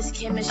love is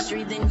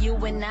chemistry, then you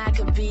and I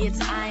could be its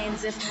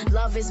ions. If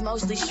love is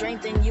mostly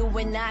strength, then you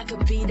and I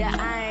could be the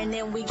iron.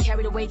 And we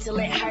carry the weight till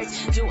it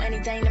hurts, do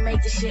anything to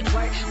make the shit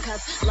work,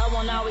 cause love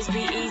won't always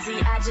be easy.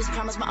 I just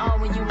promise my all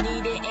when you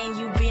need it, and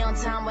you be on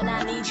time when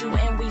I need you.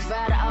 And we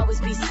vow to always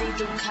be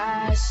see-through,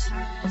 cause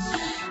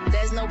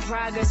there's no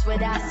progress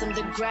without some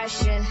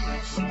digression,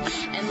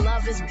 and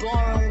love is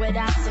boring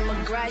without some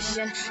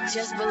aggression.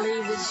 Just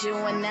believe that you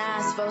and I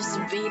are supposed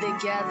to be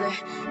together.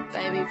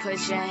 Baby,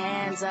 put your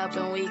hands up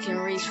and we can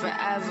reach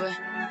forever.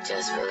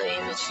 Just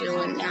believe that you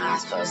and I are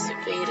supposed to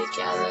be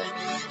together.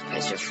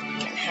 Put your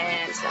fucking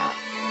hands up.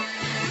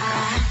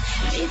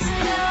 I need to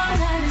know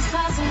that it's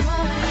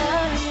possible to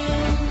love you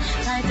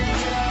like the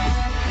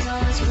air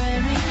goes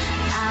with me.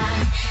 I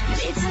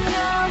need to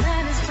know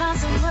that it's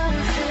possible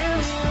to feel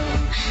you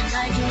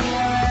like you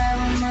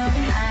never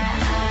moving.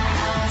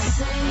 I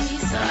see,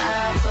 so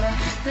I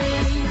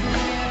believe in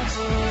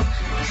you.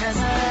 Cause I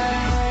love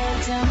the way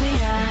you tell me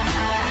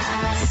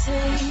I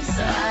see,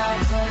 so I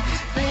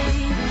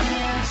believe in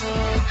you.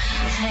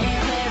 Hey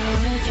baby,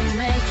 we can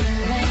make it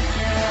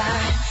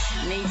right.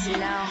 Need to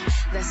know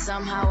that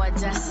somehow our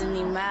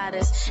destiny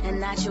matters,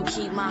 and that you'll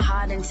keep my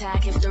heart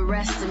intact if the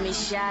rest of me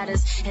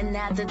shatters, and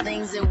that the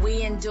things that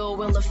we endure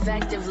will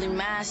effectively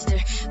master.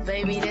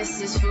 Baby,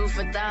 this is food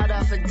for thought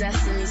off of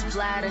destiny's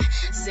platter.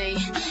 See,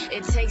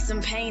 it takes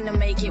some pain to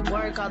make it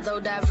work, although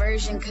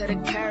diversion could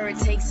occur. It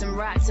takes some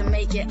rock to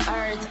make it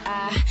earth.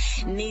 I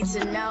need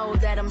to know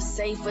that I'm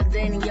safe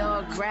within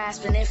your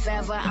grasp, and if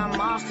ever I'm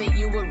off it,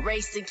 you would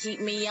race to keep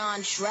me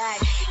on track.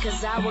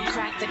 Cause I would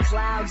crack the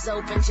clouds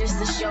open just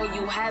to show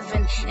you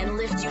heaven, and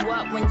lift you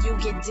up when you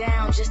get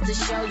down just to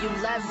show you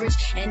leverage.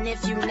 And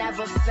if you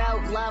never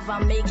felt love,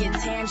 I'll make it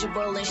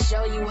tangible and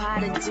show you how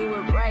to do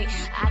it right.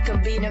 I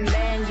could be the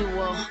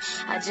manual.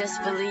 I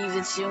just believe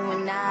that you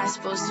and I are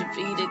supposed to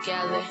be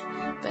together.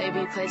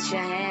 Baby, put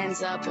your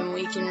hands up and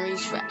we can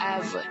reach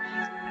forever.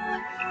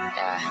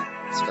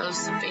 Yeah,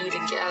 supposed to be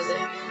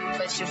together.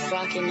 Put your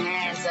fucking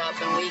hands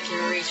up and we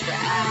can reach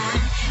forever.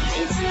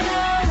 Need to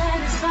know that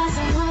it's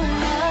possible to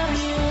love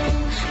you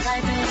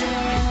like they do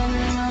in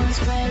the movies,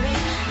 baby.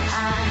 I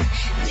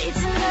need to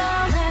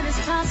know that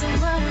it's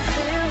possible to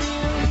feel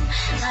you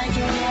like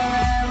you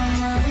never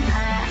moving.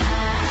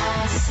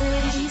 I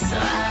see, so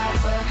I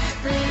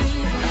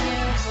believe in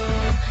you.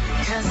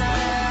 Cause I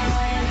love the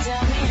way you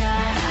tell me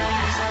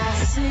I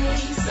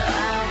see, so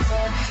I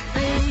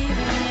believe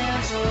in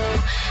you.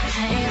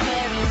 Hey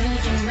baby, we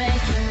can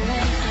make it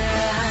right.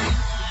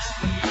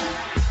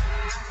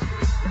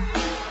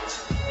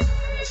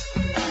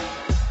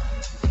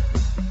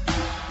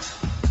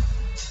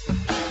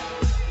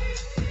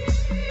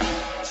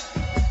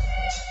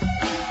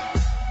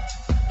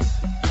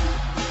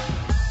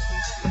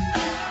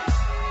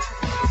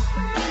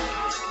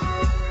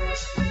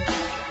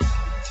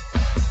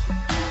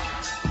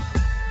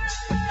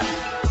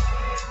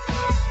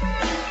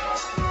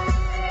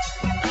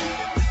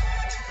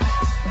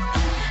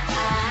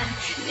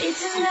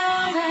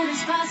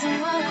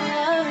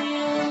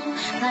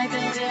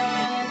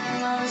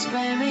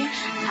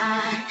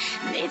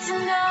 Need to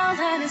know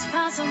that it's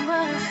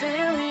possible to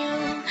feel you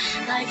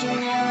like you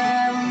never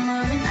ever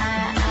moving.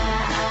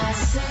 I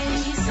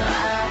see, so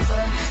I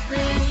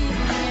believe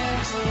in you.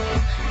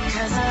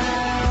 Cause I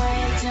love the way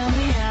you tell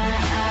me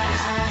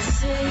I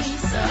see,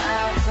 so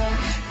I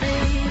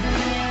believe in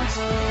you.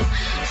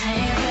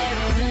 Hey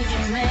baby, we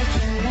can make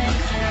it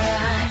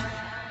right.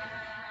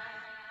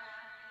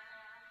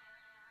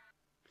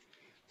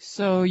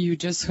 So you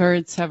just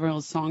heard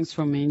several songs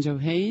from Angel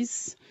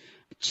Hayes.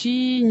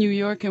 Chi, New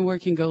York and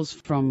Working Girls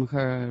from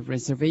her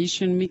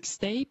Reservation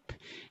mixtape,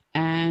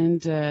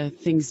 and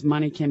Things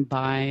Money Can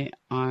Buy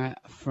are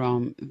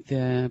from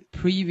the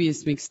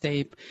previous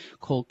mixtape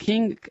called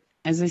King.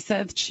 As I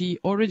said, she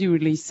already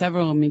released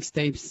several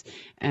mixtapes,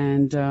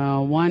 and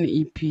one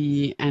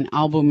EP and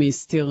album is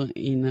still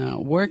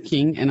in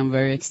working, and I'm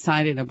very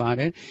excited about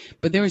it.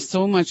 But there is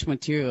so much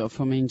material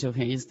from Angel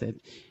Hayes that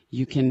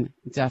you can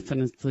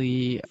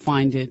definitely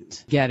find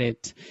it, get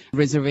it.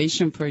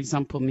 Reservation, for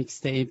example,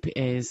 mixtape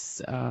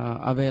is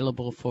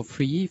available for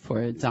free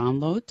for a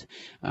download.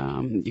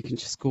 You can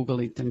just Google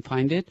it and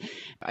find it.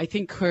 I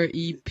think her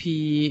EP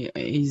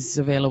is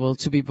available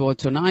to be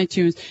bought on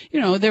iTunes. You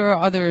know, there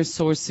are other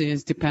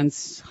sources,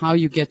 depends how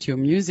you get your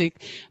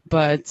music,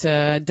 but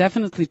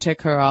definitely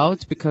check her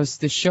out because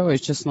the show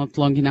is just not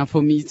long enough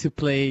for me to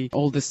play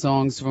all the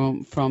songs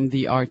from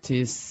the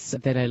artists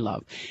that I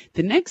love.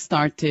 The next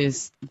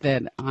artist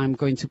that I'm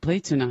going to play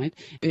tonight,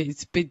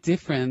 it's a bit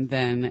different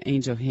than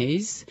Angel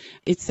Hayes.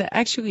 It's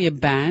actually a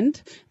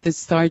band that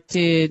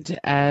started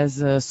as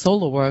a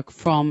solo work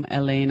from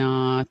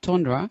Elena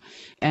Tondra,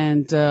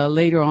 and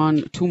later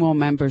on 2 more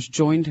members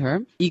joined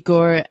her,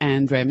 Igor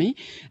and Remy,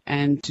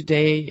 and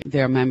today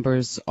they're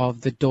members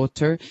of the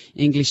Daughter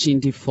English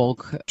indie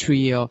folk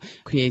trio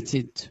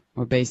created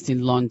or based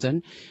in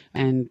London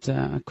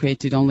and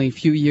created only a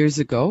few years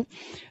ago.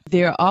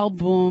 Their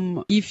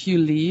album, If You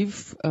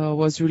Leave,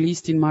 was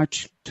released in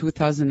March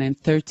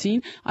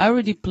 2013. I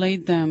already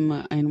played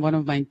them in one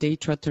of my day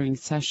trottering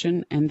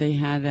sessions, and they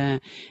had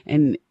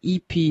an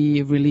EP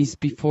released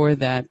before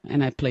that,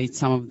 and I played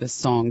some of the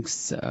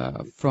songs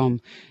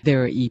from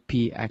their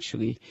EP,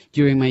 actually,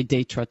 during my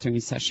day trottering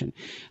session.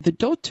 The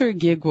Daughter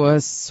gig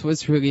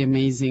was really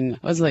amazing.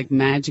 It was like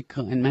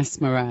magical and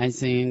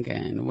mesmerizing,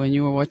 and when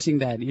you were watching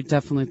that, you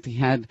definitely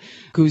had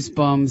goosebumps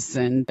goosebumps,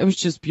 and it was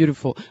just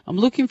beautiful. I'm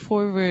looking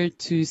forward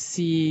to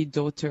see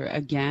Daughter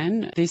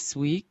again this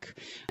week,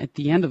 at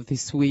the end of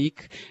this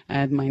week,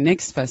 at my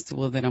next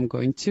festival that I'm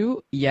going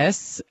to.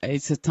 Yes,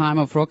 it's a time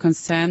of Rock on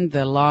Sand,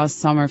 the last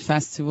summer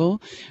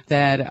festival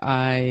that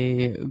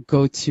I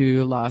go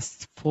to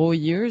last 4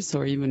 years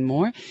or even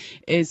more.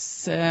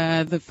 It's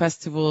the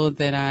festival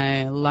that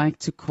I like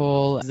to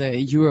call the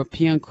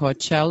European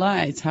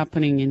Coachella. It's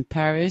happening in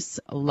Paris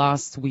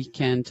last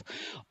weekend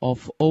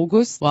of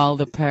August, while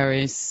the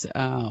Paris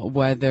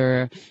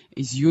weather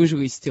is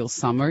usually still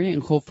summery,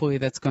 and hopefully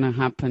that's going to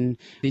happen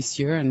this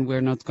year, and we're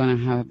not going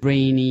to have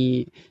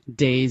rainy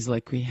days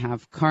like we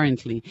have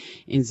currently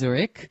in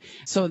Zurich.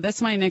 So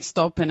that's my next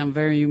stop, and I'm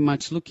very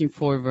much looking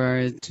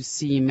forward to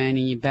see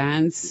many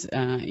bands,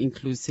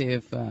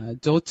 inclusive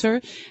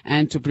Daughter,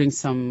 and to bring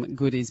some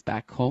goodies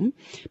back home.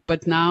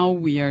 But now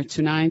we are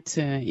tonight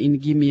in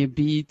Give Me a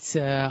Beat.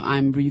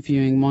 I'm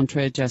reviewing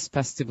Montreux Jazz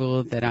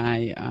Festival that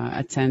I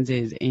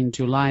attended in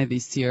July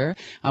this year.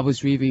 I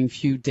was reviewing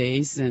few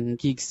days and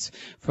gigs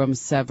from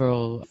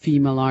several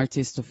female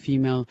artists or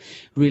female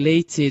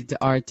related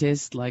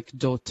artists like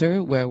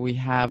Daughter, where we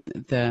have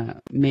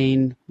the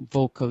main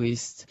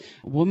vocalist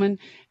woman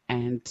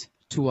and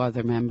 2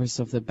 other members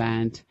of the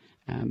band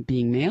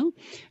being male.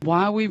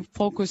 Why we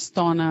focused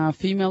on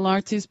female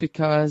artists?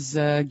 Because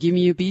Give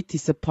Me a Beat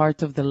is a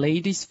part of the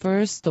Ladies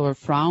First, or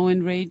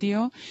Frauen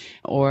Radio,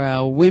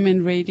 or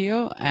Women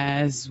Radio,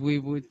 as we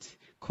would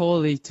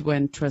call it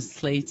when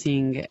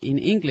translating in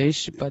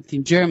English, but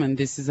in German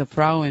this is a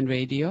Frauen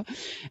Radio,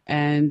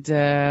 and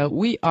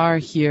we are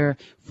here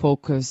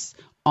focused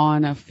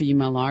on a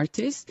female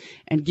artist.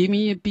 And Give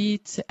Me a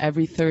Beat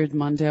every 3rd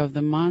Monday of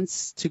the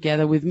month,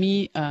 together with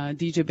me,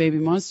 DJ Baby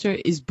Monster,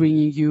 is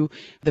bringing you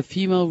the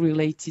female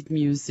related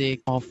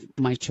music of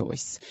my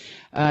choice.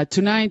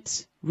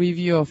 Tonight,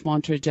 review of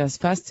Montreux Jazz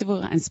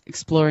Festival and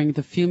exploring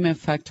the female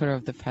factor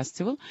of the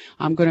festival.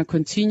 I'm going to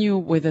continue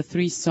with the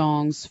 3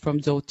 songs from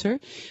Daughter.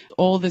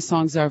 All the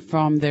songs are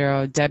from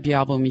their debut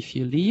album, If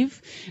You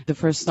Leave. The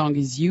first song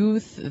is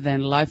Youth,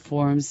 then Life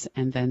Forms,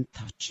 and then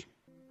Touch.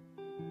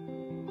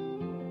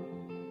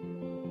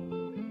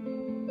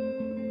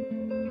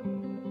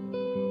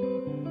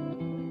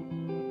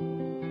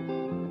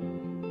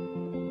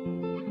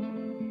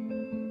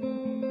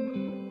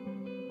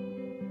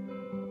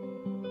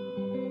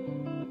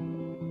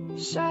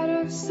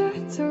 Shadows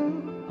settle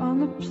on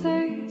the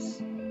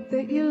place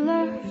that you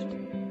left.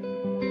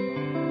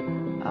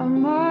 Our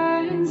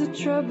minds are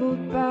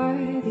troubled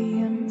by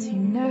the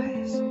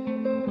emptiness.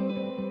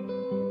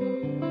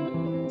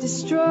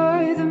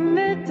 Destroy the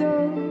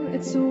middle,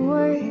 it's a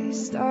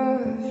waste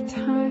of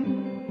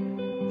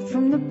time.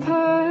 From the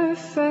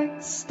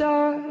perfect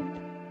start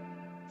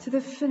to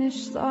the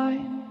finish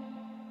line.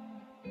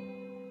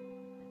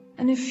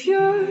 And if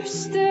you're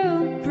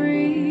still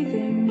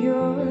breathing,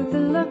 you're the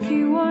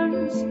lucky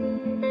ones.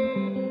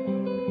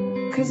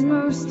 'Cause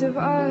most of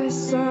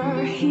us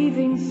are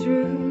heaving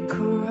through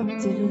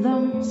corrupted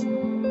lungs,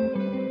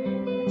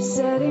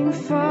 setting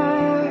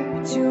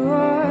fire to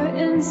our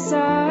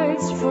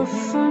insides for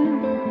fun,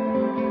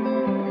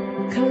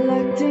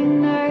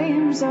 collecting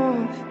names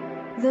of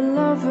the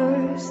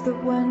lovers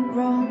that went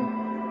wrong,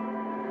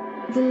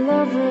 the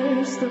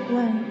lovers that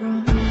went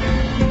wrong.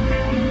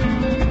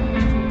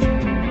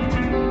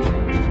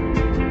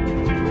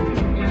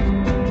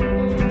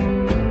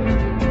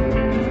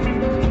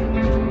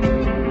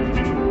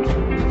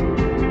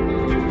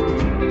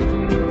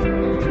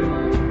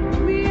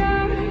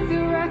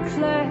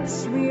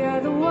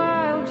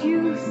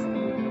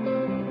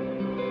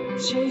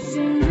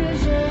 Chasing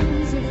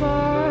visions of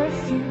our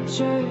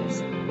futures.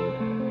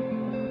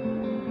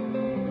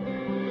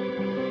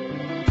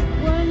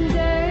 One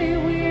day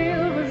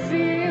we'll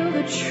reveal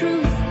the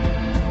truth,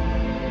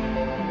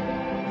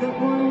 that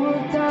one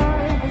will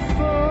die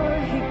before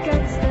he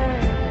gets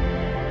there.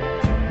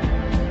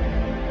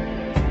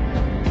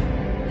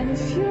 And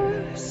if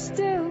you're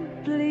still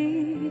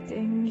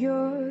bleeding,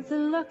 you're the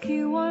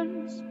lucky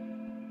ones.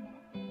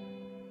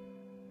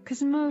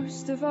 'Cause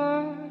most of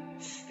our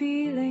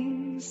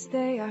feelings,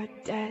 they are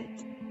dead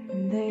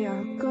and they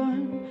are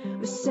gone.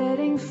 We're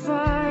setting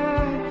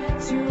fire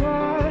to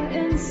our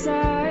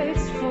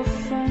insides for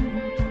fun,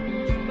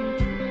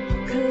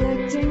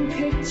 collecting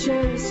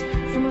pictures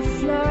from a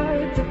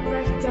flood that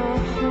wrecked our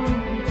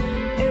home.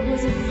 It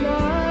was a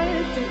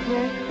flood that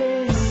wrecked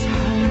this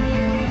home.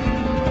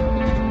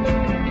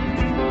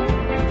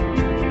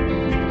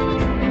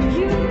 And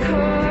you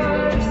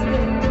caused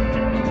it.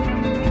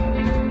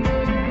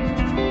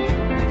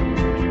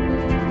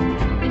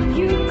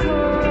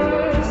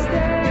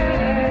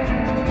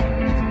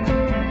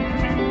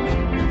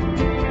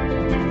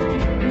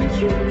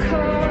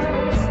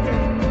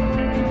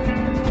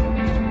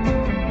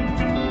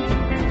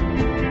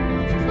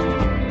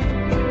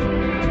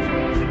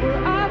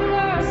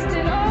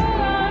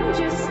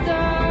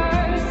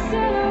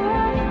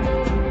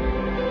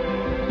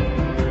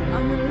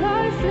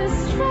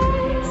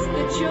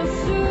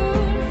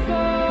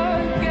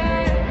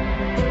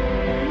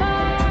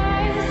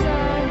 Minds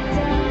are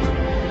down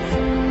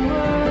from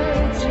words.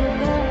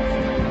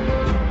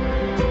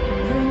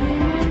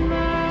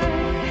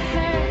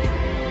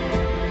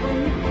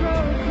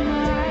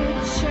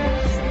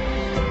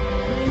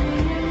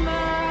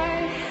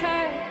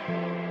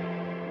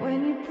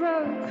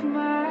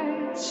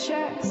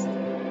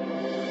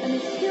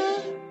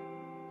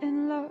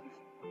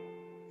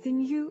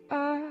 and you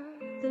are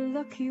the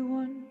lucky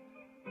one.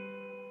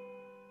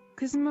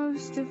 'Cause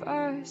most of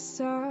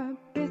us are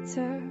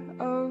bitter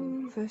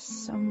over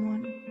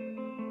someone.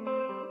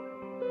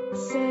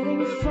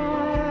 Setting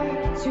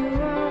fire to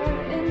our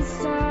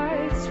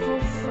insides for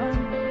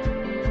fun,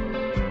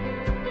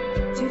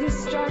 to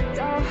distract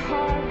our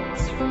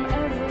hearts from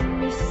ever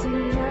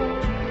missing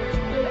love.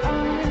 But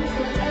I'm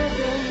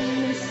forever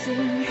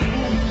missing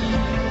him.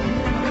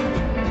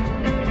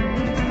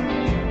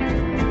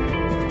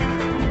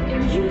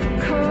 And you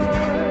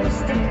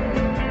caused it.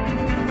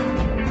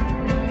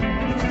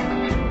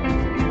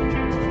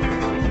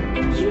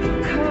 And you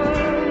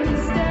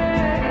caused it.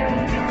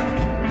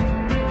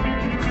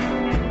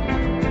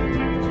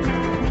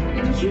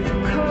 And you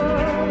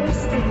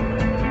caused it.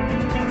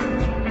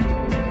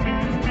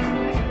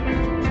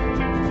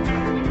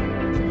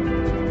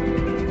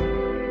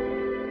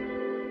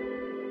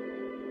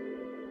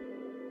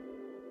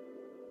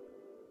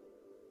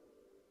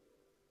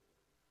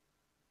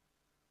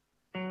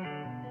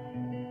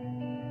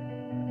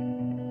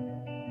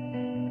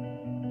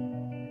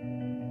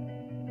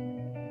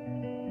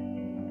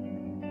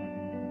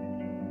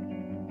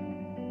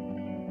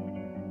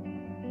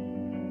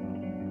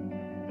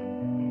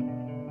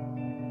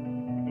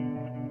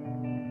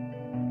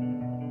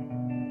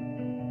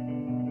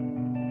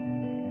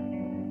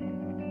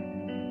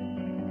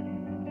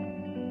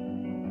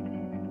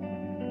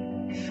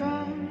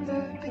 From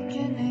the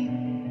beginning,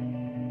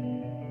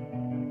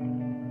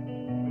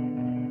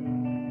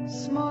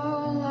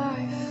 small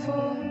life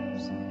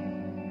forms,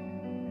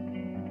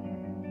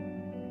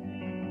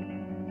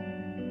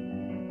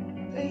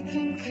 they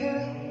can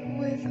kill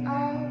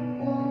without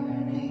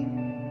warning,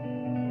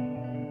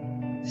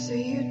 so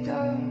you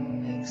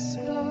don't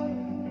explode.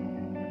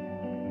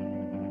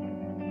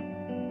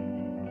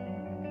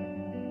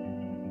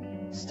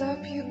 Stop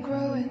your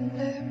growing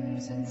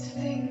limbs and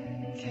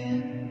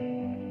thinking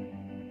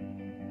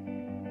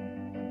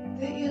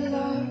that you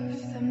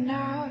love them.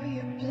 Now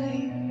you're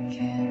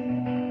blinking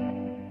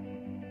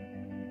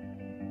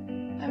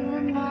and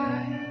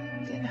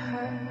reminding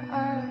her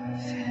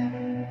of him.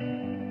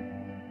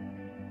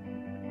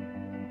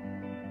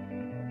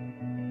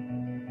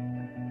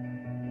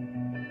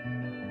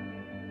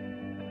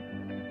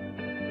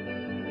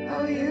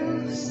 Oh, you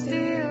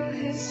steal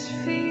his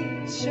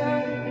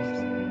features,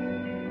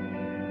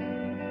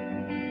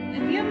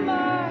 and your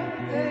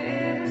mother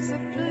is a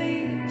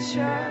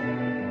bleacher.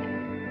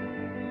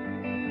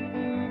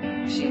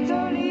 She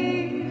don't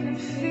even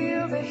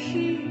feel the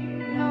heat,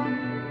 no.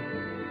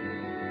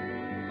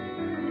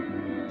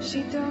 She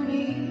don't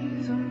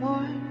even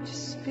want to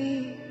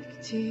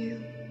speak to you.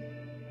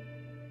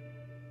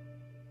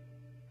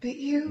 But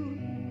you'll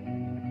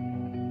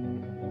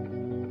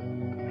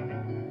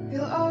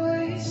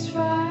always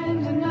find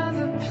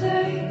another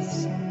place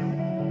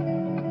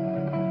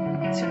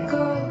to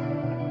go.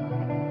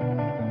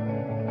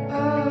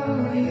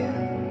 Oh,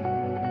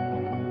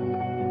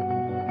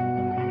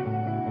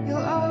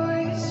 you'll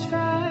always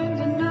find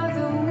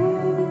another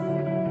wound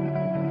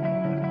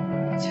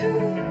to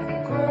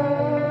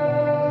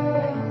grow,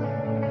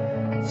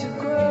 to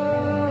grow.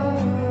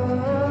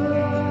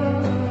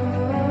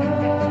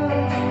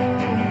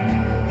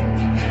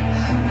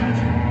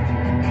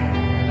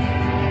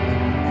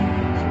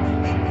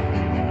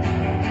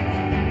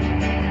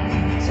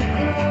 To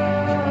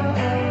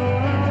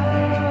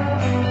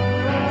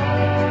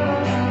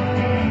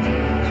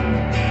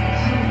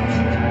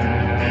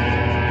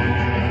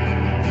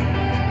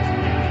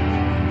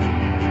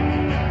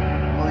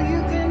Well,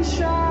 you can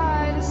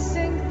try to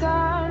sink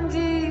down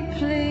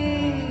deeply,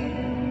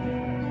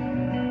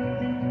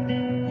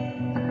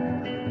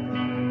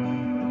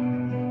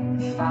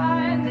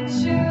 find the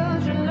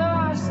children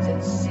lost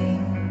at sea,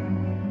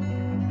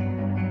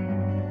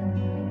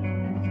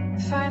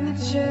 find the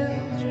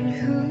children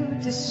who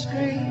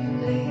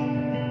discreetly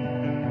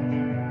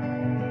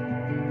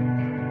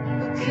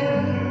were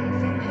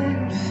killed in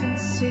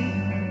infancy,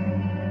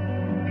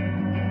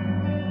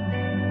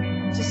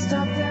 to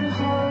stop them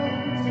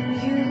holding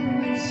you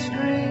and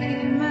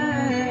screaming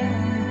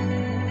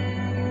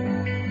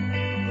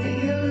that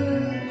you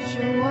lose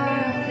your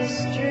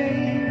wildest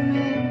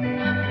dreaming.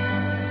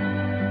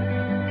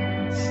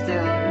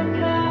 Still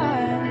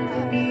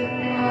reminding you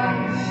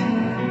of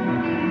him,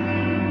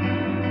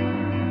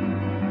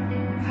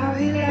 how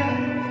he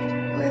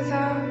left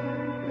without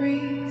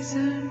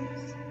reasons.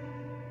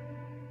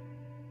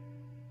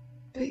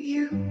 But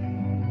you'll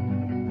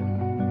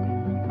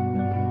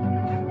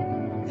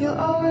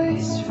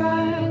always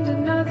find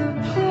another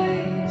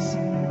place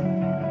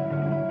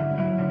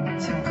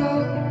to go.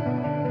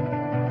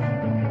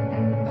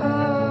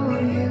 Oh,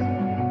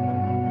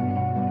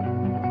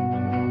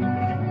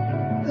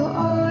 you'll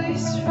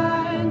always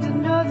find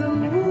another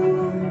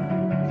wound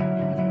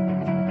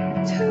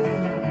to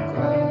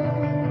grow,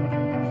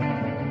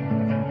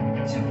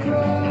 to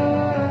grow.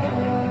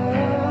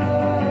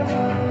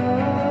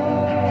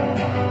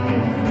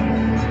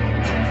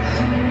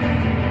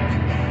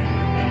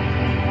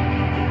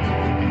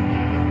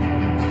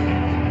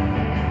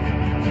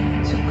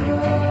 To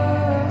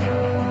grow.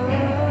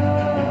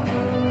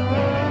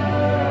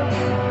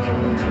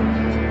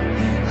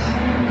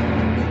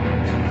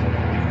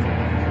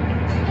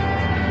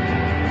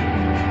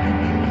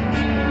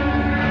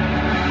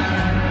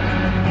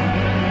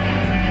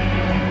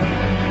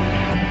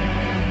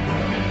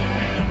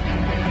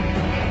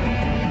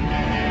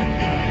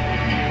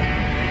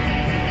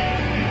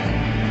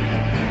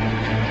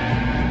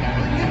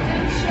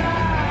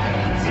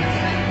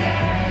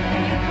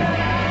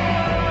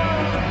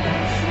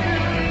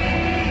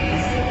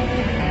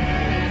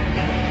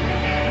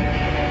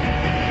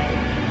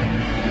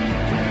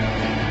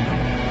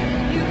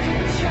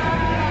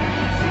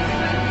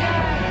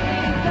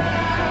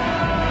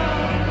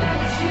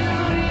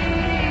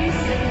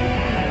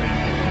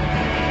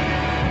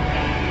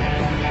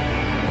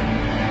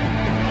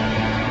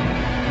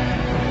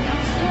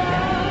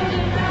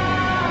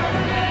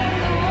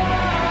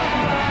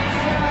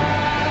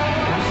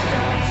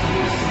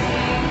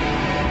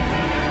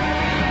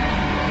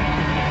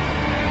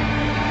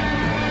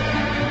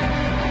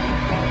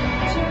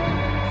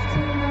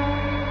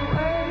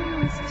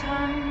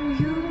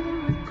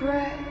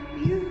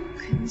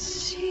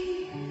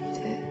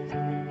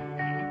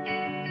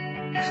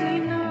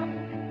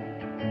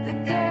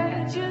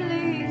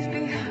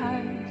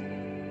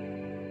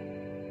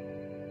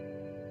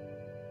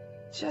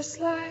 just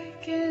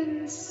like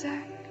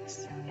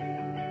insects.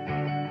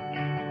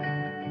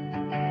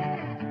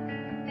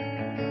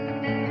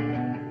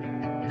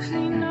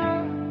 Clean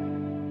up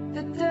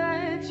the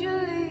dead you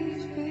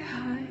leave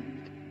behind.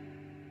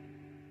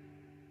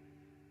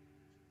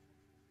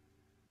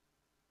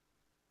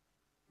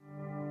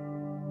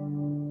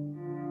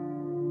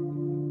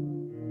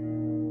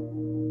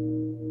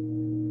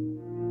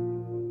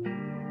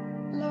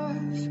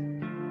 Love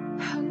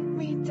hunt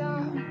me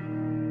down.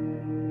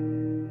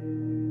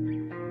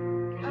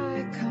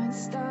 I can't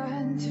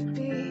stand to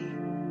be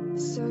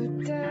so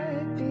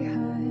dead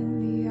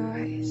behind the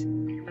eyes.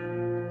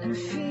 And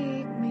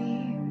feed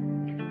me,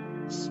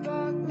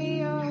 spark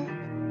me up.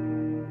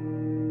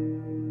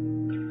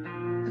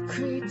 A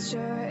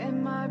creature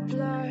in my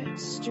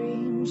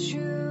bloodstream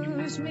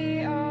chews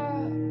me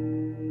up,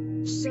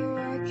 so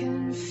I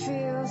can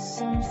feel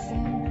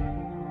something.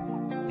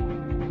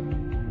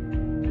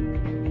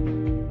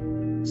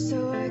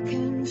 So I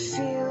can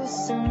feel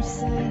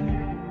something.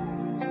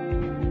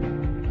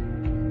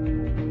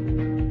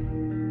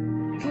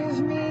 Give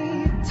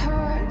me a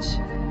touch,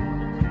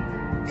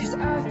 'cause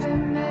I've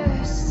been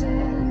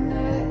missing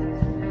it.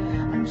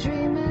 I'm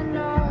dreaming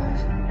of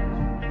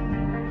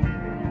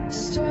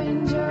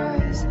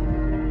strangers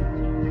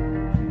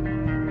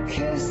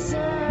kissing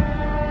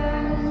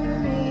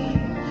me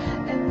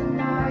in the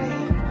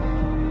night,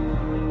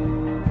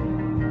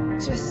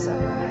 just so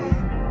I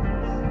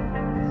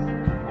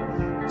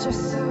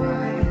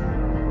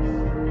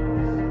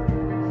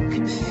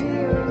can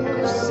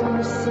feel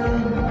something.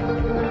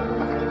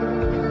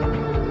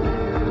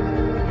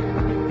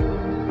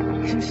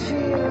 Can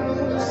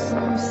feel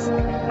something.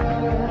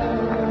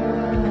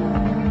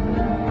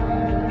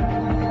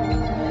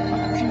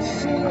 Can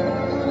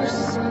feel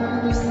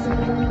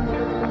something.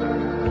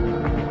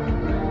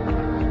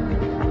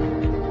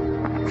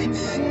 Can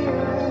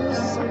feel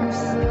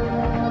something.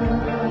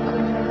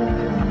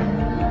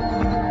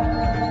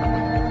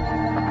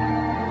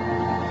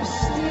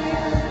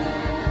 Steal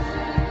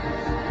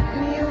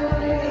me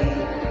away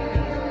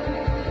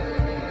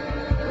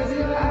with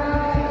your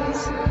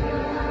eyes.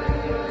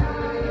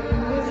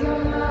 With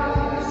your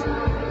mouth,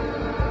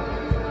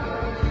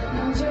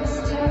 now just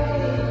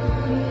take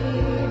me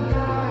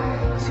back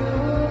to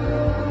a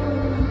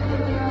room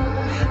in your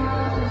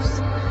house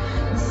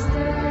and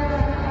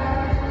stare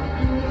at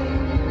me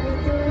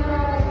with the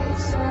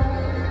lights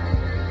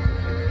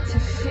out to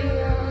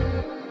feel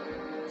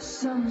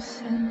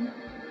something.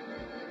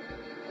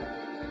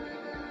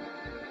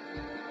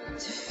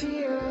 To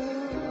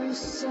feel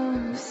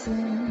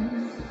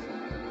something.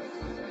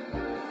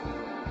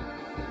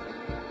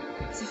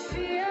 To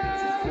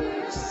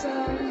feel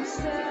something.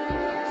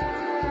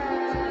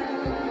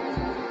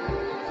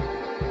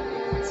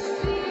 To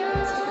feel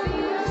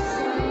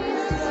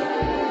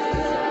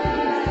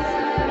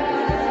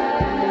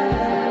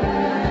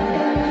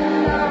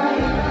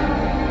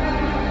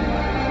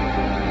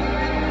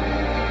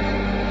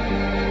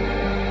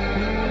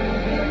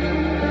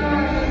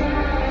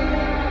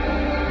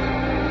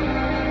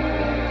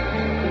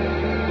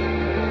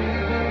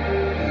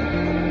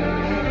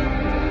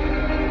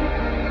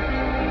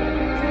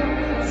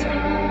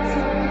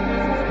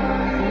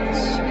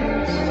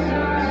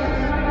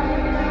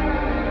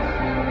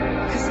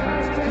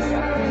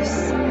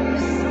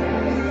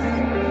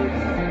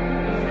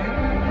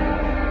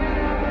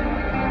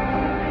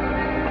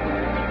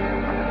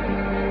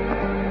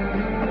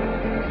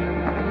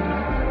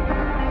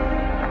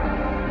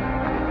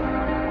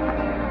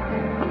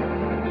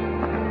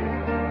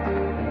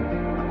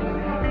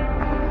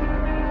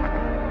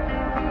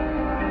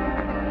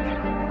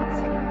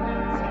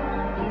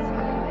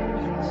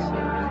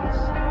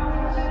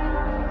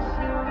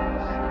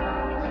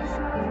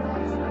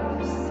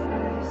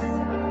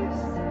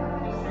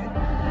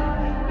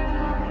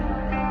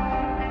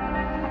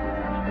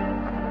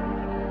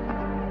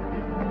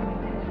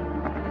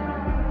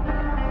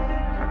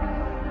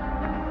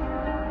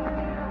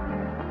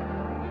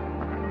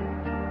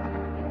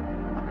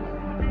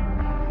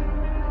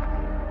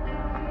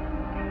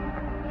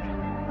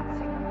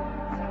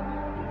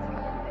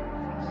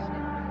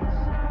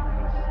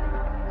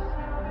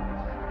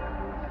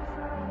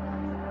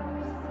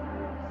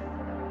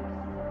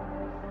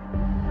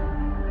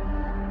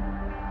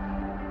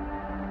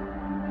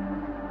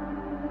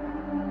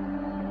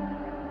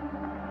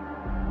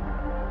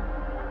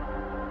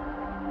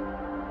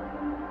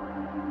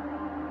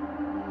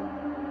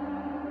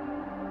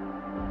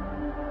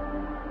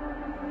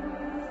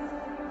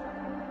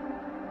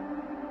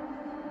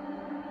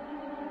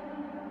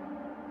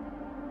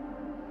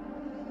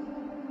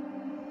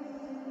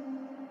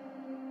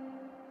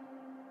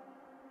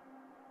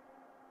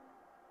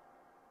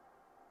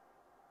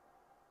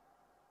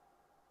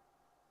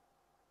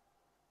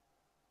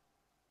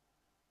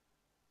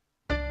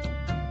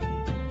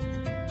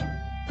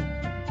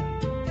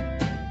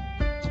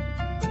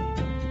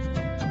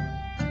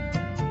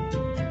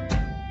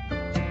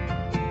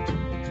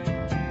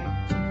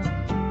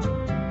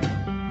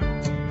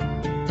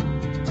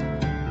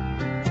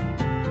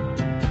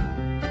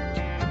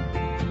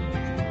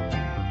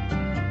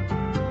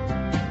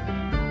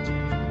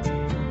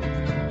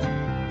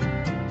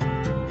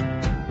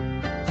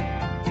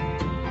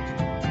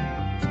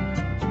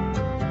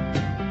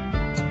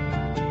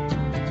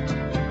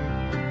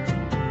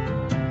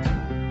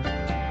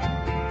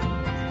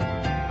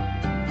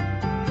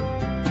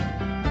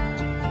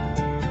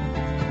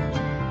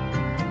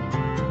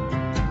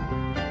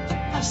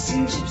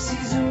Seen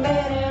gypsies who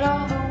made it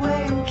all the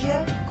way and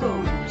kept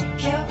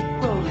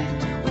rolling,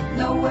 with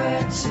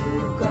nowhere to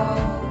go,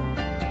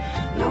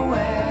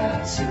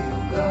 nowhere to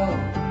go.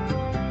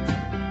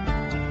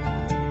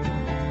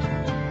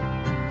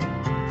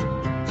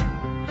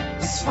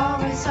 As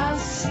far as I've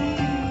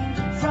seen,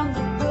 from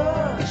the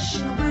bush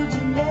in the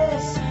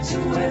wilderness to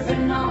every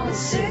known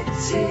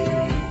city,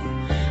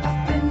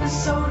 I've been to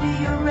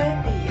Saudi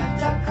Arabia,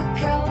 Dhaka,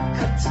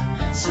 Calcutta,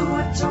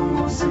 Soweto,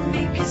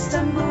 Mozambique,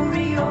 Istanbul,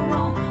 Rio,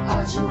 Rome,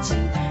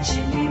 Argentina,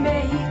 Chile,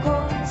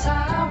 Mexico,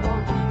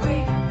 Taiwan,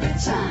 Great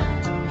Britain,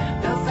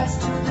 Belfast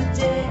to the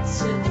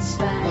desert in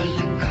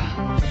Spain.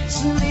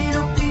 Some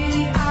little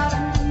bitty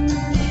island in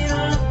the middle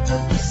of the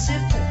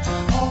Pacific,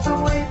 all the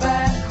way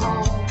back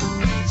home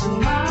to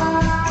my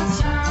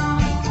town,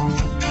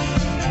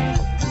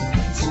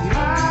 to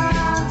my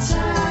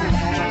town.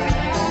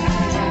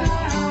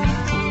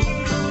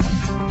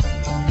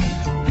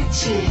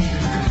 Bitchin',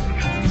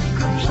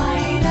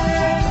 complaining,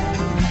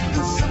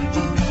 and some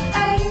people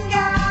ain't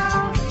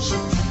got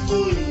shit to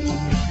eat.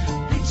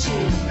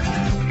 Bitchin',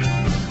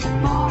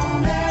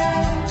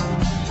 moaning,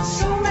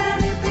 so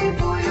many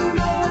people you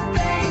know what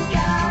they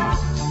got.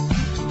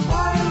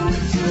 What are we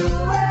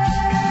doing?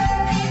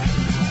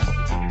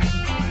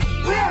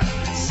 We're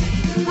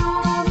sitting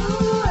on the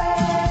way.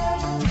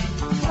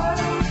 What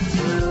are we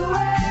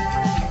doing?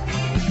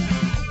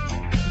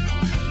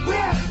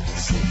 We're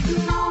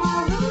sitting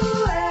on the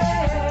way.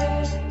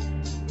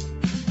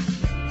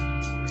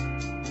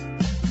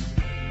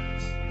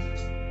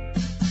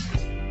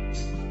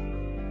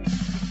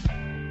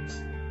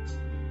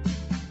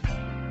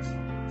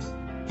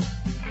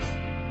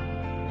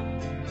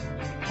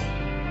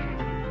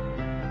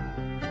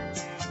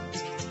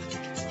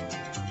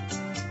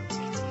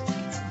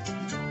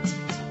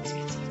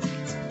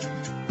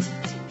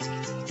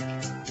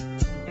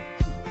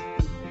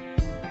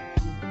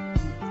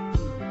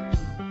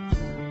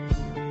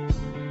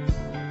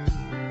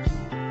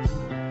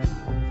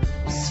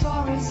 As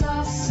far as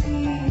I've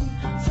seen,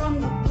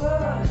 from the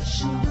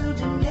bush and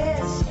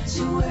wilderness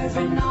to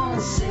every known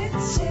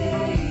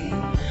city,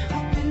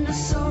 I've been to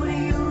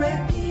Saudi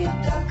Arabia,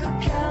 Dhaka,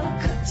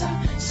 Calcutta,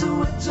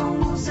 Soweto,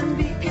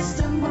 Mozambique,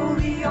 Istanbul,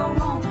 Rio,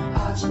 Rome,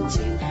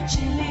 Argentina,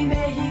 Chile,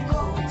 Mexico,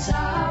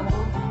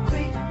 Taiwan,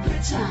 Great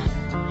Britain,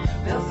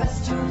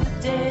 Belfast to the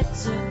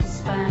desert in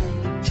Spain.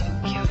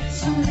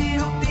 Some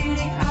little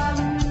bitty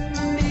island in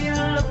the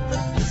middle of the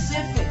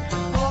Pacific,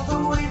 all the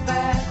way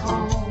back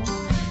home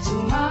to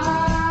my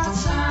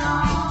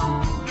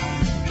town,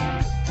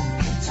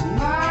 to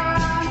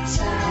my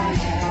town.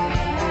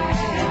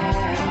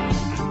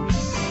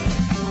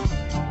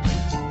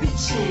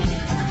 Bitchin',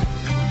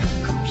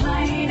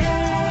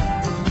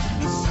 complaining,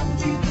 some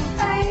people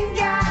ain't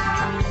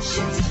got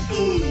shit to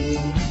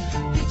eat.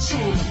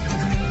 Bitchin',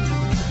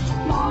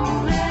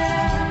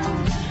 moaning,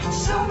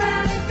 so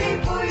many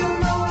people you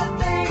know what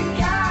they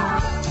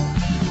got.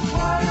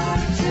 What are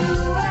we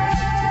doing?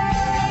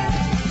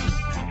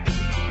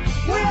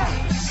 We're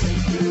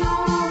sitting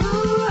on the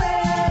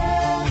way.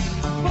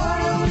 What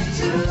are we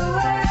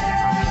doing?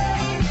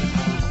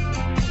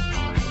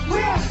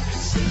 We're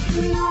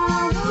sitting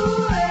on the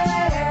way.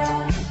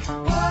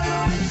 What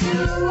are we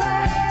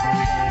doing?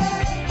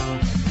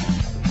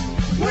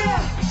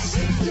 We're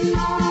sitting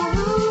on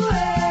the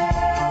way.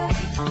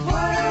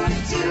 What are we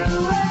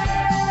doing?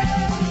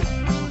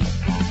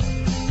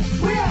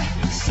 We're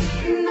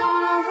sitting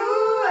on the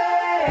way.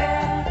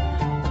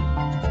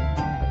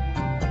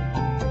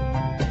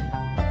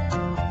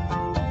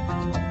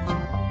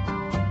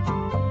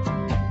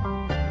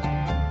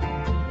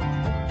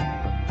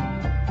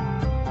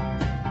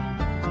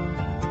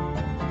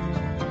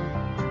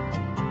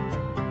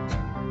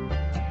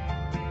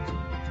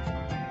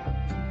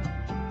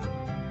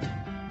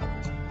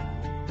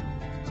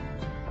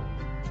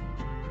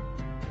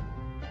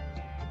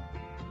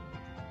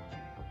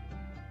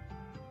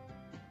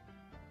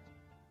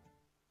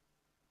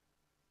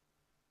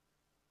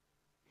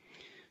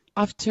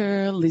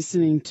 After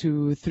listening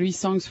to 3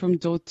 songs from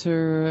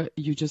Daughter,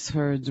 you just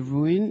heard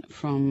Ruin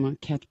from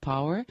Cat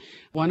Power.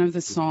 One of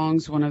the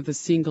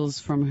singles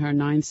from her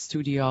 9th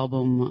studio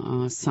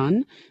album,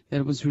 Sun,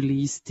 that was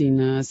released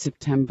in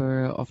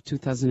September of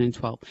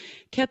 2012.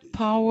 Cat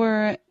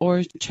Power,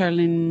 or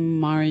Charlene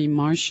Marie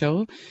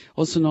Marshall,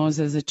 also known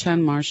as a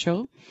Chan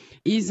Marshall,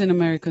 is an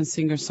American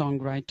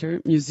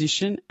singer-songwriter,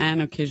 musician,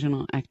 and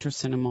occasional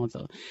actress and a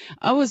model.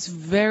 I was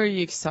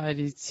very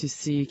excited to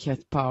see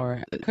Cat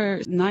Power. Her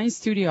 9th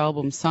studio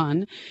album,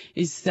 Sun,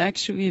 is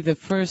actually the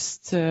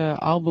first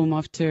album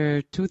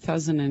after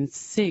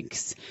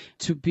 2006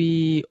 to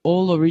be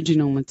all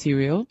original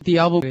material. The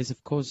album is,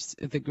 of course,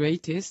 the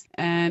greatest,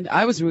 and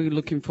I was really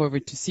looking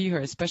forward to see her,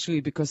 especially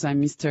because I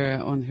missed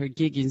her on her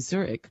gig in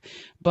Zurich.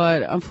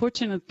 But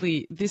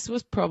unfortunately, this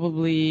was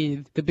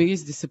probably the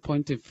biggest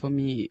disappointment for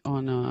me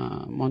on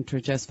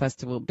Montreux Jazz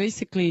Festival.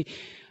 Basically,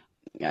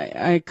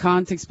 I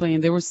can't explain.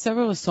 There were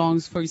several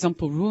songs, for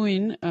example,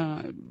 Ruin,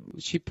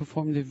 she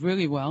performed it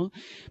really well,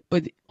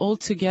 but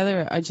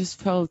altogether I just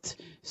felt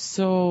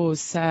so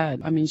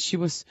sad. I mean, she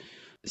was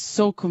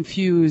so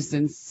confused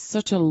and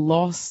such a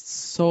lost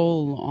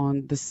soul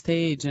on the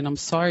stage. And I'm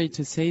sorry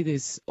to say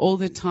this, all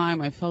the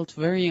time I felt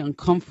very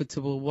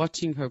uncomfortable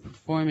watching her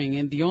performing.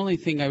 And the only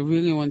thing I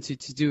really wanted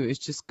to do is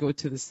just go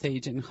to the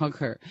stage and hug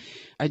her.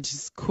 I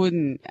just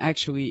couldn't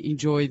actually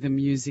enjoy the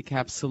music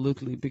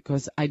absolutely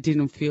because I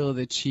didn't feel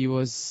that she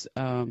was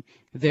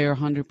there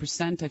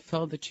 100%. I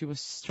felt that she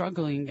was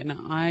struggling, and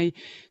I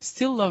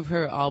still love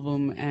her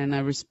album, and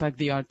I respect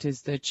the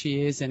artist that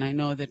she is, and I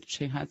know that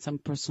she had some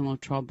personal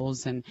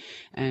troubles and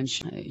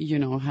she,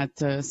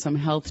 had some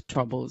health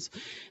troubles.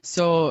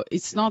 So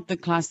it's not the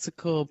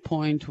classical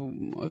point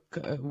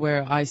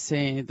where I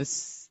say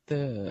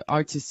the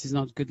artist is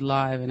not good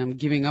live and I'm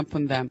giving up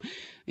on them.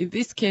 In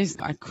this case,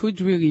 I could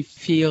really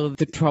feel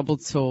the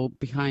troubled soul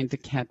behind the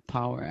cat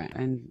power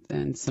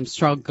and some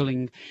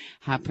struggling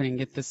happening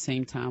at the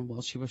same time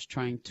while she was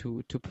trying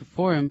to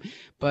perform.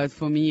 But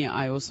for me,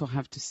 I also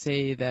have to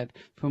say that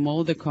from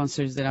all the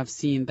concerts that I've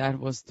seen, that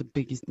was the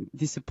biggest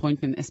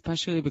disappointment,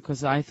 especially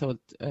because I thought,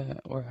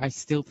 or I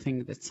still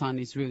think that Sun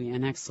is really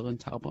an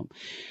excellent album.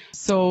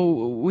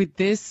 So with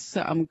this,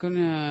 I'm going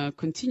to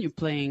continue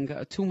playing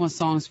 2 more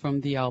songs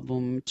from the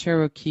album,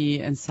 Cherokee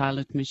and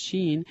Silent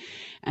Machine,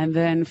 and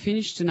then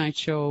finish tonight's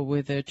show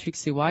with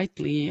Trixie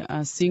Whiteley,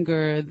 a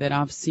singer that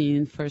I've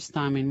seen first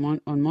time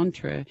on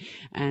Montreux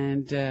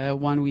and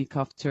 1 week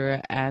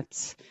after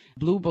at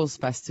Blueballs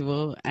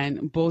Festival,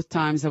 and both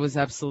times I was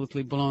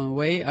absolutely blown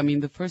away. I mean,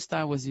 the first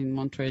time was in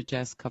Montreux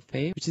Jazz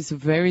Cafe, which is a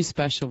very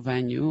special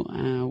venue,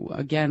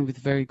 again with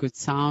very good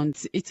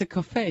sound. It's a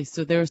cafe,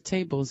 so there are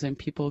tables and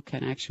people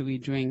can actually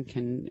drink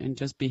and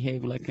just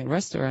behave like a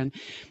restaurant.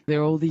 There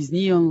are all these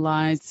neon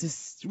lights.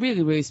 It's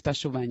really, really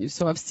special venue.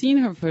 So I've seen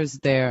her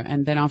first there,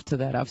 and then after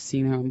that I've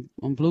seen her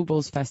on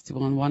Blueballs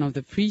Festival on one of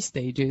the free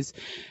stages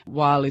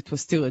while it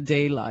was still a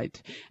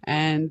daylight.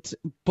 And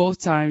both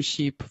times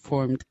she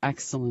performed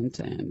excellent.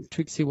 And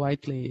Trixie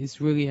Whiteley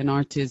is really an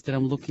artist that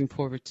I'm looking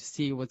forward to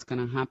see what's going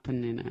to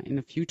happen in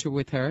the future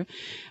with her.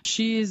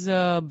 She is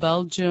a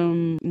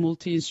Belgian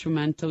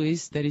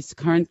multi-instrumentalist that is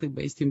currently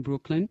based in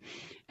Brooklyn.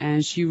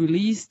 And she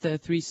released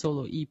 3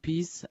 solo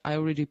EPs. I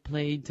already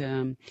played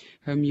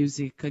her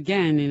music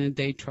again in a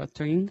day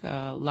trottering,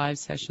 live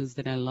sessions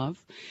that I love.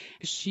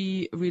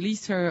 She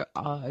released her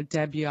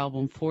debut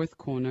album, Fourth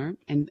Corner,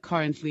 and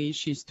currently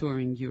she's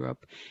touring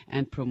Europe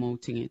and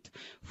promoting it.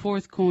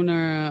 Fourth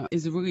Corner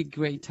is a really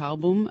great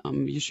album.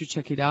 You should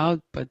check it out.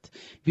 But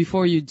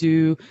before you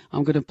do,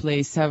 I'm going to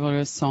play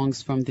several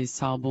songs from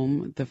this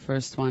album. The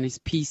first one is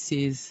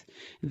Pieces,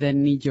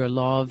 then Need Your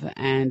Love,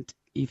 and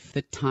if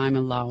the time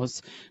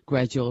allows,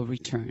 Gradual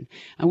Return.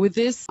 And with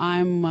this,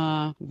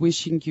 I'm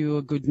wishing you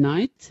a good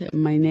night.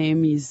 My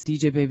name is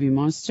DJ Baby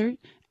Monster,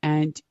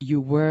 and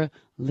you were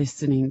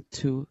listening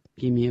to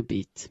Give Me a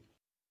Beat.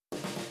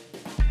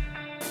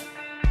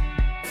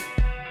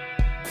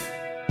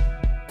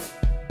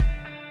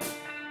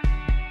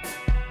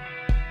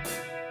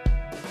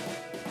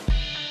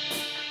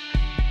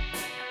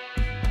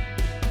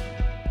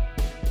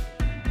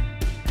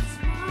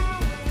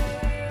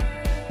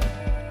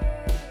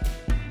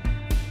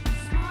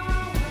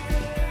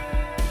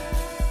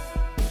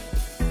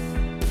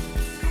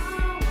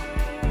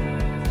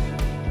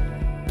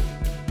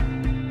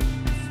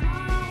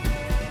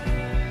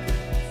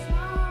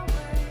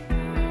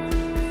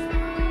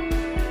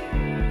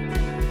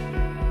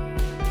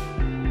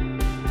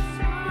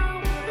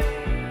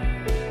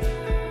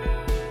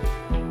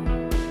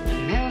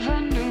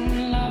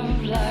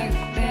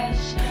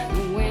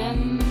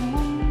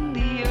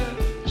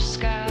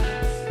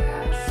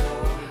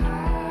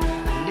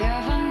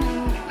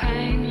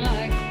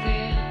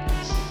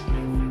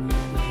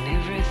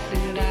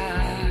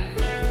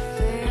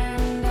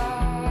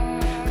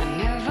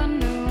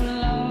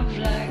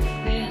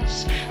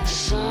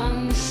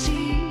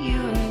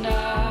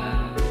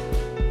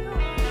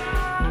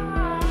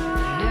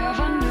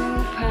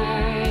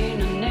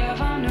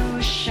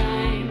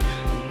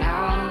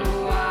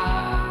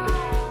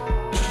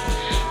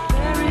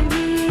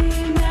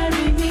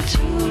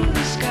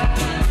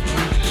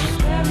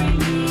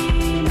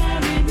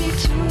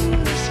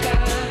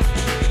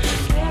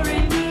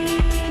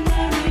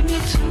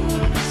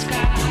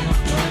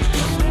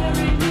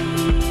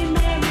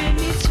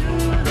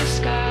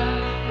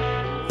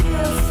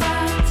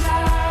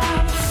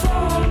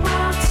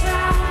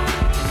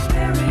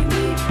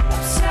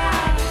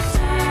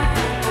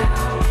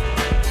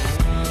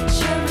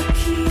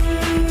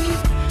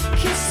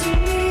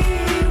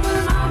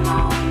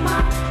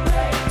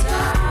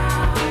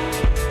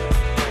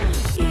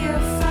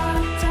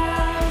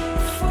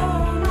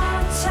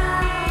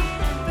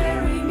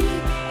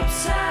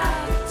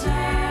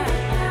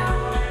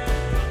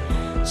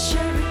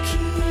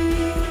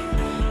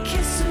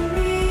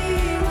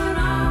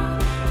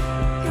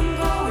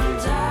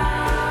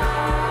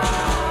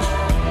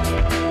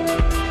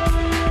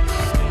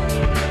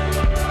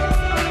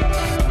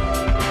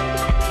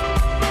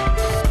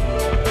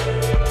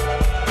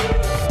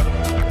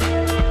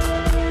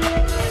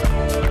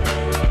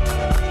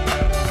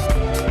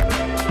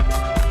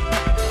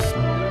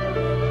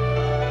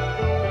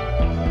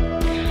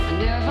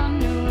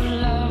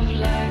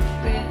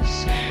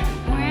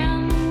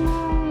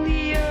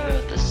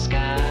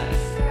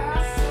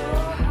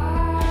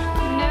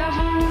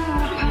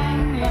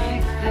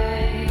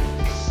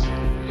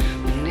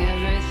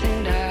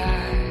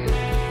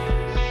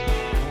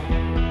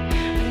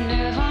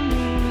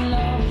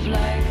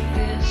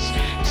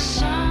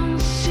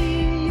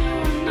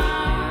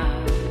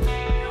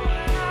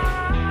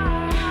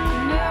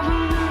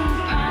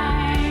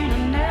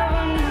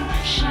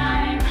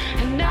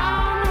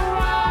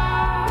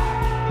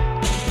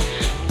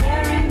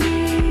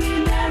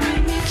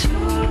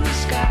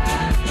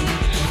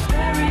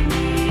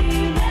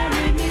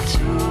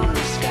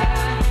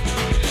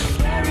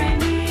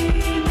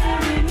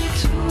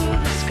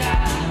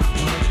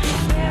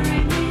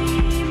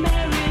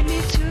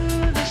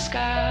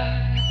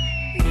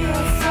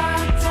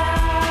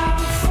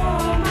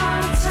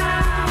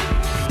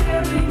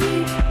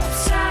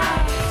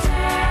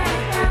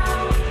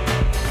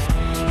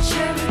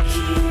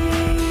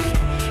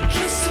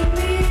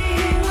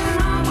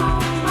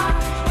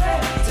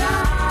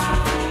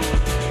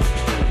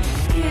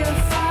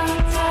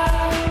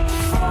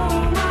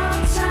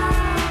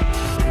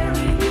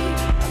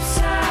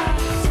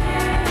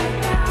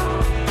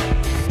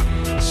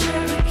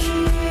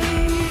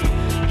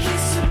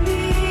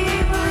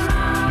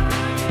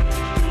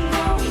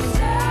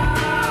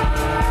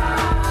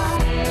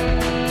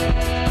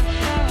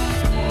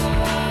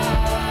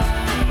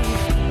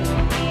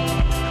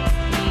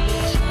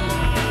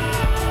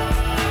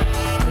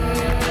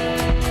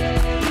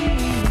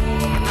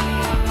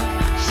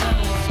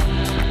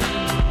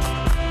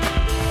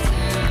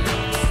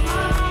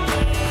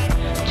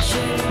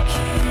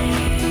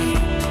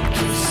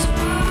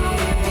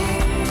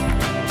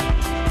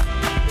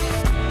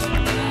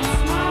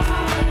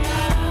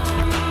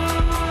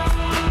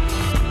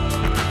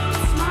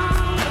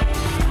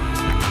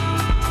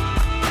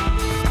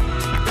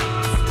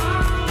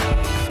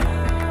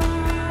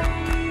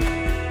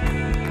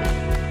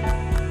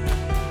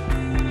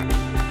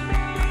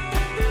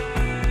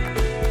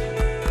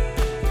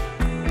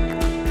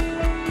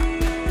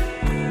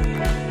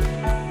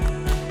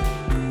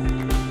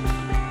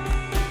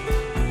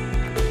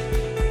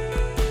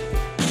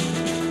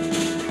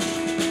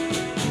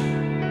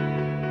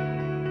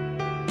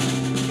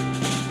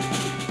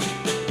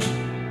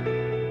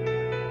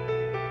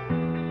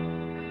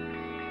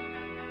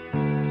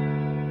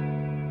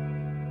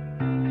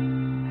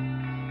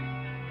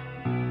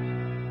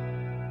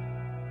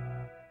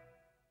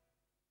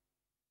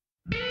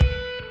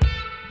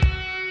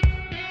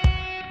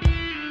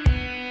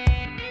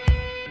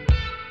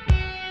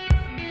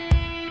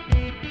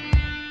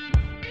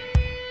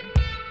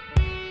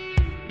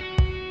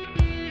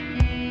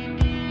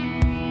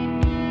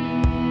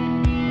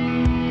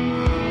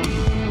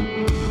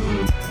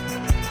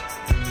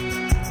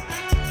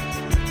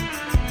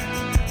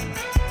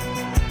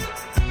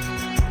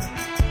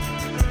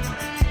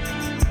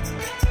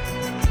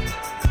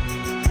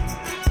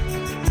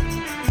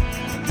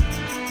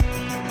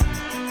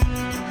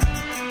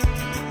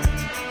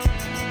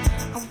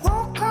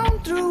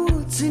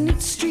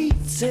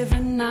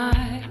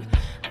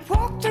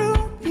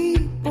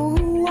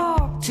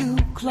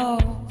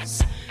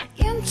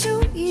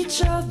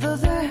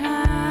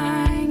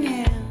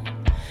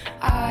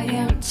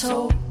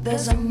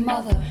 there's a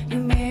mother you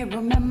may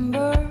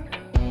remember.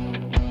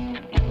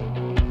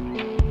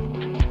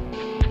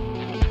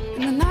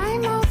 In the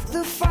name of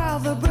the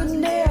Father, but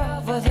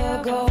never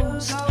the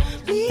ghost.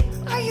 Me,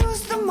 I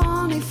use the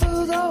money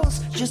for those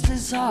just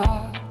as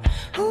hard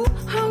who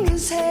hung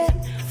his head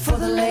for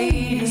the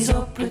ladies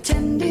or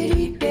pretended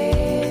he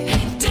dead.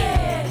 He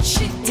dead,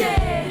 she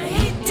dead,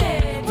 he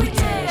dead, we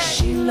dead.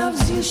 She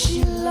loves you,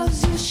 she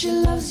loves you, she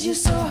loves you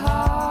so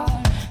hard.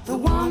 The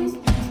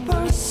one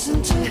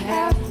person to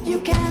have you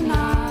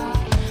cannot.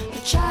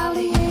 The child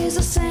he is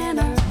a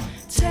sinner.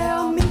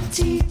 Tell me,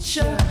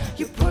 teacher,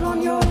 you put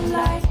on your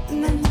light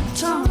and then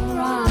turn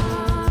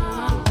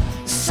around.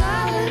 The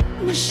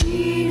silent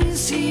machine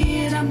is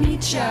here to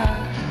meet ya.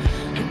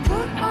 You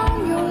put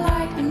on your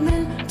light and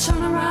then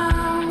turn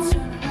around.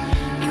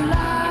 You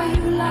lie,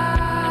 you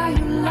lie,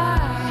 you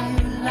lie,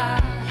 you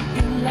lie,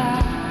 you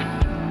lie.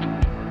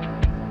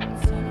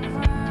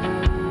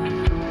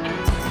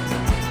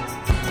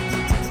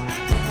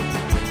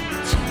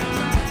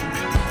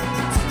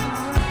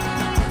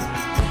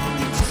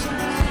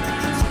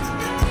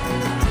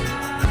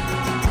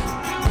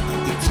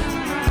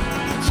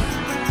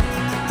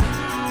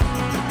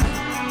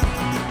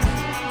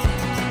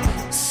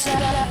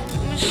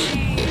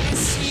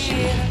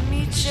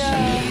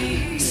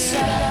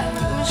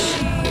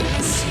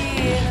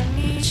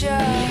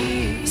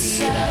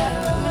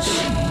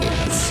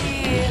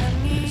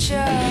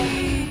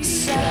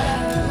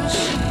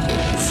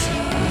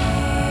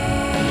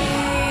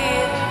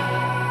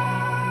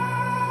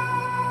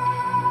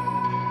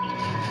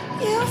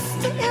 If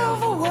the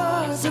ever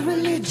was a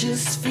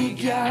religious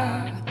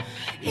figure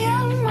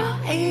in my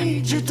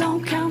age, it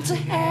don't count to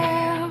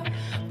have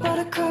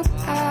buttercup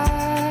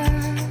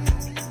eye.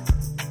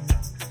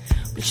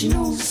 But you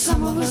know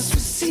some of us will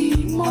see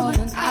more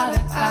than eye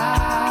to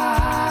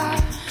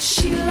eye.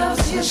 She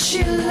loves you,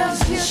 she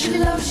loves you, she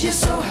loves you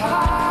so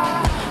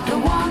hard. The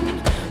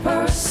one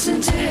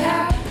person to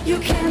have you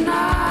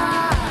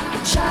cannot.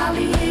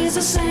 Charlie is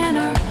a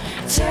sinner.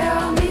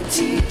 Tell me,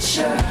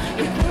 teacher,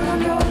 you put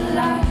on your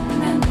light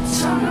and then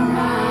turn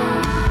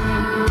around.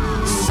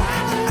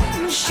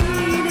 Silent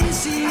machine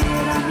is here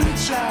to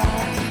meet ya.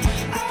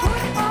 You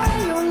put on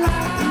your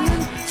light and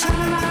then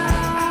turn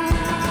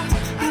around.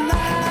 You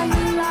lie,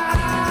 you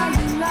lie,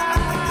 you lie,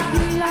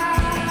 you lie,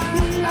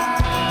 you lie.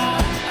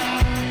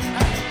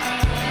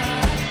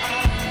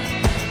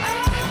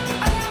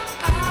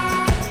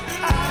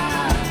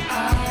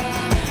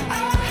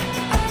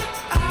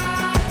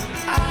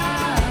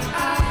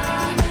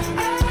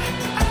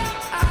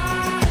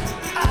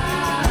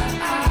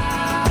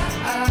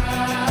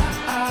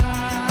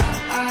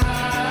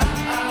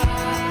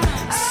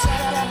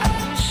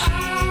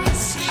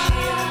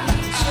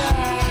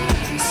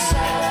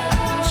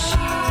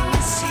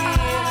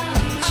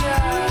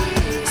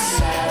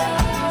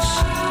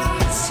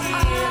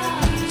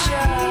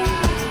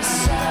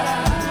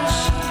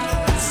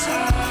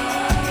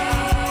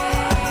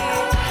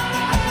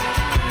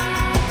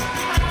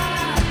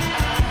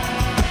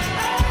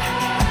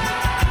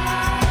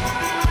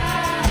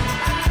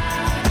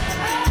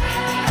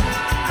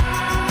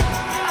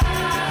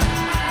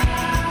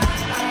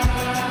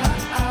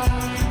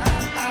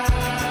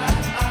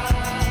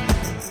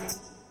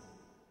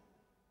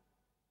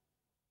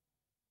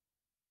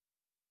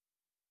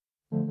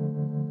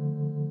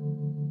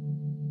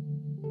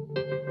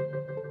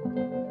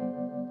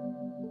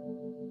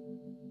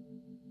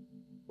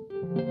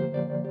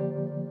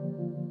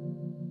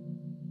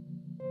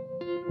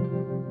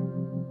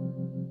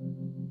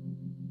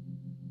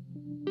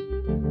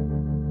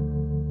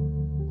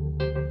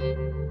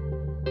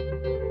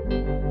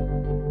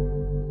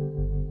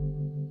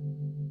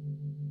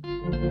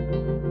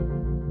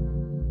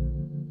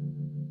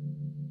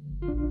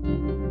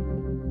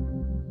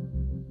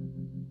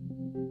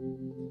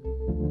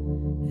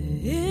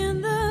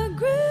 In the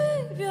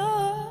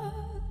graveyard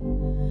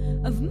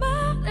of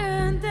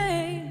modern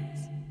days,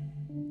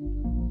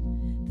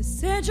 the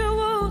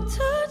sensual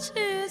touch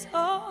is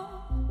all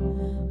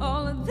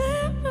of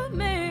their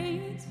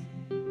remains.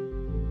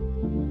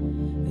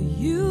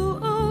 You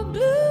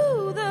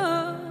blew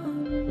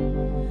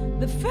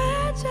the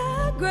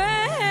fragile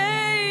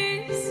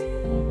grace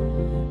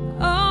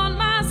on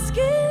my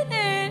skin,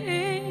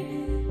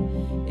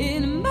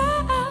 in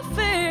my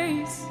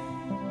face.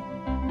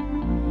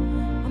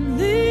 I'm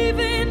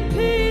leaving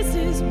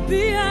pieces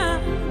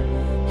behind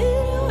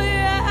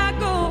anywhere I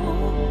go.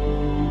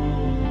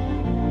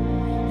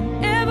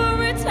 And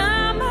every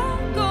time I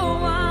go,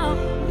 I'm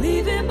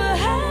leaving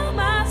behind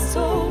my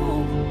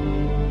soul.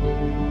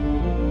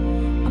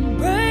 I'm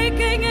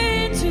breaking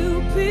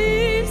into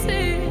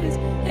pieces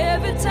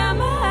every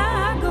time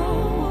I go.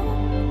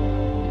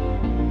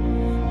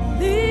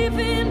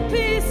 Leaving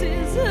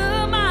pieces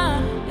of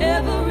mine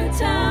every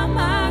time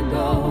I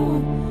go.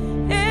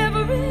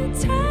 Every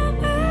time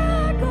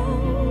I go.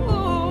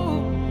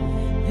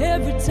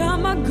 Every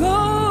time I go.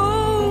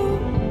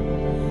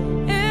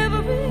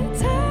 Every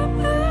time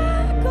I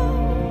go.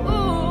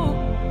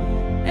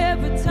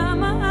 Every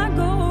time I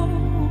go.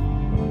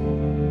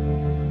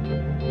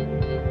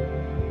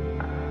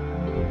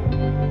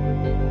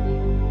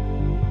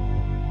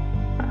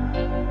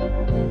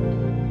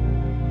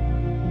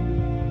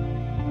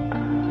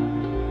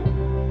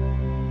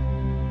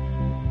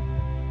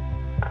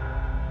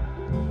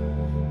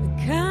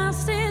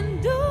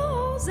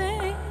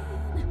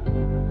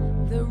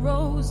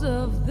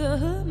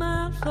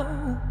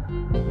 flow.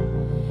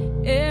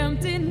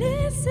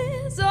 Emptiness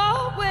is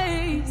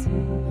always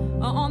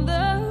on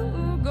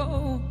the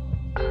go.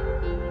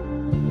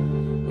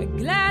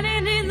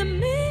 Gliding in the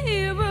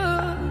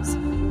mirrors,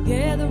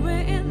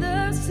 gathering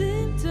the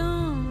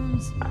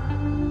symptoms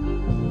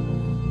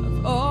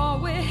of all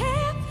we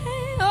have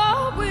and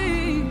all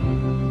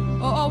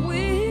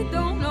we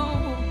don't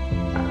know.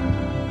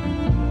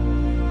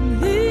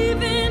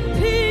 Leaving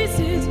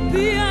pieces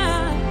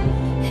behind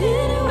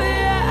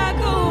anywhere I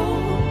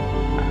go.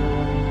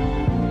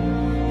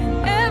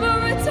 And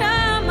every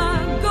time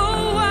I go,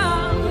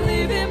 I'm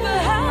leaving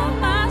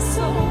behind my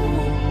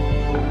soul.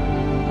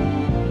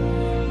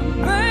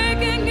 I'm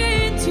breaking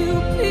into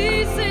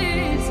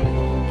pieces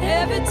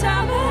every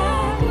time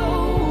I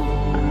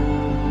go.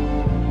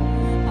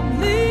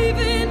 I'm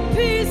leaving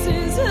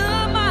pieces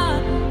of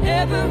mine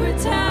every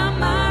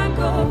time I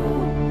go.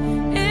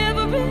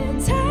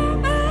 Every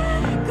time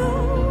I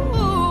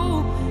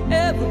go,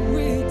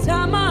 every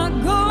time I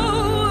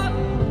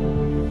go,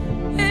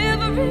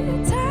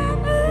 every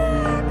time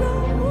I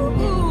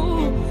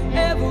go,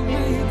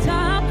 every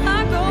time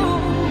I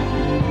go,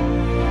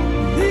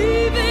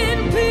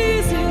 leaving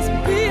pieces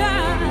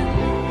behind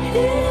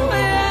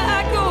anywhere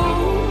I go.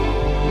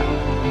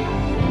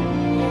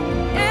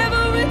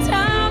 Every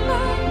time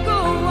I go,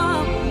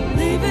 I'm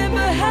leaving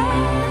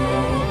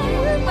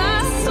behind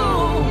my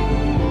soul.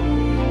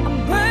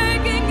 I'm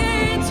breaking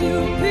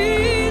into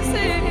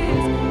pieces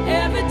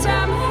every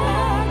time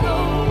I go.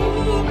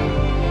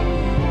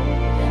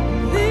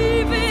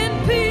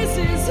 Leaving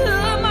pieces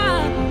of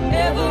mine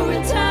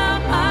every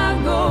time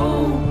I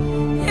go.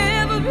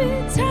 Every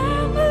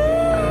time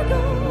I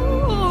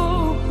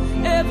go.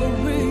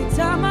 Every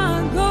time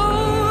I go.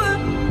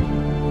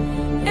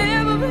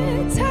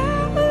 Every time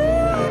I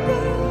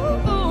go.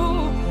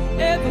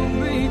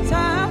 Every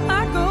time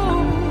I go.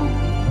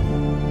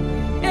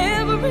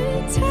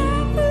 Every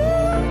time I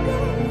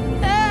go.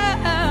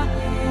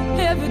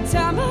 Yeah. Every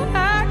time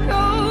I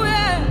go.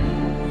 Yeah.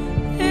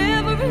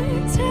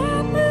 Every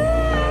time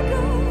I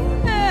go.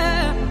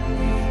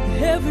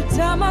 Yeah. Every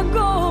time I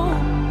go.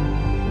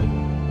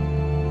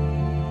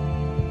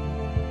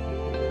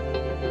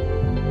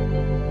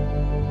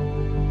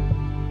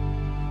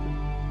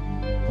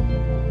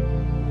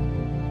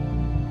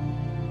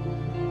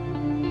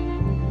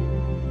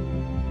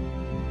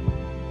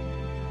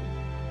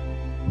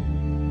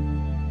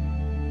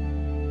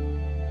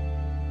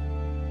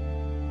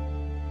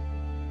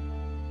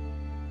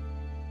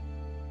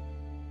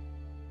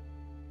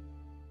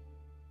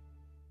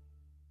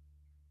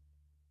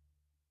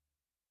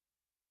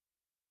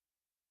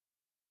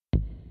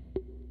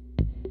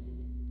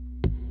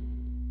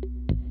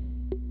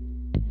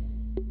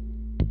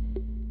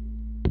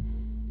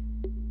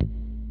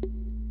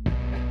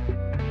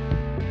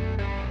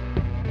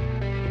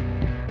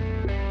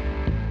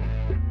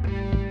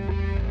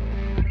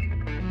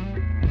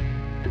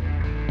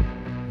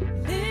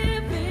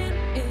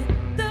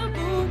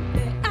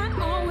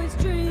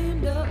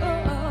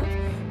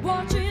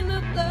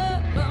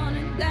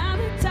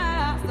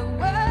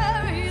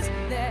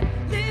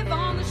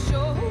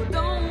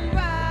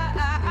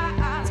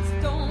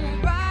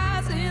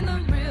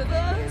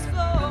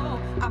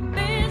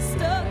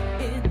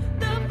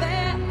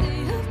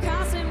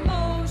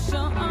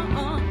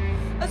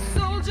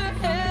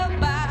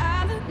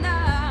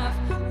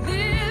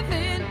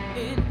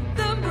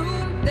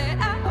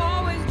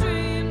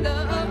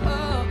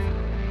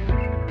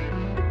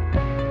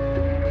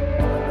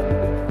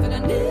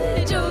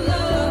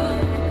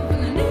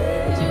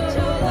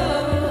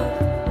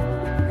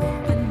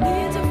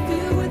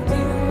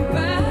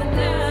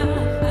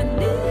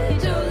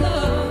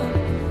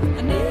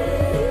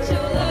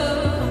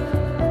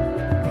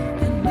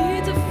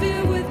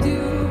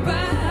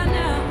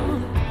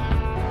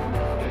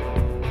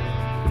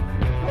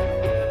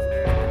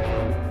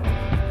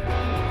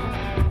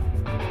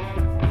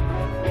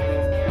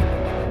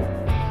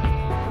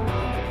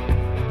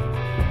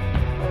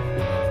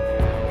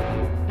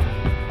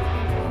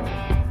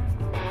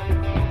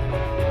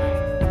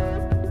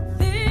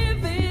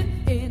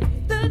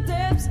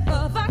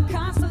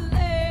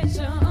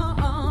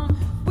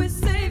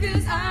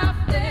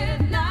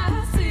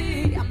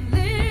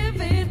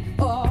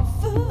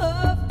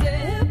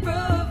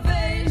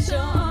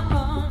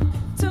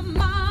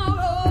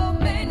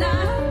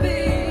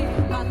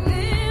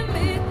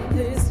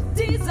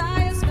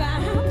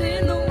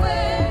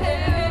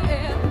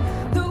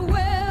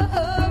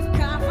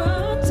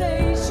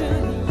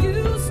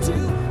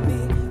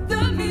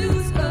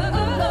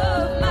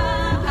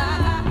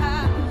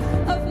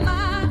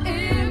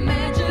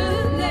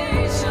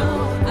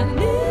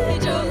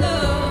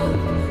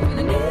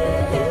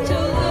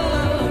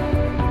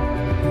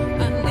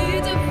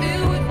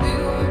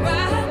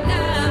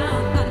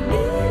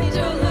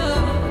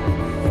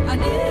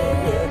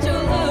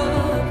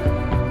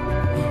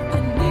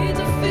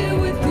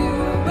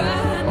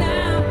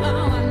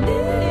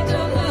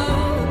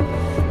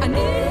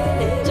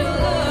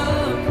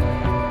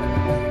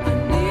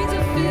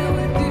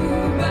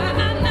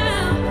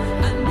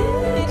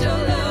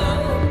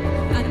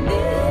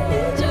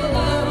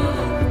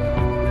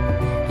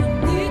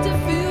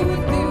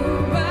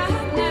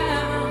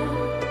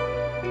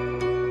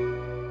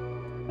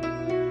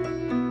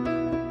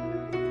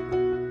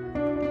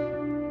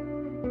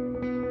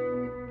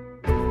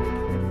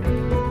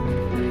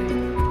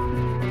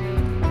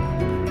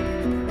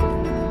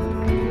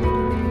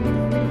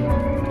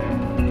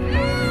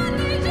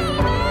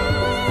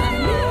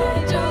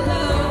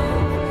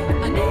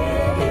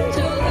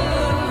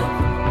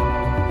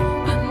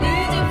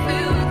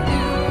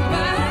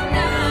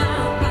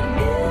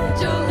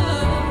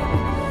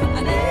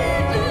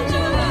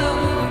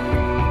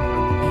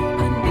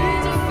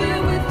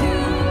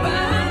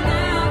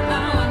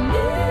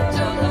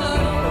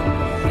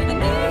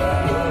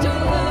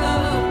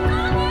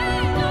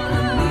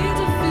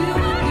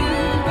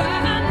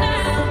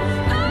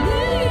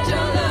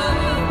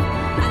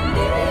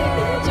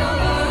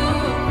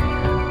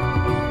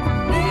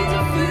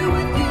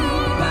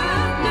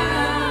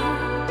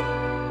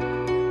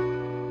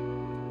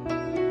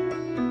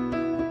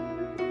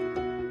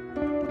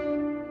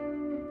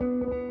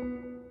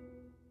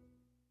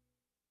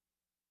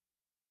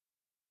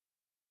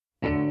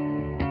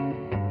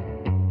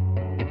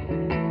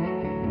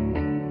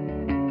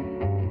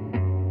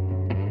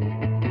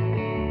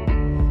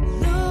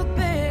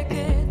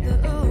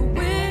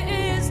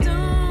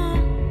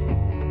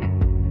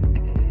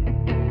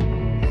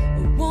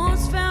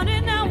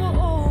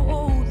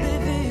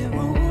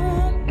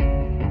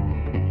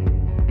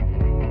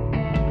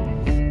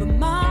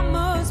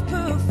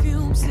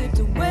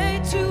 to where